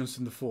divergence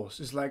in the Force.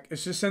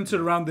 It's just centered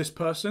around this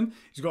person.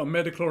 He's got a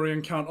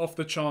midichlorian count off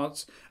the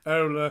charts.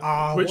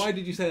 Why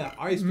did you say that?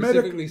 I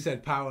specifically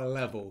said power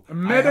level.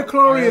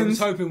 Midichlorians. I was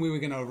hoping we were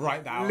going to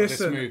write that out of this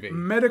movie.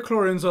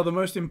 Midichlorians are the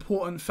most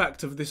important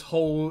fact of this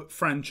whole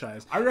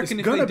franchise. I reckon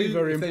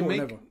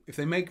if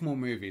they make more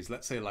movies,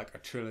 let's say a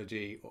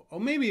trilogy, or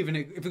maybe even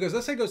if it goes,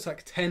 let's say it goes to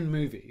 10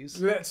 movies.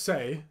 Let's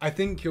say. I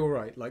think you're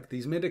right.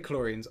 These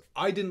midichlorians,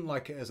 I didn't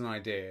like it as an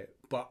idea,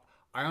 but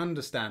I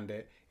understand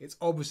it. It's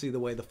obviously the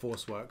way the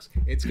Force works.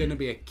 It's going to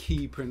be a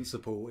key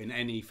principle in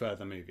any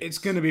further movie. It's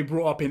going to be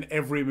brought up in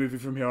every movie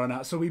from here on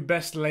out. So we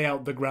best lay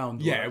out the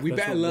groundwork. Yeah, we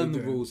better learn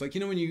the rules. Like, you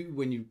know,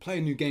 when you play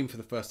a new game for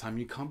the first time,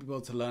 you can't be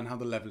able to learn how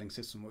the leveling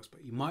system works.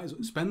 But you might as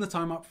well spend the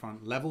time up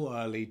front, level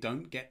early,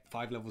 don't get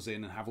 5 levels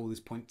in and have all this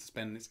point to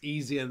spend. It's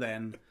easier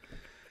then.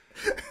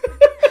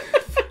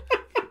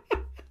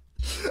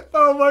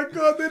 Oh my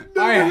god,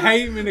 I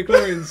hate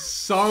midichlorians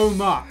so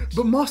much.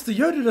 But Master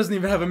Yoda doesn't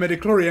even have a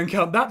midichlorian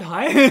count that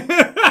high.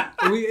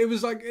 It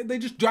was like they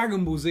just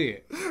Dragon Ball Z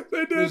it.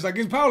 They did. It was like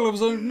his power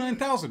level's on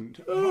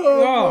 9,000.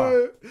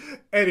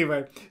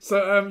 Anyway,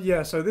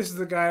 so so this is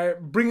the guy.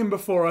 Bring him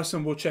before us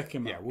and we'll check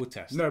him out. Yeah, we'll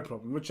test. No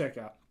problem. We'll check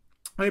out.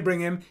 They bring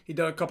him. He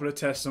did a couple of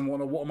tests and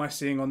what am I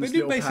seeing on this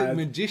little pad? They do basic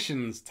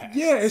magician's tests.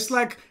 Yeah, it's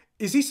like,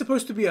 is he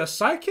supposed to be a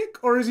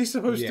psychic or is he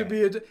supposed to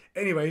be a...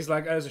 Anyway, he's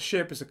like, as a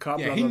ship, it's a cup,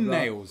 blah, he blah, blah.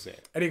 nails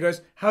it. And he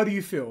goes, how do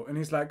you feel? And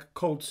he's like,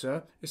 cold,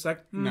 sir. It's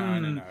like,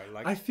 no.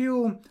 Like, I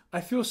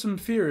feel some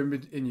fear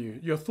in you.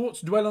 Your thoughts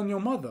dwell on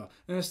your mother.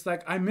 And it's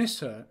like, I miss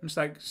her. It's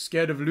like,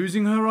 scared of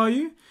losing her, are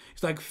you?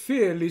 It's like,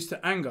 fear leads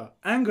to anger.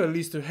 Anger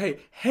leads to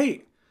hate.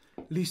 Hate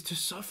leads to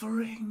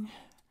suffering.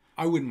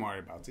 I wouldn't worry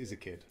about it. He's a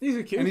kid. He's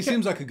a kid. And he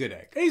seems like a good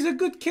egg. He's a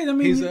good kid. I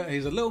mean...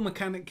 He's a little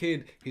mechanic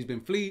kid. He's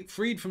been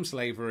freed from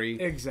slavery.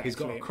 Exactly. He's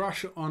got a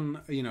crush on,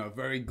 a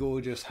very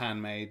gorgeous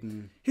handmaid.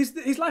 And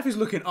his life is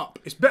looking up.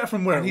 It's better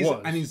from where it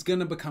was. And he's going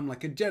to become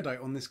like a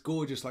Jedi on this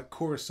gorgeous, like,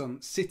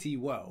 Coruscant city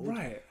world.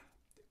 Right.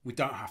 We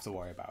don't have to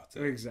worry about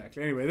it.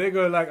 Exactly. Anyway, they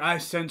go like, I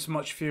sense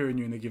much fear in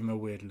you, and they give him a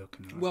weird look.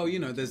 And well,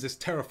 there's this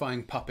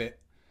terrifying puppet.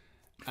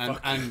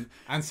 And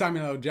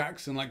Samuel L.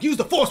 Jackson, like, use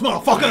the Force,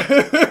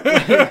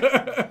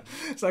 motherfucker!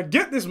 It's like,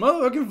 get this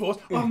motherfucking Force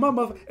off my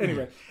mother.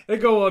 Anyway, they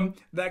go on.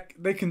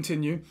 They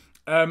continue.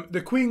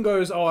 The Queen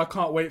goes, oh, I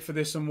can't wait for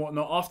this and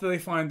whatnot. After they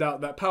find out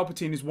that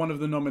Palpatine is one of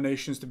the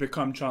nominations to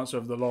become Chancellor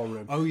of the Law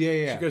Room. Oh,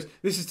 yeah. She goes,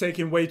 this is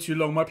taking way too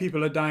long. My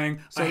people are dying.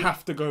 So I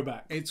have to go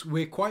back.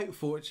 We're quite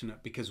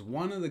fortunate because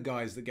one of the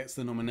guys that gets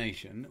the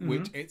nomination,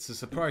 which it's a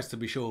surprise to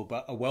be sure,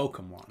 but a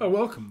welcome one. A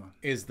welcome one.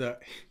 Is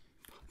that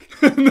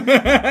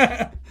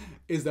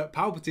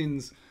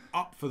Palpatine's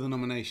up for the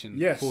nomination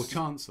for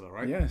Chancellor,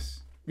 right? Yes.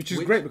 Which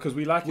is great because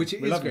we like him. Which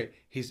is great.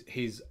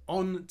 He's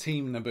on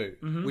Team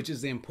Naboo, which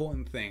is the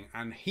important thing,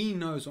 and he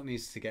knows what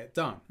needs to get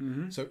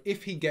done. So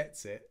if he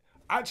gets it,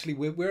 actually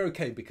we're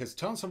okay because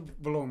Chancellor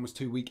Valorum was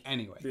too weak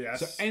anyway.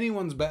 Yes. So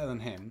anyone's better than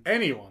him.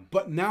 Anyone.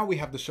 But now we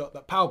have the shot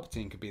that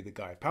Palpatine could be the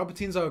guy.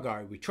 Palpatine's our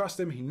guy. We trust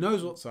him. He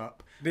knows what's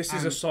up. This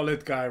is a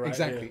solid guy, right?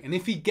 Exactly. Here. And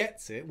if he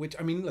gets it, which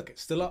I mean, look,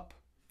 it's still up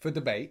for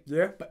debate.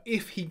 Yeah. But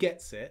if he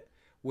gets it,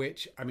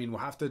 which I mean,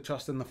 we'll have to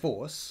trust in the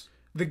Force.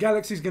 The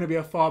galaxy's going to be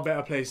a far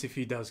better place if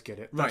he does get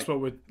it. That's right.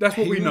 what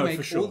we know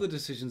for sure. All the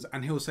decisions,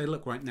 and he'll say,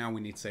 "Look, right now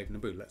we need to save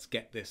Naboo. Let's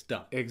get this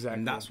done." Exactly,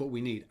 and that's what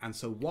we need. And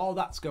so while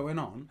that's going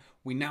on,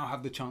 we now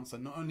have the chance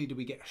that not only do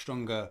we get a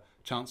stronger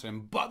Chancellor,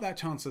 but that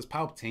Chancellor's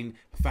Palpatine.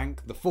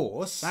 Thank the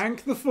Force.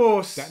 Thank the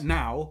Force. That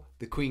now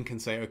the Queen can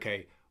say,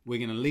 "Okay, we're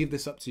going to leave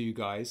this up to you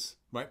guys."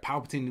 Right?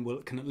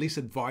 Palpatine can at least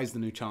advise the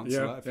new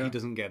Chancellor if he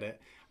doesn't get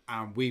it.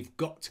 And we've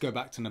got to go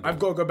back to Naboo. I've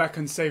got to go back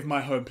and save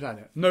my home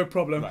planet. No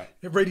problem. Right.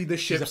 Ready the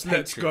ships.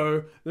 Let's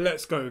go.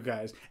 Let's go,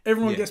 guys.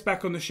 Everyone gets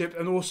back on the ship.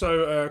 And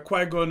also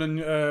Qui-Gon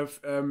and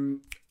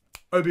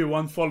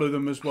Obi-Wan follow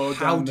them as well.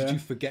 How did you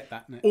forget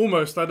that, Nick?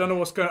 Almost. I don't know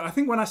what's going on. I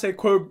think when I say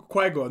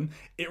Qui-Gon,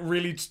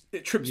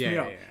 it trips me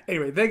up. Yeah.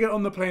 Anyway, they get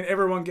on the plane.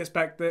 Everyone gets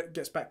back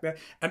there.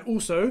 And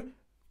also,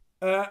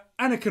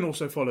 Anakin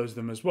also follows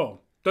them as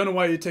well. Don't know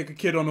why you take a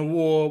kid on a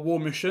war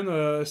mission,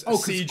 a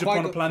siege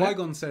upon a planet.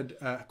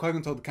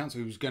 Qui-Gon told the council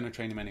he was going to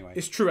train him anyway.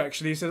 It's true,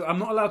 actually. He says, I'm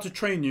not allowed to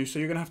train you, so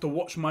you're going to have to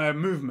watch my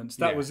movements.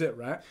 That was it,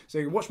 right? So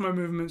you watch my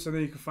movements and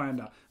then you can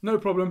find out. No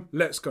problem,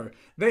 let's go.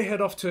 They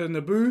head off to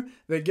Naboo.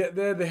 They get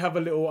there. They have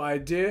a little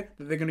idea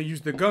that they're going to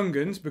use the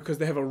Gungans because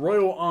they have a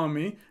royal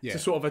army to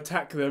sort of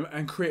attack them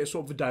and create a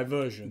sort of a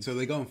diversion. So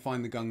they go and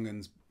find the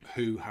Gungans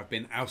who have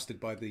been ousted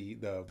by the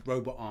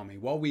robot army.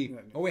 While we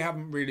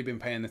haven't really been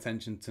paying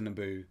attention to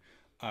Naboo,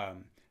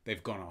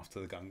 they've gone after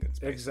the Gungans.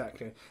 Basically.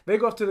 Exactly. They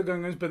go after the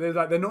Gungans, but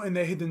they're not in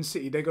their hidden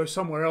city. They go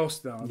somewhere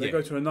else now. They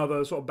go to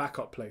another sort of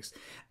backup place.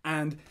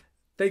 And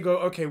they go,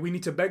 okay, we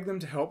need to beg them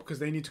to help because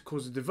they need to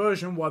cause a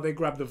diversion while they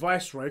grab the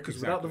Viceroy. Because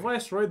without the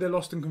Viceroy, they're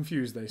lost and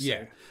confused, they say.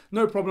 Yeah.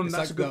 No problem,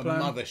 that's like a good plan.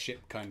 It's like the mothership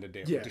kind of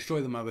deal. Yeah.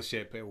 Destroy the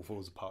mothership, it all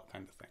falls apart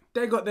kind of thing.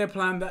 They got their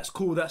plan, that's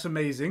cool, that's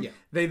amazing. Yeah.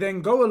 They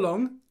then go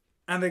along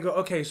and they go,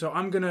 okay, so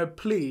I'm going to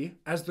plea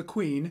as the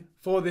Queen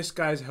for this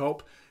guy's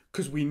help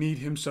because we need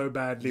him so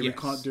badly. Yes.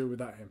 We can't do it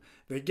without him.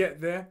 They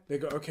get there. They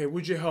go, okay,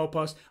 would you help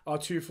us?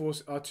 She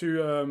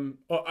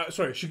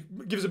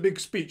gives a big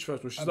speech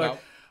first. She's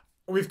like,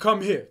 we've come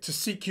here to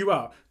seek you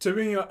out, to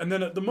bring you out. And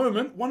then at the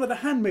moment, one of the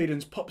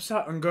handmaidens pops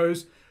out and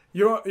goes,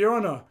 Your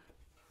Honor,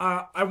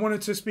 I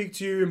wanted to speak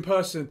to you in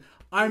person.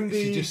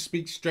 She just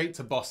speaks straight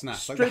to Boss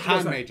Nass. Like the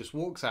handmaid just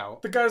walks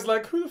out. The guy's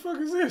like, who the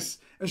fuck is this?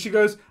 And she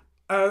goes,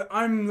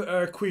 I'm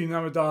Queen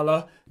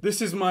Amidala.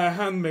 This is my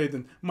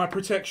handmaiden, my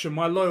protection,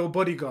 my loyal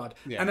bodyguard.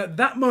 Yeah. And at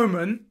that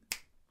moment,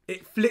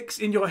 it flicks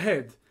in your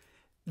head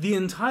the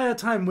entire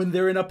time when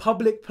they're in a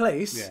public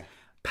place. Yeah.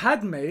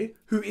 Padme,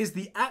 who is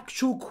the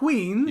actual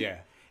queen, Yeah.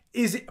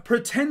 is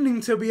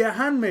pretending to be a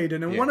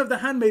handmaiden, and one of the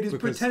handmaidens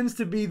pretends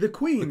to be the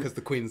queen. Because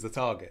the queen's the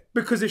target.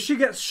 Because if she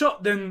gets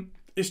shot, then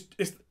it's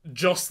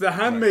just the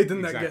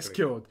handmaiden that gets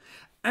killed.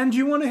 And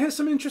you want to hear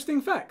some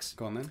interesting facts?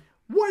 Go on then.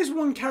 What is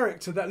one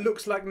character that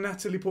looks like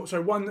Natalie Portman?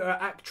 Sorry, one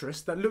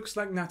actress that looks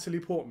like Natalie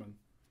Portman?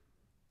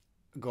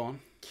 Go on.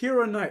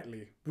 Keira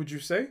Knightley, would you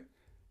say?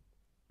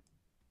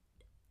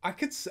 I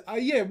could say,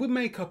 yeah, with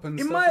makeup and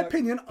In stuff. my like,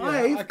 opinion, yeah,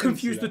 I've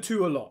confused the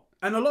two a lot.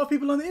 And a lot of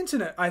people on the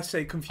internet, I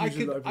say, confuse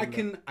a lot of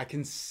people.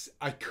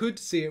 I could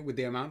see it with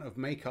the amount of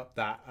makeup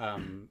that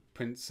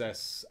Queen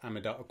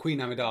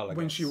Amidala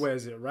when gets. she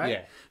wears it, right?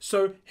 Yeah.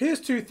 So here's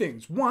two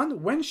things.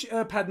 One, when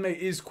Padme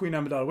is Queen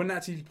Amidala, when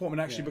Natalie Portman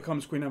actually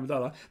becomes Queen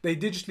Amidala, they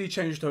digitally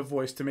changed her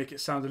voice to make it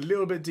sound a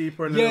little bit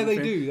deeper. And Yeah, they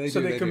do.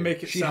 They can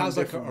make it she sound has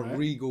like different, a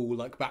regal,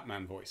 like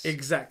Batman voice.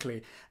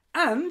 Exactly.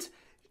 And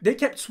they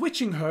kept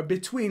switching her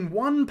between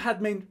one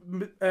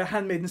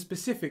handmaiden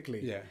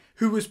specifically,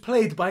 who was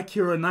played by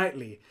Keira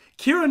Knightley.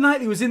 Keira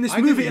Knightley was in this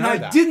movie, and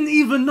I didn't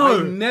even know.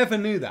 I never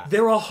knew that.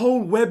 There are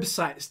whole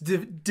websites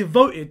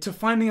devoted to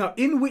finding out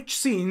in which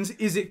scenes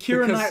is it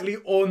Keira Knightley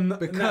or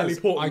Natalie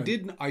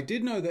Portman. I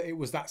did know that it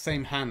was that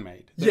same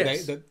handmaid.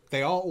 Yes.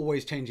 They are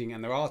always changing,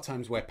 and there are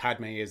times where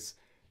Padme is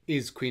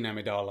Queen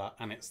Amidala,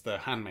 and it's the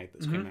handmaid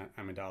that's Queen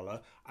Amidala.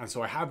 And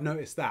so I have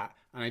noticed that,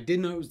 and I did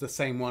know it was the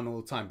same one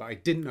all the time, but I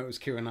didn't know it was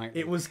Keira Knightley.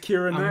 It was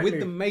Keira Knightley. And with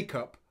the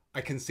makeup, I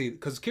can see,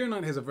 because Keira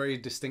Knightley has a very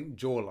distinct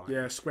jawline.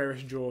 Yeah,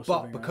 squarish jaw.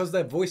 But because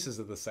their voices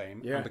are the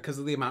same, and because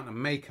of the amount of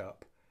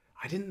makeup,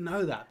 I didn't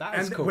know that. That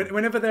is cool.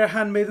 Whenever they're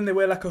handmaiden, they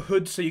wear like a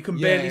hood so you can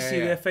barely see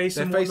their face.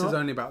 Their face is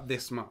only about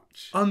this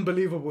much.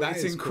 Unbelievable.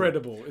 It's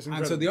incredible. Cool. It's incredible.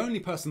 And so the only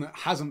person that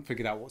hasn't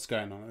figured out what's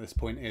going on at this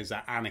point is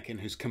Anakin,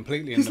 who's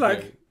completely in the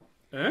blue.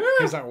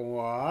 He's like,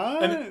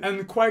 what?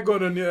 And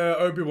Qui-Gon and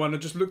Obi-Wan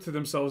just looked at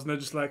themselves and they're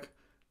just like,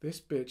 this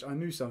bitch, I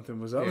knew something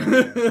was up.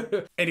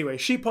 Yeah. Anyway,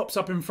 she pops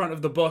up in front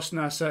of the boss,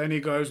 NASA, and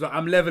he goes, like,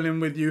 I'm leveling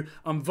with you.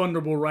 I'm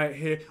vulnerable right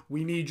here.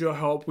 We need your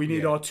help. We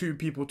need our two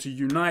people to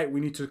unite. We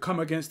need to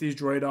come against these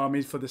droid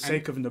armies for the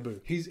sake of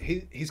Naboo.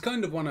 He's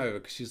kind of won over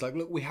because she's like,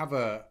 look, we have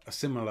a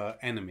similar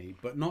enemy,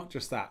 but not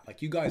just that.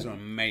 Like, you guys are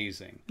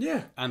amazing.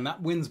 Yeah. And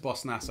that wins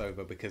Boss Nass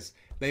over because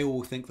they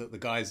all think that the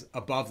guys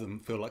above them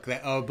feel like they're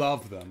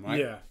above them, right?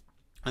 Yeah.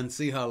 And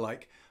see her,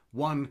 like,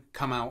 one,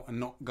 come out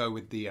and not go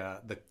with the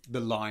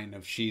line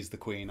of she's the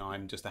queen,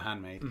 I'm just a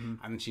handmaid,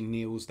 and she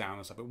kneels down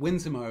and stuff. It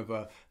wins him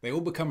over. They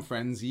all become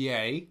friends.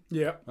 Yay!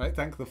 Yeah. Right.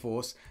 Thank the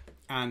Force,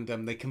 and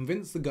they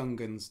convince the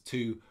Gungans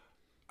to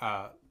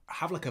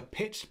have like a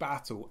pitched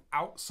battle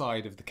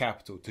outside of the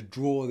capital to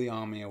draw the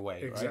army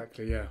away.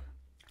 Exactly. Right? Yeah.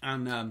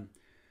 And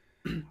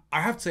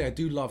I have to say, I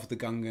do love the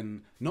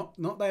Gungan.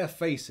 Not their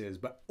faces,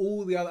 but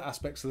all the other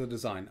aspects of the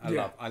design.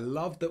 I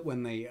love that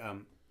when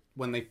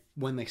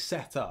they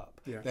set up,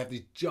 they have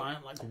these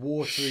giant like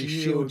watery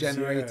shield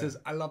generators.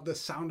 I love the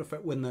sound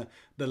effect when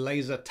the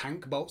laser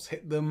tank bolts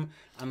hit them,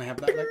 and they have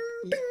that like.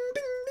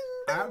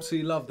 I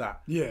absolutely love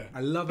that. Yeah.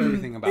 I love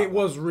everything about it. It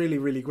was really,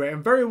 really great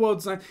and very well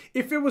designed.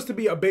 If it was to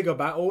be a bigger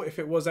battle, if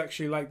it was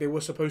actually like they were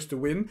supposed to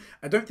win,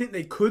 I don't think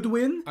they could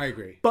win. I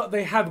agree. But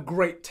they have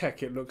great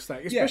tech, it looks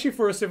like. Especially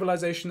for a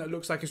civilization that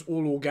looks like it's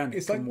all organic.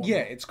 It's like,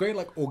 it's great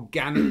like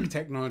organic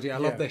technology. I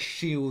love their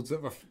shields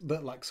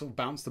that like sort of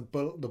bounce the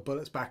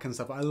bullets back and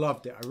stuff. I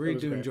loved it. I really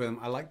do enjoy them.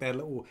 I like their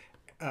little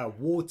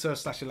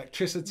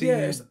water/electricity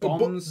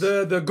bombs.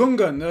 The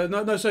Gungan.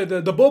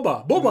 The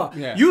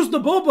boba. Use the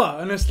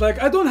boba, and it's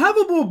like I don't have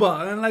a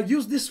boba, and like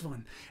use this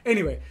one.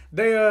 Anyway,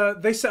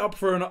 they set up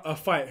for a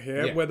fight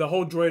here where the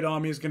whole droid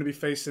army is going to be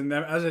facing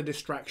them as a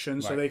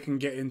distraction, so they can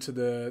get into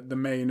the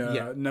main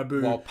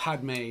Naboo. While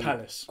Padme,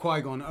 palace,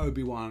 Qui-Gon,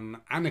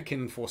 Obi-Wan,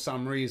 Anakin for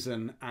some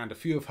reason, and a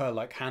few of her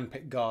like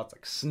handpicked guards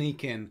like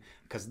sneak in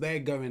because they're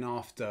going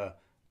after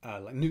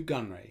like Nute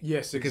Gunray.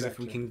 Yes, because if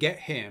we can get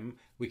him,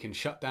 we can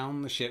shut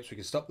down the ships, we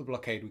can stop the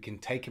blockade, we can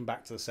take him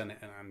back to the Senate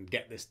and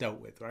get this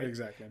dealt with, right?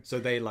 Exactly. So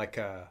they like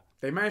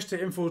they manage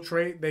to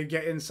infiltrate, they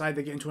get inside,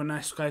 they get into a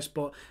nice sky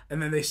spot, and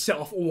then they set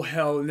off all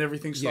hell and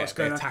everything starts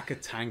going. They attack a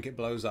tank, it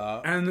blows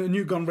up. And the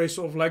Nute Gunray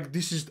sort of like,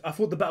 I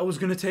thought the battle was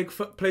going to take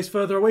place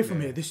further away from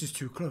here. This is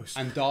too close.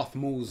 And Darth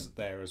Maul's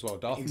there as well.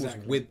 Darth Maul's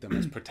with them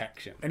as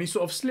protection. And he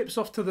sort of slips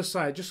off to the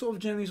side, just sort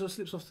of gently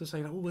slips off to the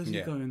side, like, oh, where's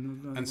he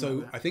going? And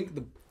so I think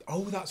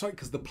that's right,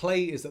 because the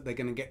play is that they're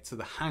going to get to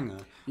the hangar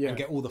and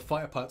get all the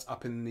fighter pilots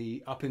up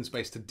in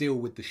space to deal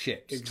with the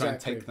ships, try and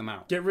take them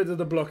out. Get rid of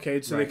the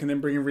blockade so they can then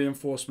bring in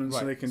reinforcements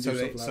so they can do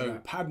stuff like that. So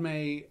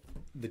Padme,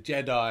 the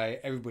Jedi,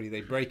 everybody,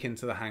 they break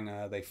into the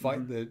hangar, they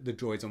fight the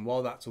droids, and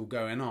while that's all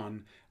going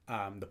on,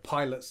 the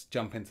pilots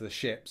jump into the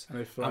ships,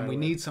 and we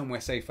need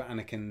somewhere safe for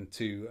Anakin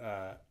to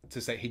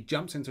say. He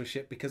jumps into a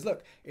ship because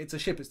look, it's a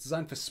ship. It's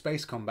designed for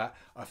space combat.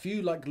 A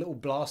few like little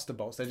blaster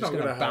bolts, they're just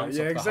going to bounce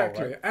off the hull,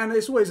 right? And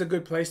it's always a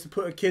good place to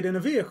put a kid in a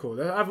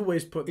vehicle. I've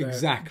always put the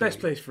best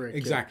place for a kid.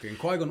 Exactly. And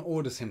Qui-Gon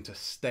orders him to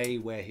stay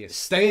where he is.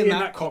 Stay in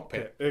that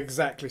cockpit.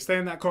 Exactly. Stay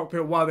in that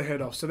cockpit while they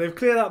head off. So they've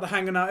cleared out the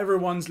hangar now.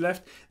 Everyone's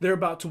left. They're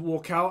about to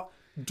walk out.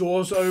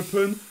 Doors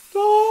open.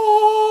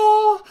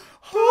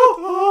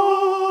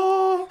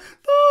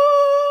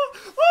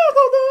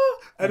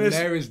 And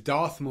there is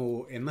Darth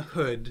Maul in the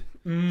hood,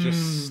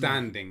 just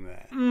standing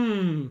there.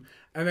 And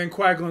then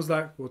Qui-Gon's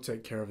like, "We'll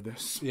take care of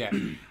this." Yeah.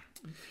 And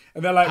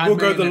they're like, "We'll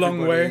go the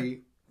long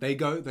way."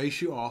 They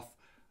shoot off.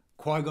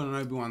 Qui-Gon and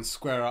Obi-Wan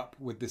square up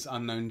with this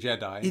unknown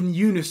Jedi. In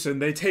unison,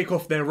 they take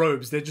off their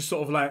robes. They're just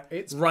sort of like,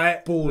 it's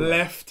right,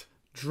 left,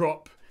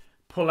 drop,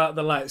 pull out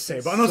the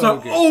lightsaber. And I was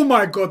like, oh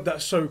my god,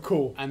 that's so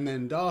cool. And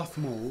then Darth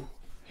Maul,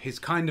 he's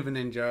kind of a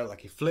ninja.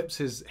 Like, he flips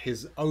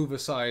his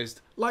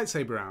oversized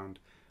lightsaber around.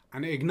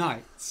 And it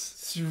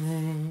ignites.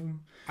 And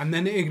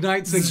then it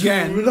ignites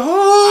again. And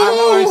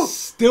I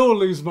still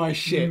lose my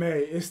shit.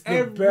 Mate, it's the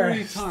every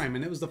best. time.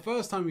 And it was the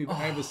first time we've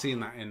ever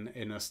seen that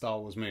in a Star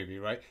Wars movie,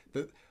 right?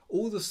 That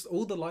all the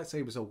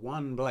lightsabers are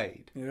one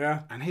blade.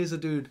 Yeah. And here's a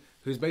dude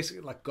who's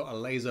basically like got a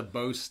laser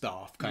bow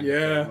staff kind of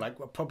thing. Like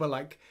a proper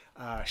like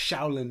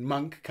Shaolin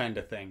monk kind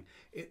of thing.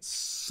 It's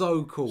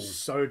so cool.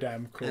 So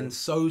damn cool. And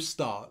so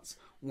starts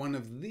one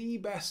of the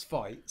best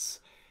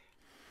fights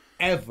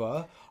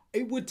ever.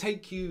 It would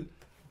take you,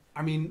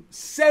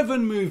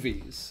 7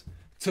 movies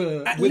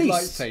with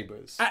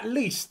lightsabers. At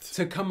least.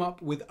 To come up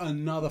with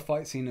another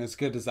fight scene as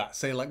good as that.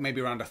 Say, like,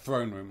 maybe around a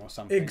throne room or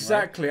something.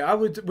 Exactly. Right? I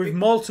would, with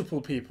multiple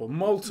people.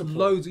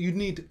 Loads. You'd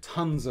need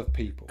tons of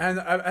people. And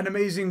an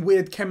amazing,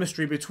 weird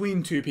chemistry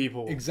between two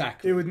people.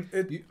 Exactly.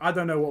 I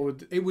don't know what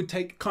would... It would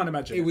take... Can't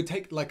imagine. It would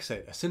take, like I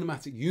said, a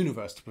cinematic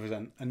universe to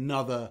present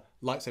another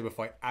lightsaber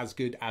fight as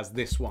good as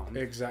this one.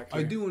 Exactly.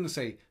 I do want to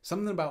say,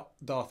 something about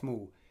Darth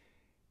Maul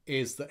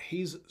is that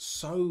he's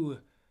so...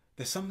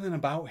 There's something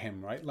about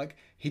him, right? Like,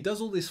 he does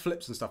all these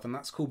flips and stuff, and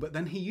that's cool, but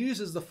then he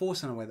uses the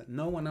Force in a way that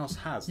no one else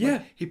has. Yeah.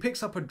 Like, he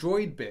picks up a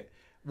droid bit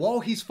while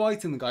he's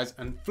fighting the guys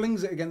and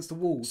flings it against the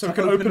wall so he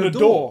can open a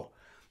door.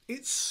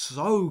 It's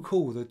so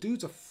cool. The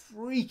dude's a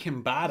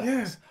freaking badass.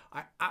 Yeah.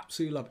 I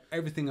absolutely love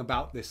everything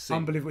about this scene.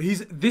 Unbelievable.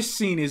 This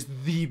scene is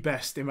the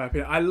best, in my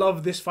opinion. I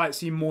love this fight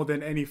scene more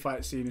than any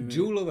fight scene in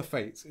Duel of the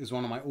Fates is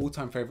one of my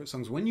all-time favourite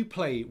songs. When you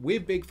play... We're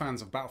big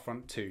fans of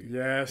Battlefront 2,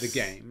 the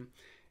game.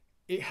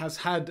 It has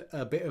had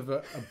a bit of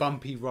a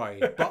bumpy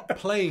ride, but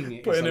playing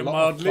it is a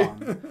lot of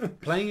fun.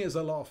 Playing it is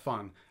a lot of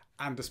fun.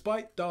 And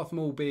despite Darth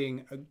Maul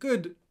being a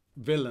good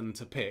villain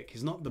to pick,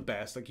 he's not the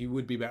best. Like, you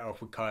would be better off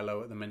with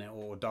Kylo at the minute,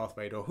 or Darth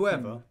Vader, or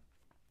whoever.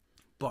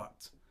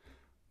 But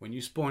when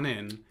you spawn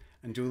in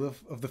and Duel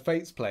of the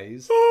Fates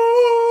plays,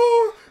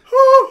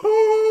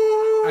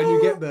 and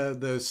you get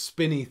the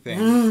spinny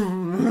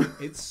thing,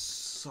 it's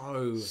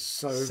so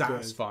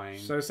satisfying.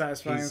 Good. So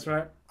satisfying, that's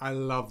right. I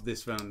love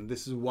this villain.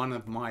 This is one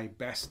of my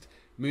best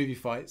movie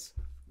fights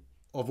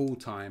of all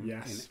time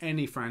in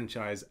any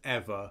franchise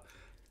ever.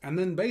 And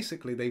then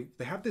basically they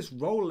have this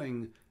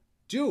rolling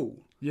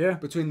duel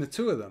between the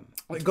two of them.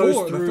 It goes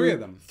through the three of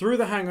them. Through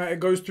the hangar,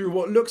 it goes through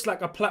what looks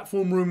like a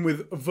platform room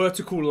with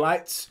vertical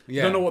lights.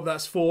 Don't know what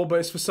that's for, but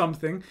it's for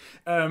something.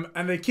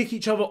 And they kick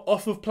each other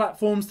off of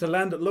platforms to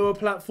land at lower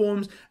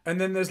platforms. And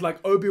then there's like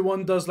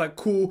Obi-Wan does like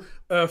cool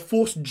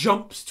force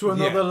jumps to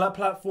another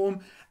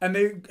platform. And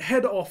they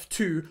head off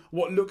to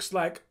what looks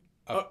like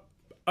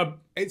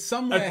it's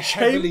somewhere a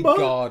heavily chamber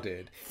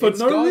guarded. For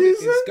no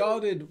reason. It's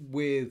guarded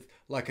with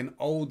like an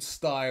old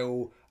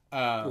style...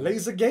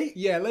 laser gate?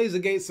 Yeah, laser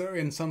gates are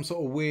in some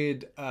sort of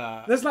weird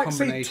there's like,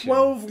 say,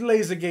 12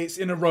 laser gates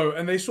in a row,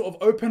 and they sort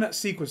of open at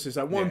sequences,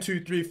 like 1,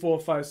 2, 3, 4,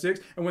 5, 6,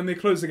 and when they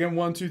close again,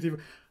 1, 2, 3, 4.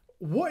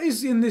 What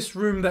is in this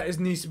room that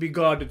needs to be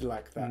guarded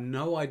like that?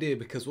 No idea,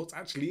 because what's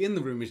actually in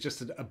the room is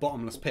just a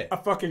bottomless pit. A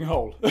fucking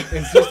hole.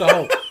 It's just a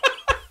hole.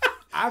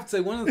 I have to say,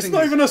 one of the things... It's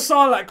not even a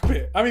Sarlacc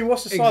pit. I mean,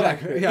 what's a Sarlacc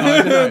pit? Yeah,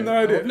 I don't know.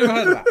 No idea. I've never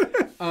heard of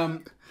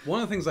that. One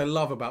of the things I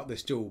love about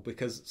this duel,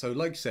 because, so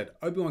like you said,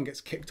 Obi-Wan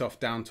gets kicked off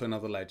down to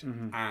another ledge,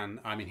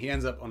 and he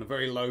ends up on a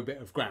very low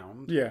bit of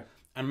ground,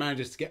 and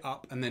manages to get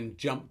up and then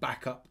jump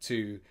back up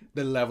to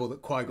the level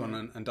that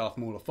Qui-Gon and Darth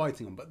Maul are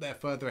fighting on, but they're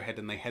further ahead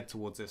and they head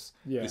towards this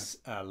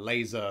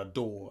laser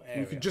door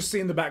area. You can just see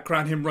in the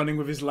background him running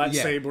with his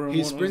lightsaber. And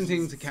he's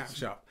sprinting to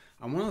catch up.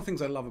 And one of the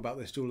things I love about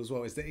this duel as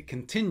well is that it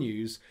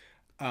continues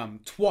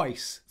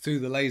twice through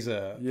the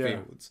laser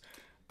fields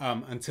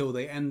until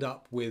they end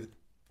up with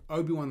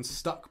Obi-Wan's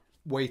stuck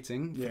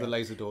waiting for the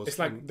laser doors. It's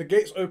like the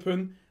gates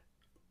open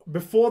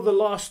before the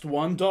last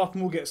one. Darth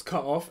Maul gets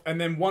cut off,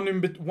 and then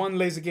one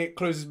laser gate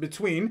closes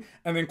between,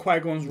 and then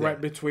Qui-Gon's right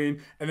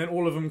between, and then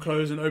all of them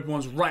close, and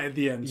Obi-Wan's right at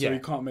the end, so he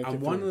can't make it.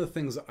 And one of the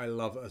things that I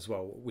love as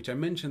well, which I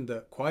mentioned,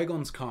 that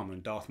Qui-Gon's calm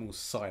and Darth Maul's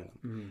silent,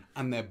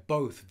 and they're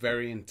both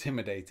very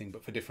intimidating,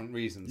 but for different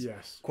reasons.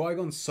 Yes,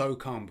 Qui-Gon's so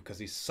calm because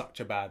he's such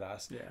a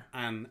badass,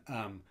 and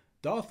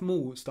Darth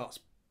Maul starts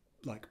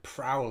like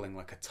prowling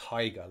like a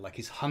tiger, like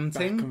he's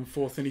hunting back and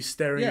forth, and he's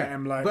staring at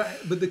him like.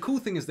 But the cool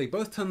thing is they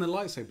both turn their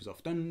lightsabers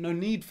off. No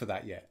need for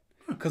that yet,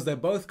 because they're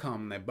both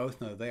calm. And they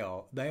both know they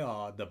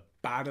are the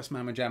baddest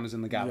mamma jammers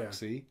in the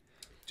galaxy.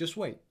 Just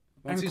wait.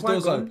 Once his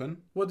doors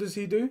open, what does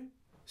he do?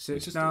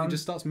 Sits down. He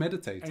just starts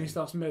meditating. And he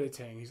starts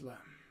meditating. He's like,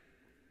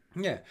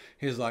 yeah.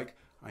 He's like,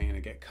 I'm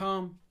gonna get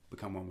calm,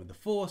 become one with the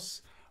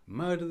Force,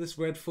 murder this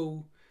Red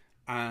Fool,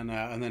 and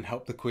then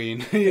help the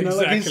Queen. You know,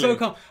 like he's so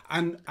calm.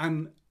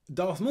 And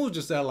Darth Maul's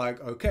just there, like,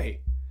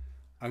 okay,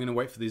 I'm gonna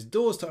wait for these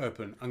doors to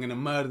open. I'm gonna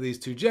murder these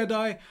 2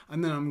 Jedi,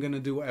 and then I'm gonna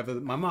do whatever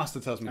my master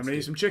tells me. I'm gonna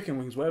eat some chicken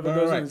wings, whatever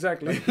goes on.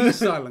 Exactly. Like, he's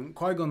silent.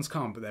 Qui-Gon's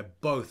calm, but they're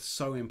both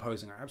so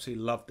imposing. I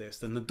absolutely love this.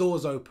 Then the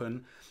doors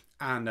open,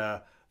 and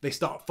they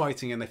start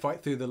fighting, and they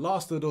fight through the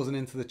last of the doors and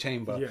into the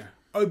chamber. Yeah.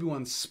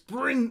 Obi-Wan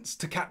sprints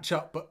to catch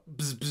up, but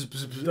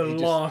the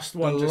last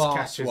one just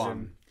catches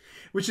him.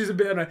 Which is a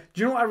bit annoying. Do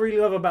you know what I really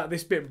love about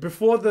this bit?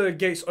 Before the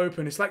gates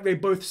open, it's like they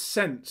both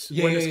sense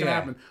when it's going to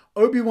happen.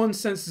 Obi-Wan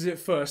senses it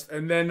first,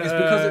 and then... It's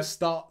because it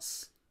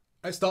starts...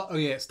 It starts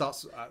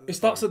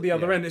at the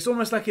other end. It's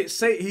almost like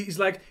he's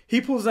like,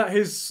 he pulls out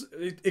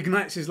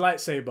ignites his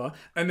lightsaber,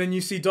 and then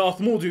you see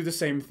Darth Maul do the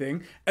same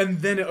thing,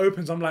 and then it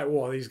opens. I'm like,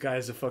 whoa, these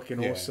guys are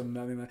fucking awesome.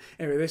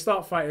 Anyway, they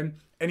start fighting,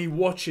 and he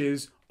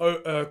watches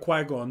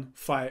Qui-Gon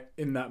fight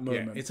in that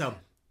moment. Yeah, it's a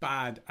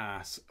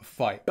badass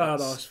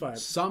fight.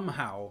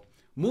 Somehow,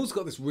 Maul's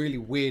got this really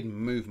weird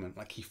movement,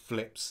 like he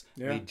flips,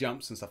 and he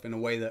jumps and stuff in a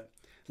way that,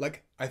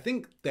 like, I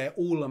think they're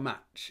all a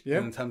match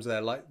in terms of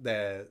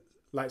their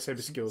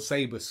lightsaber skills.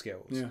 Saber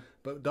skills. Yeah.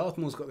 But Darth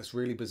Maul's got this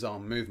really bizarre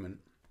movement.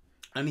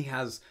 And he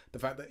has the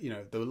fact that, you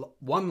know, the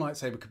one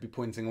lightsaber could be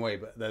pointing away,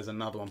 but there's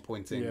another one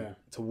pointing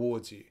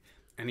towards you.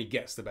 And he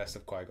gets the best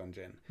of Qui-Gon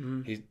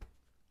Jinn. He's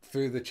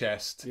through the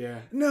chest. Yeah.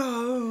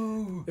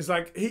 No! It's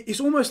like, it's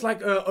almost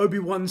like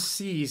Obi-Wan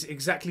sees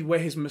exactly where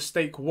his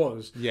mistake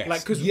was. Yes.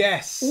 Like,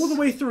 because all the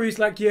way through, he's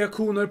like, yeah,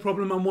 cool, no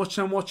problem, I'm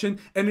watching.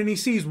 And then he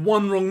sees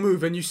one wrong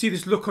move, and you see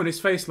this look on his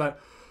face, like...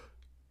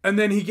 And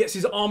then he gets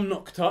his arm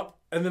knocked up,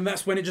 and then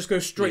that's when it just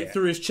goes straight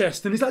through his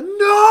chest, and he's like,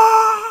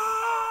 no!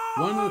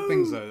 One of the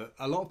things, though,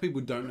 a lot of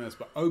people don't know this,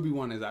 but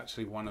Obi-Wan is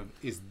actually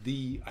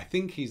I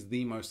think he's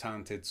the most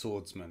talented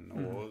swordsman,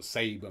 or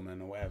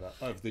saberman, or whatever,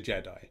 of the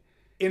Jedi.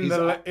 In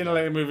the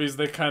later movies,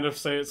 they kind of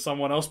say it's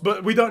someone else,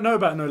 but we don't know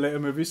about no later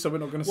movies, so we're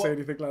not going to say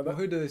anything like that. Well,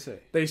 who do they say?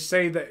 They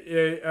say that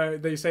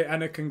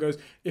Anakin goes,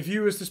 if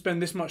you was to spend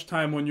this much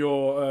time on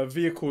your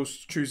vehicles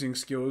choosing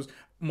skills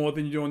more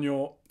than you do on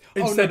your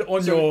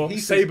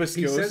saber skills.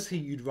 He says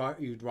you'd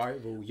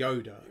rival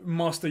Yoda,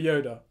 Master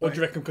Yoda, or do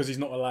you reckon because he's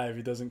not alive,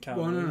 he doesn't count?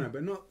 Well, no,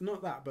 but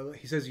not that. But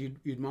he says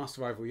you'd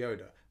master rival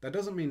Yoda. That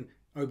doesn't mean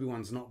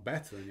Obi-Wan's not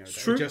better than Yoda.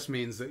 True. It just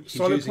means that he's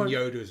using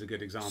Yoda as a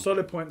good example.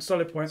 Solid point. So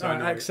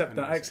I accept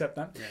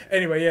that. Yeah.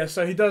 Anyway,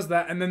 so he does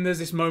that, and then there's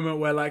this moment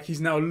where, like,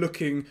 he's now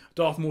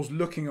Darth Maul's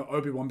looking at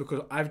Obi-Wan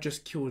because I've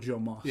just killed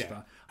your master.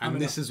 Yeah. And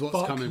this is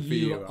what's coming for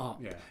you.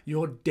 Yeah.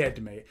 You're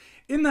dead, mate.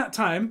 In that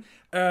time,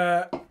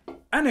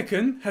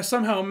 Anakin has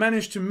somehow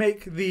managed to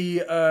make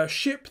the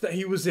ship that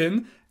he was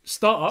in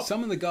start up.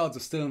 Some of the guards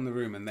are still in the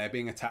room and they're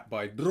being attacked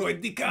by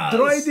droidekas.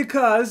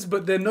 Droidekas,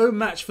 but they're no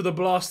match for the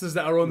blasters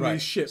that are on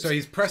these ships. So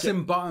he's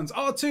pressing buttons.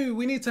 R2,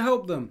 we need to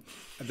help them.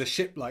 And the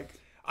ship, like...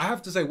 I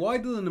have to say, why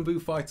do the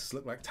Naboo fighters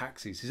look like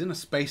taxis? He's in a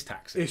space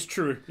taxi. It's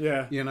true,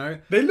 yeah. You know?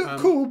 They look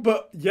cool,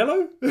 but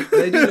yellow?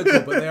 They do look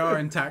cool, but they are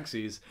in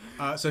taxis.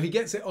 So he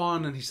gets it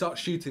on and he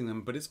starts shooting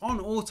them, but it's on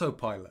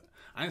autopilot.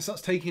 And it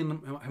starts taking him up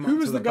to the battle scene. Who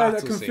was the guy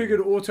that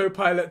configured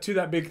autopilot to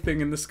that big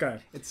thing in the sky?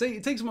 It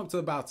takes him up to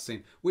the battle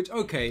scene, which,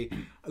 okay,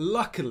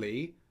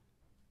 luckily...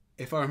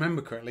 If I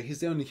remember correctly, he's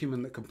the only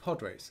human that can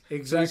pod race.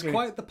 Exactly. So he's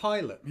quite the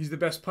pilot. He's the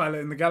best pilot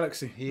in the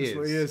galaxy. That's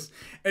what he is.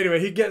 Anyway,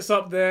 he gets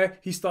up there.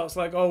 He starts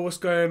like, oh, what's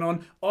going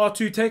on?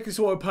 R2, take this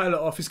autopilot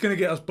off. It's going to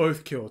get us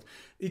both killed.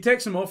 He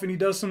takes him off and he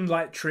does some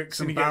light tricks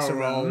and he gets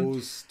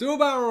around. Do a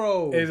barrel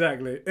roll.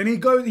 Exactly. And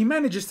he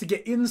manages to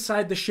get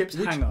inside the ship's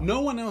hangar. No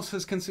one else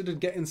has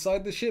considered get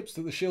inside the ships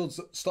that the shields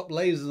stop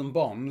lasers and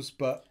bombs,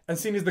 but... And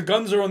seeing as the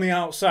guns are on the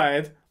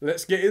outside,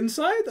 let's get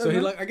inside.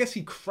 So I guess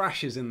he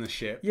crashes in the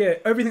ship. Yeah,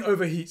 everything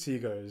overheats, he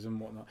goes, and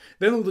whatnot.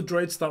 Then all the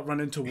droids start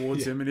running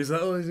towards him and he's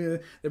like, oh, they're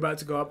about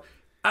to go up.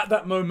 At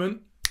that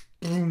moment,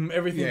 boom,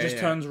 everything just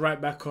turns right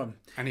back on.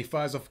 And he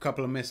fires off a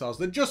couple of missiles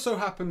that just so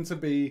happen to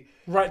be...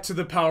 Right to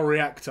the power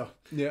reactor.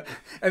 Yeah.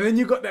 And then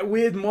you got that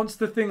weird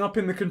monster thing up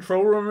in the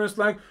control room and it's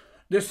like,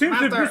 there seems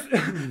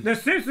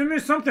to be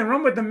something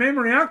wrong with the main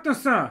reactor,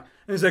 sir.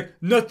 And it's like,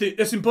 nothing,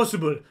 that's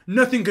impossible.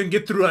 Nothing can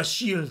get through our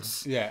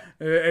shields. Yeah.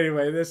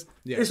 Anyway,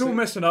 it's all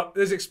messing up.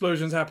 There's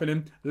explosions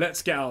happening.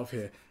 Let's get out of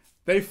here.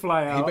 They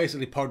fly out. He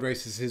basically pod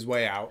races his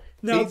way out.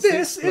 Now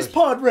this is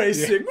pod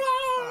racing.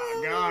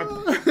 Yeah.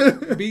 Oh,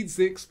 God. Beats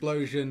the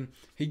explosion.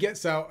 He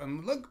gets out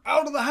and look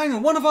out of the hangar.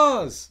 One of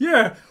ours.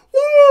 Yeah.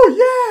 Woo!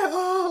 Yeah.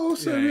 Oh,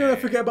 awesome. Yeah.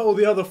 Forget about all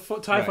the other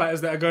TIE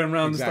fighters that are going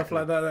around and stuff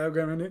like that are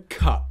going around here.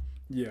 Cut.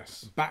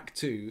 Yes. Back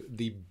to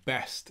the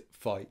best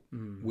fight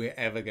we're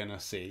ever going to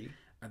see.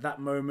 At that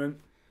moment,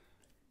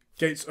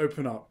 gates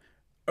open up.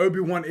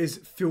 Obi-Wan is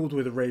filled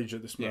with rage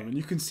at this moment.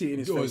 You can see it in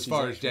his face. As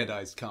far as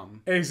Jedi's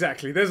come.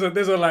 Exactly. There's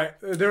a like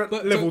they're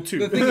at level 2.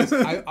 The thing is,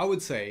 I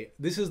would say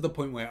this is the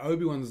point where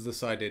Obi-Wan's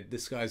decided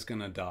this guy's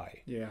gonna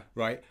die. Yeah.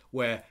 Right?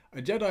 Where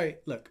a Jedi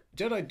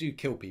Jedi do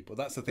kill people.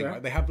 That's the thing,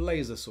 right? They have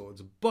laser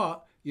swords,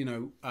 but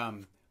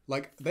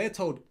like they're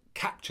told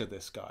capture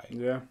this guy.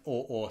 Yeah.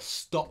 Or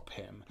stop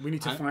him. We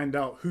need to find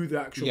out who the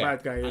actual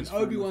bad guy is. And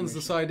Obi-Wan's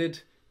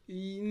decided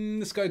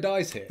this guy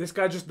dies here. This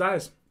guy just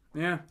dies.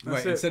 Yeah,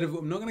 that's it. Instead of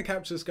I'm not going to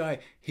capture this guy,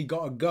 he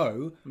got to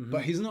go.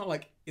 But he's not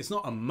like it's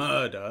not a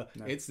murder.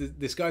 No. It's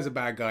this guy's a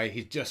bad guy.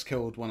 He's just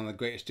killed one of the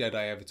greatest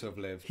Jedi ever to have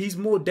lived. He's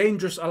more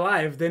dangerous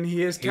alive than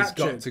he is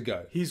captured. He's got to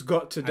go. He's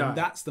got to die. And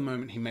that's the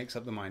moment he makes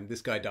up the mind.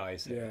 This guy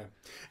dies. Yeah,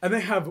 and they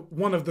have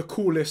one of the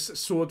coolest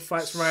sword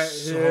fights right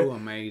here. So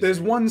amazing. There's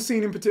one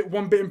scene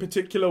one bit in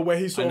particular where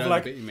he's sort of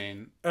like. The bit you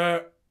mean.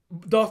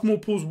 Darth Maul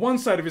pulls one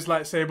side of his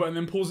lightsaber and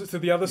then pulls it to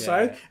the other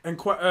side, and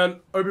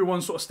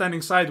Obi-Wan's sort of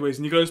standing sideways,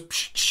 and he goes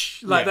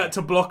like that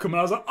to block him, and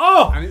I was like,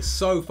 oh! And it's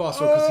so fast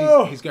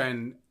because he's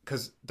going,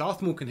 because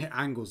Darth Maul can hit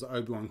angles that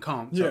Obi-Wan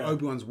can't, so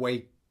Obi-Wan's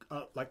way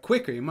like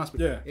quicker. He must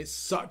be. Yeah. It's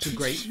such a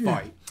great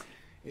fight.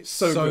 It's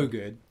so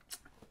good.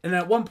 And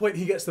at one point,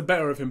 he gets the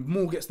better of him.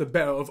 Maul gets the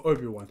better of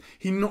Obi-Wan.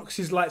 He knocks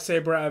his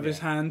lightsaber out of his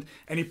hand,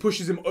 and he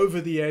pushes him over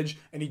the edge,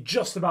 and he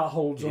just about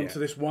holds onto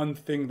this one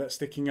thing that's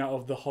sticking out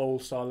of the whole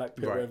Sarlacc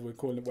pit, whatever we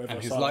call it.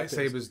 And his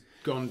lightsaber's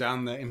gone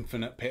down the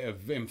infinite pit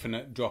of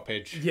infinite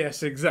droppage.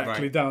 Yes,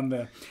 exactly, down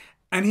there.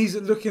 And he's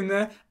looking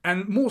there,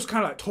 and Maul's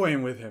kind of like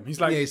toying with him. He's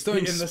like, he's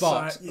throwing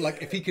sparks.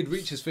 Like if he could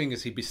reach his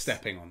fingers, he'd be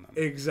stepping on them.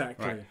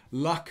 Exactly. Right.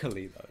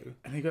 Luckily, though,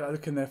 and he got that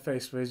look in their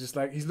face where he's just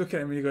like, he's looking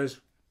at him and he goes,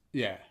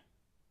 yeah.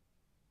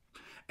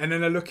 And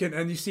then they're looking,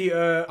 and you see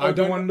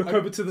Obi-Wan look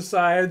over to the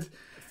side.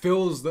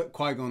 Feels that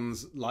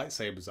Qui-Gon's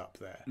lightsaber's up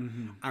there,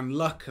 and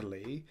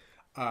luckily.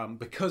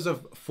 Because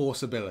of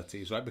force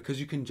abilities, right? Because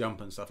you can jump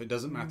and stuff, it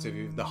doesn't matter if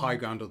you're the high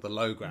ground or the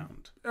low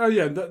ground. Oh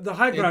yeah, the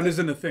high ground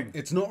isn't a thing.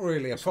 It's not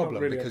really a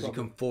problem because you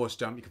can force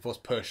jump, you can force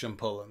push and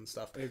pull and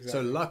stuff. Exactly.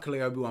 So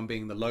luckily, Obi-Wan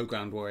being the low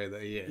ground warrior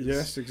that he is,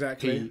 yes,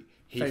 exactly.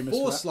 He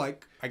force I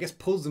guess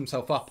pulls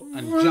himself up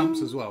and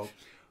jumps as well,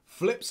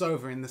 flips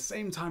over in the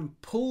same time,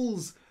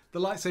 pulls the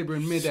lightsaber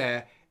in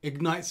midair,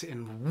 ignites it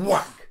and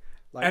whack.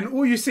 And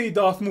all you see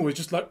Darth Maul is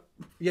just like,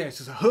 it's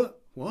just a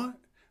what?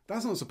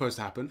 That's not supposed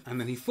to happen.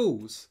 And then he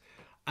falls.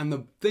 And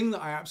the thing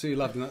that I absolutely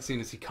loved in that scene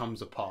is he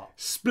comes apart.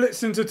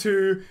 Splits into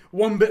two.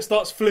 One bit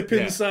starts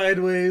flipping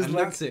sideways. And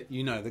that's it.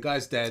 You know, the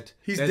guy's dead.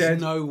 There's dead.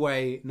 No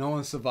way. No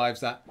one survives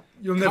that.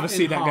 You'll never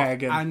see that guy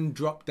again. And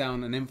drop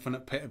down an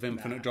infinite pit of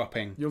infinite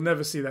dropping. You'll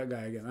never see that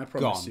guy again. I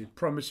promise you.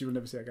 Promise you will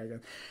never see that guy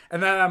again.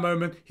 And at that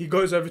moment, he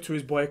goes over to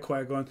his boy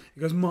Qui-Gon. He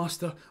goes,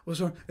 Master,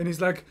 what's wrong? And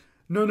he's like,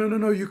 no,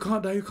 you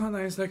can't die. You can't die.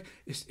 And it's like,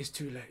 it's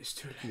too late. It's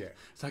too late. Yeah.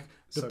 It's like,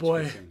 the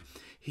boy...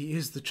 He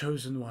is the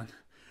chosen one.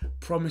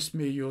 Promise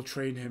me you'll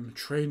train him.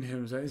 Train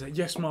him. He's like,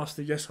 yes,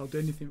 Master. Yes, I'll do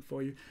anything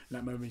for you. And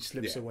that moment he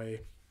slips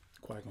away.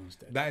 Qui-Gon's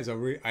dead. That is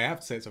I have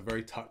to say, it's a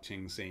very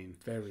touching scene.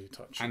 Very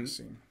touching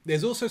scene.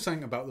 There's also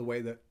something about the way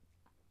that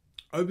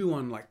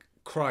Obi-Wan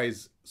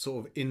cries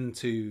sort of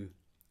into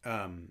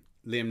Liam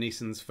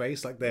Neeson's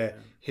face.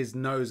 His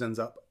nose ends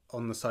up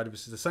on the side of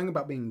his. There's something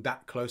about being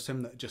that close to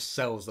him that just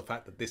sells the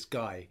fact that this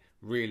guy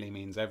really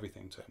means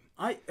everything to him.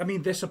 I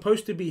mean, he's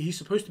supposed to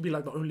be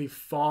like the only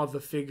father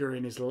figure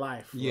in his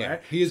life, yeah,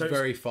 right? He is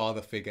very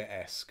father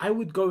figure-esque. I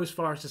would go as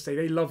far as to say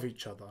they love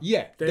each other.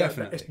 Yeah,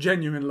 definitely. It's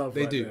genuine love.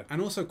 They do. There.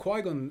 And also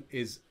Qui-Gon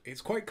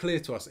it's quite clear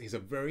to us that he's a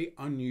very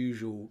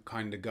unusual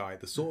kind of guy.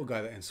 The sort of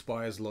guy that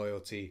inspires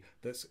loyalty,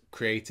 that's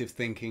creative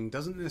thinking,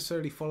 doesn't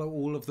necessarily follow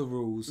all of the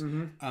rules,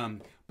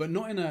 but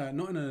not in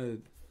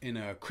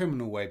a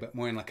criminal way, but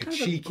more in like a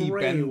cheeky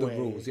bend of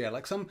rules. Yeah,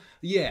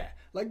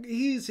 like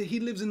he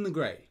lives in the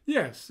grey.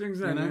 Yes,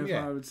 exactly. That's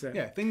what I would say.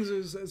 Yeah, things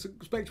is a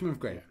spectrum of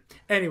grey. Yeah.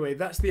 Anyway,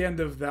 that's the end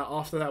of that.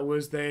 After that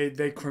was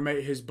they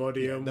cremate his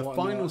body and the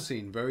whatnot. final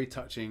scene, very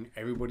touching.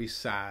 Everybody's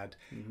sad,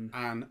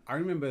 and I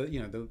remember,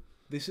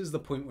 this is the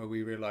point where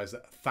we realise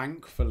that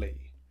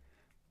thankfully,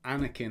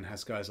 Anakin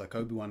has guys like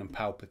Obi-Wan and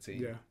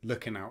Palpatine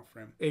looking out for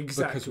him.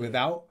 Exactly.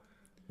 Because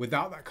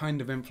without that kind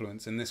of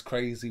influence in this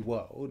crazy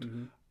world.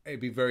 It'd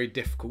be very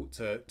difficult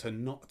to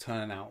not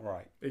turn out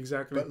right.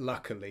 Exactly. But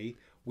luckily,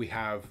 we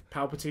have...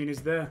 Palpatine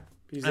is there.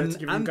 He's there to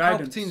give him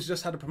guidance. Palpatine's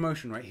just had a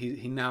promotion, right?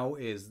 He now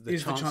is the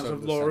Chancellor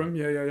of Lorum.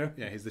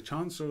 Yeah, he's the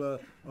Chancellor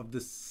of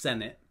the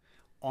Senate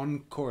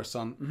on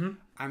Coruscant.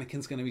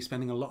 Anakin's going to be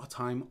spending a lot of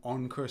time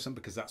on Coruscant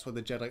because that's where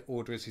the Jedi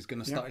Order is. He's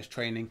going to start his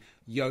training.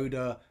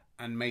 Yoda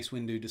and Mace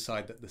Windu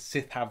decide that the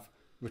Sith have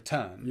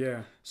returned.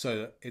 Yeah.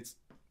 So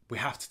we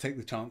have to take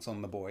the chance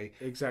on the boy.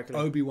 Exactly.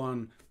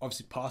 Obi-Wan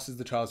obviously passes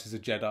the trials. He's a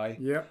Jedi.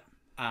 Yep.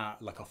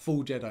 Like a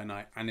full Jedi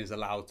Knight, and is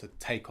allowed to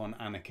take on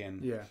Anakin.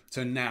 Yeah.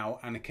 So now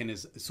Anakin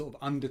is sort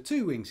of under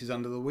two wings. He's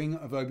under the wing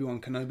of Obi-Wan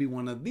Kenobi,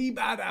 one of the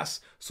badass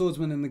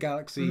swordsmen in the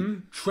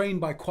galaxy,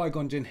 trained by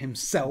Qui-Gon Jinn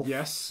himself.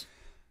 Yes.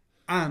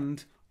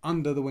 And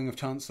under the wing of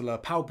Chancellor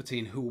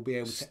Palpatine, who will be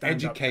able to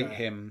educate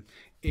him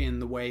in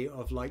the way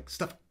of like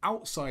stuff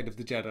outside of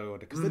the Jedi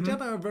Order, because the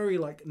Jedi are very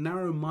like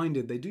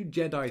narrow-minded. They do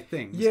Jedi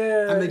things,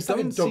 and they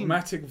don't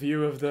dogmatic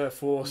view of the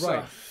Force,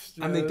 right?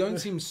 And they don't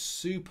seem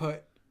super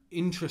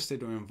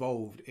interested or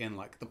involved in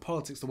like the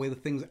politics, the way the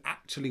things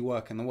actually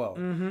work in the world.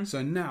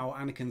 So now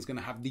Anakin's going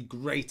to have the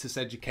greatest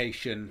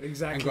education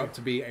and grow up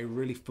to be a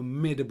really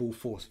formidable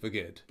force for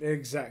good.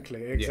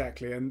 Exactly.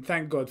 And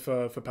thank God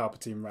for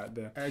Palpatine right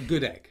there. A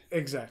good egg.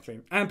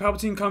 Exactly. And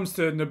Palpatine comes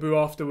to Naboo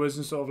afterwards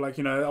and sort of like,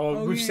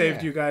 we've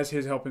saved you guys,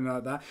 here's helping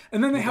like that.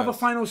 And then they have a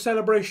final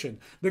celebration.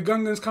 The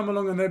Gungans come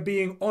along and they're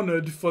being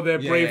honoured for their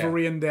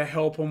bravery and their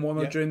help and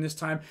whatnot during this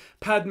time.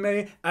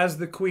 Padme, as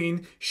the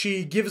Queen,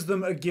 she gives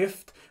them a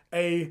gift,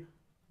 a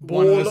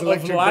ball of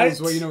light,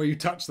 where where you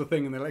touch the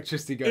thing and the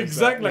electricity goes.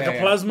 Exactly, like a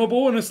plasma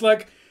ball, and it's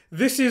like,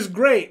 this is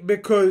great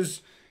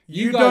because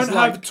you don't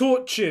have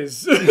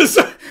torches.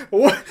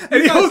 What?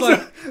 You guys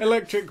like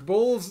electric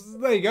balls?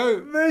 There you go.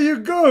 There you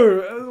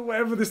go.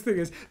 Whatever this thing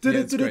is.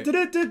 That's the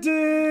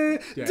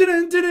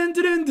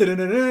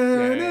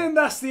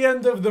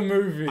end of the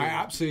movie. I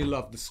absolutely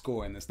love the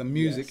score in this. The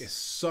music is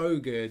so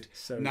good.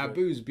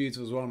 Naboo's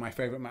beautiful is one of my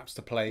favourite maps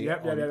to play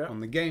on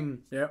the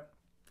game. Yep.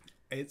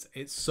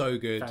 It's so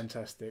good.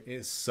 Fantastic.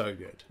 It's so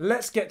good.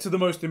 Let's get to the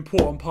most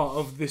important part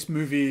of this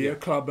movie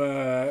club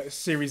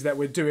series that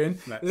we're doing.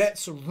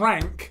 Let's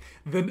rank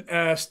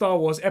the Star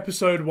Wars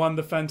Episode 1,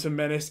 The Phantom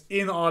Menace,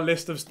 in our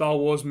list of Star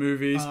Wars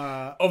movies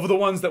of the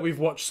ones that we've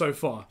watched so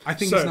far. I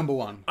think it's number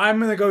one. I'm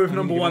going to go with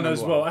number one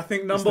as well. I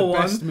think number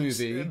one. Best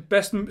movie.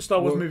 Best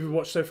Star Wars movie we've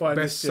watched so far in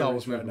this Best series. Star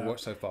Wars movie we've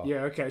watched so far.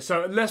 Yeah, okay.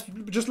 So let's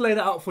just lay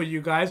that out for you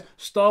guys.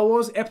 Star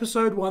Wars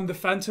Episode 1, The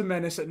Phantom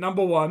Menace at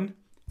number one.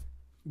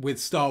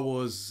 With Star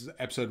Wars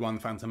Episode 1,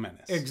 Phantom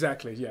Menace.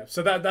 Exactly, yeah.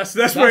 So that's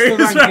where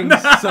the ranking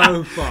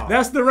so far.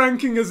 That's the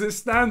ranking as it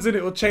stands, and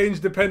it will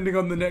change depending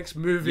on the next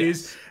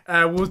movies.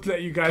 We'll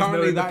let you guys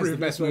know. That is the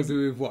best movie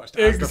we've watched.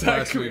 That's the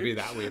first movie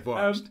that we've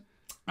watched.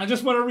 I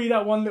just want to read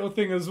out one little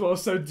thing as well.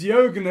 So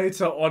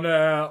Dioganator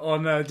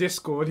on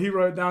Discord, he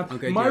wrote down,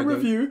 my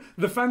review,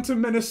 The Phantom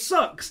Menace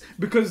sucks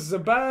because the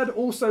bad,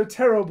 also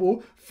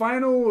terrible.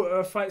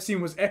 Final fight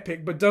scene was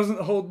epic, but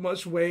doesn't hold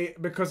much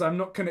weight because I'm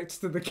not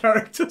connected to the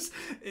characters.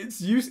 It's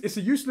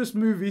a useless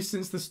movie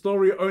since the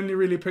story only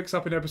really picks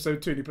up in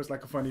episode 2. And he puts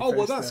like a funny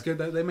face that's good.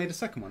 They made a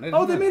second one.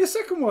 They made a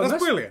second one.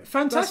 That's brilliant.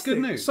 Fantastic. That's good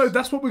news. So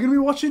that's what we're going to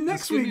be watching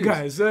next week,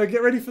 guys.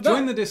 Get ready for that.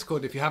 Join the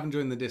Discord if you haven't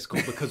joined the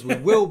Discord, because we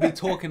will be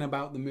talking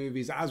about the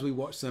movies as we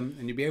watch them,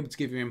 and you'll be able to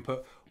give your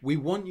input. We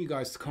want you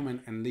guys to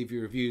comment and leave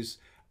your reviews,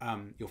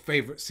 your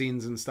favourite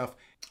scenes and stuff.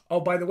 Oh,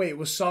 by the way, it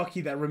was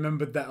Saki that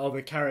remembered that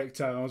other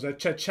character. It was a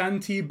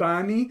Chachanti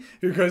Bani,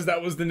 because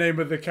that was the name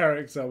of the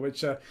character,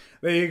 which, there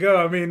you go.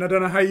 I mean, I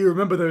don't know how you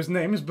remember those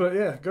names, but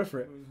yeah, go for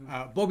it.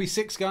 Bobby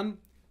Sixgun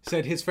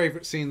said his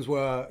favourite scenes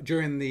were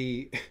during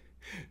the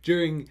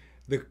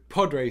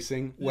pod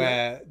racing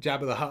where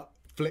Jabba the Hutt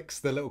flicks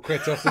the little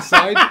critter off the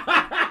side.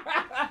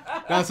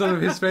 That's one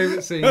of his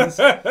favourite scenes.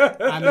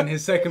 And then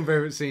his second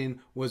favourite scene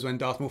was when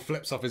Darth Maul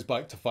flips off his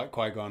bike to fight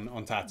Qui-Gon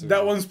on Tatooine.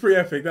 That one's pretty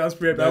epic. I'm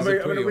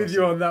going to with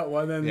you on that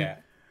one. And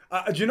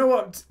do you know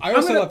what? I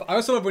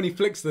also love when he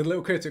flicks the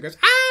little critter. It goes,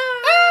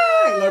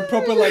 ah! Like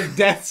proper like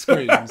death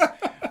screams.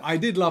 I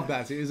did love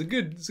that. It's a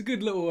good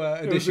little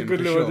addition. It was a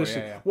good little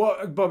addition. Yeah.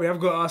 What, Bobby? I've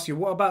got to ask you.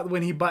 What about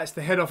when he bites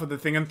the head off of the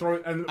thing and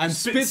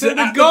spits it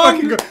at the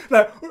gun?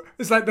 Like,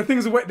 it's like the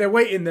things they're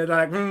waiting. They're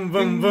like, boom,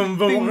 boom, boom,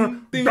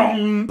 boom,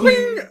 dong,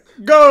 bling,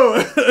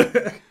 go.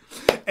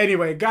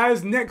 Anyway,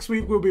 guys, next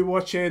week we'll be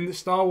watching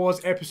Star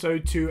Wars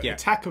Episode 2,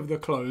 Attack of the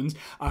Clones.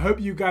 I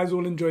hope you guys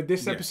all enjoyed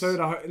this episode.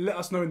 Let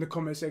us know in the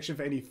comment section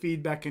for any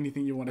feedback,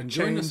 anything you want to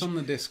join us on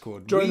the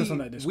Discord. Join us on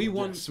that Discord. We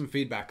want some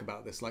feedback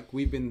about this. Like,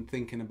 we've been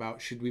thinking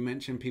about, should we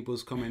mention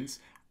people's comments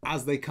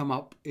as they come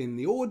up in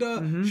the order?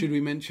 Should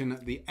we mention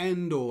at the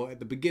end or at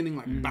the beginning,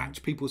 like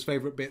batch people's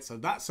favourite bits? So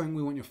that's something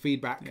we want your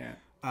feedback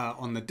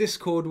on the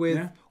Discord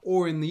with,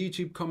 or in the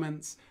YouTube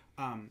comments.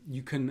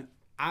 You can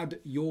add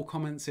your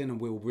comments in and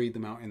we'll read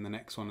them out in the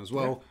next one as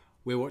well.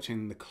 We're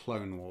watching the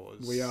Clone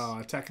Wars. We are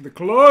Attack of the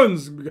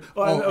Clones.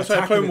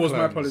 Sorry, Clone Wars,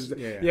 my apologies.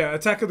 Yeah,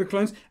 Attack of the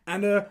Clones.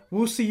 And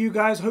we'll see you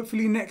guys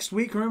hopefully next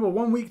week. Remember,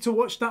 1 week to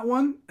watch that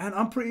one. And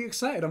I'm pretty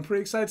excited. I'm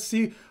pretty excited to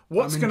see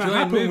what's going to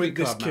happen with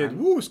this kid.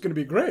 Ooh, it's going to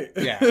be great.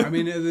 Yeah, I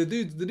mean, the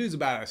dude's a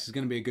badass. He's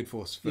going to be a good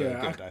force for good,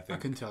 I think. I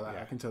can tell that.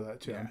 I can tell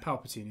that too. And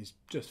Palpatine is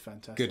just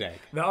fantastic. Good egg.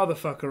 The other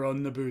fucker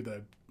on Naboo,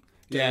 though.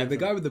 The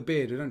guy with the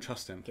beard, we don't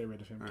trust him. Get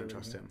rid of him. I don't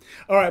trust him.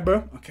 All right,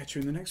 bro. I'll catch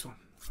you in the next one.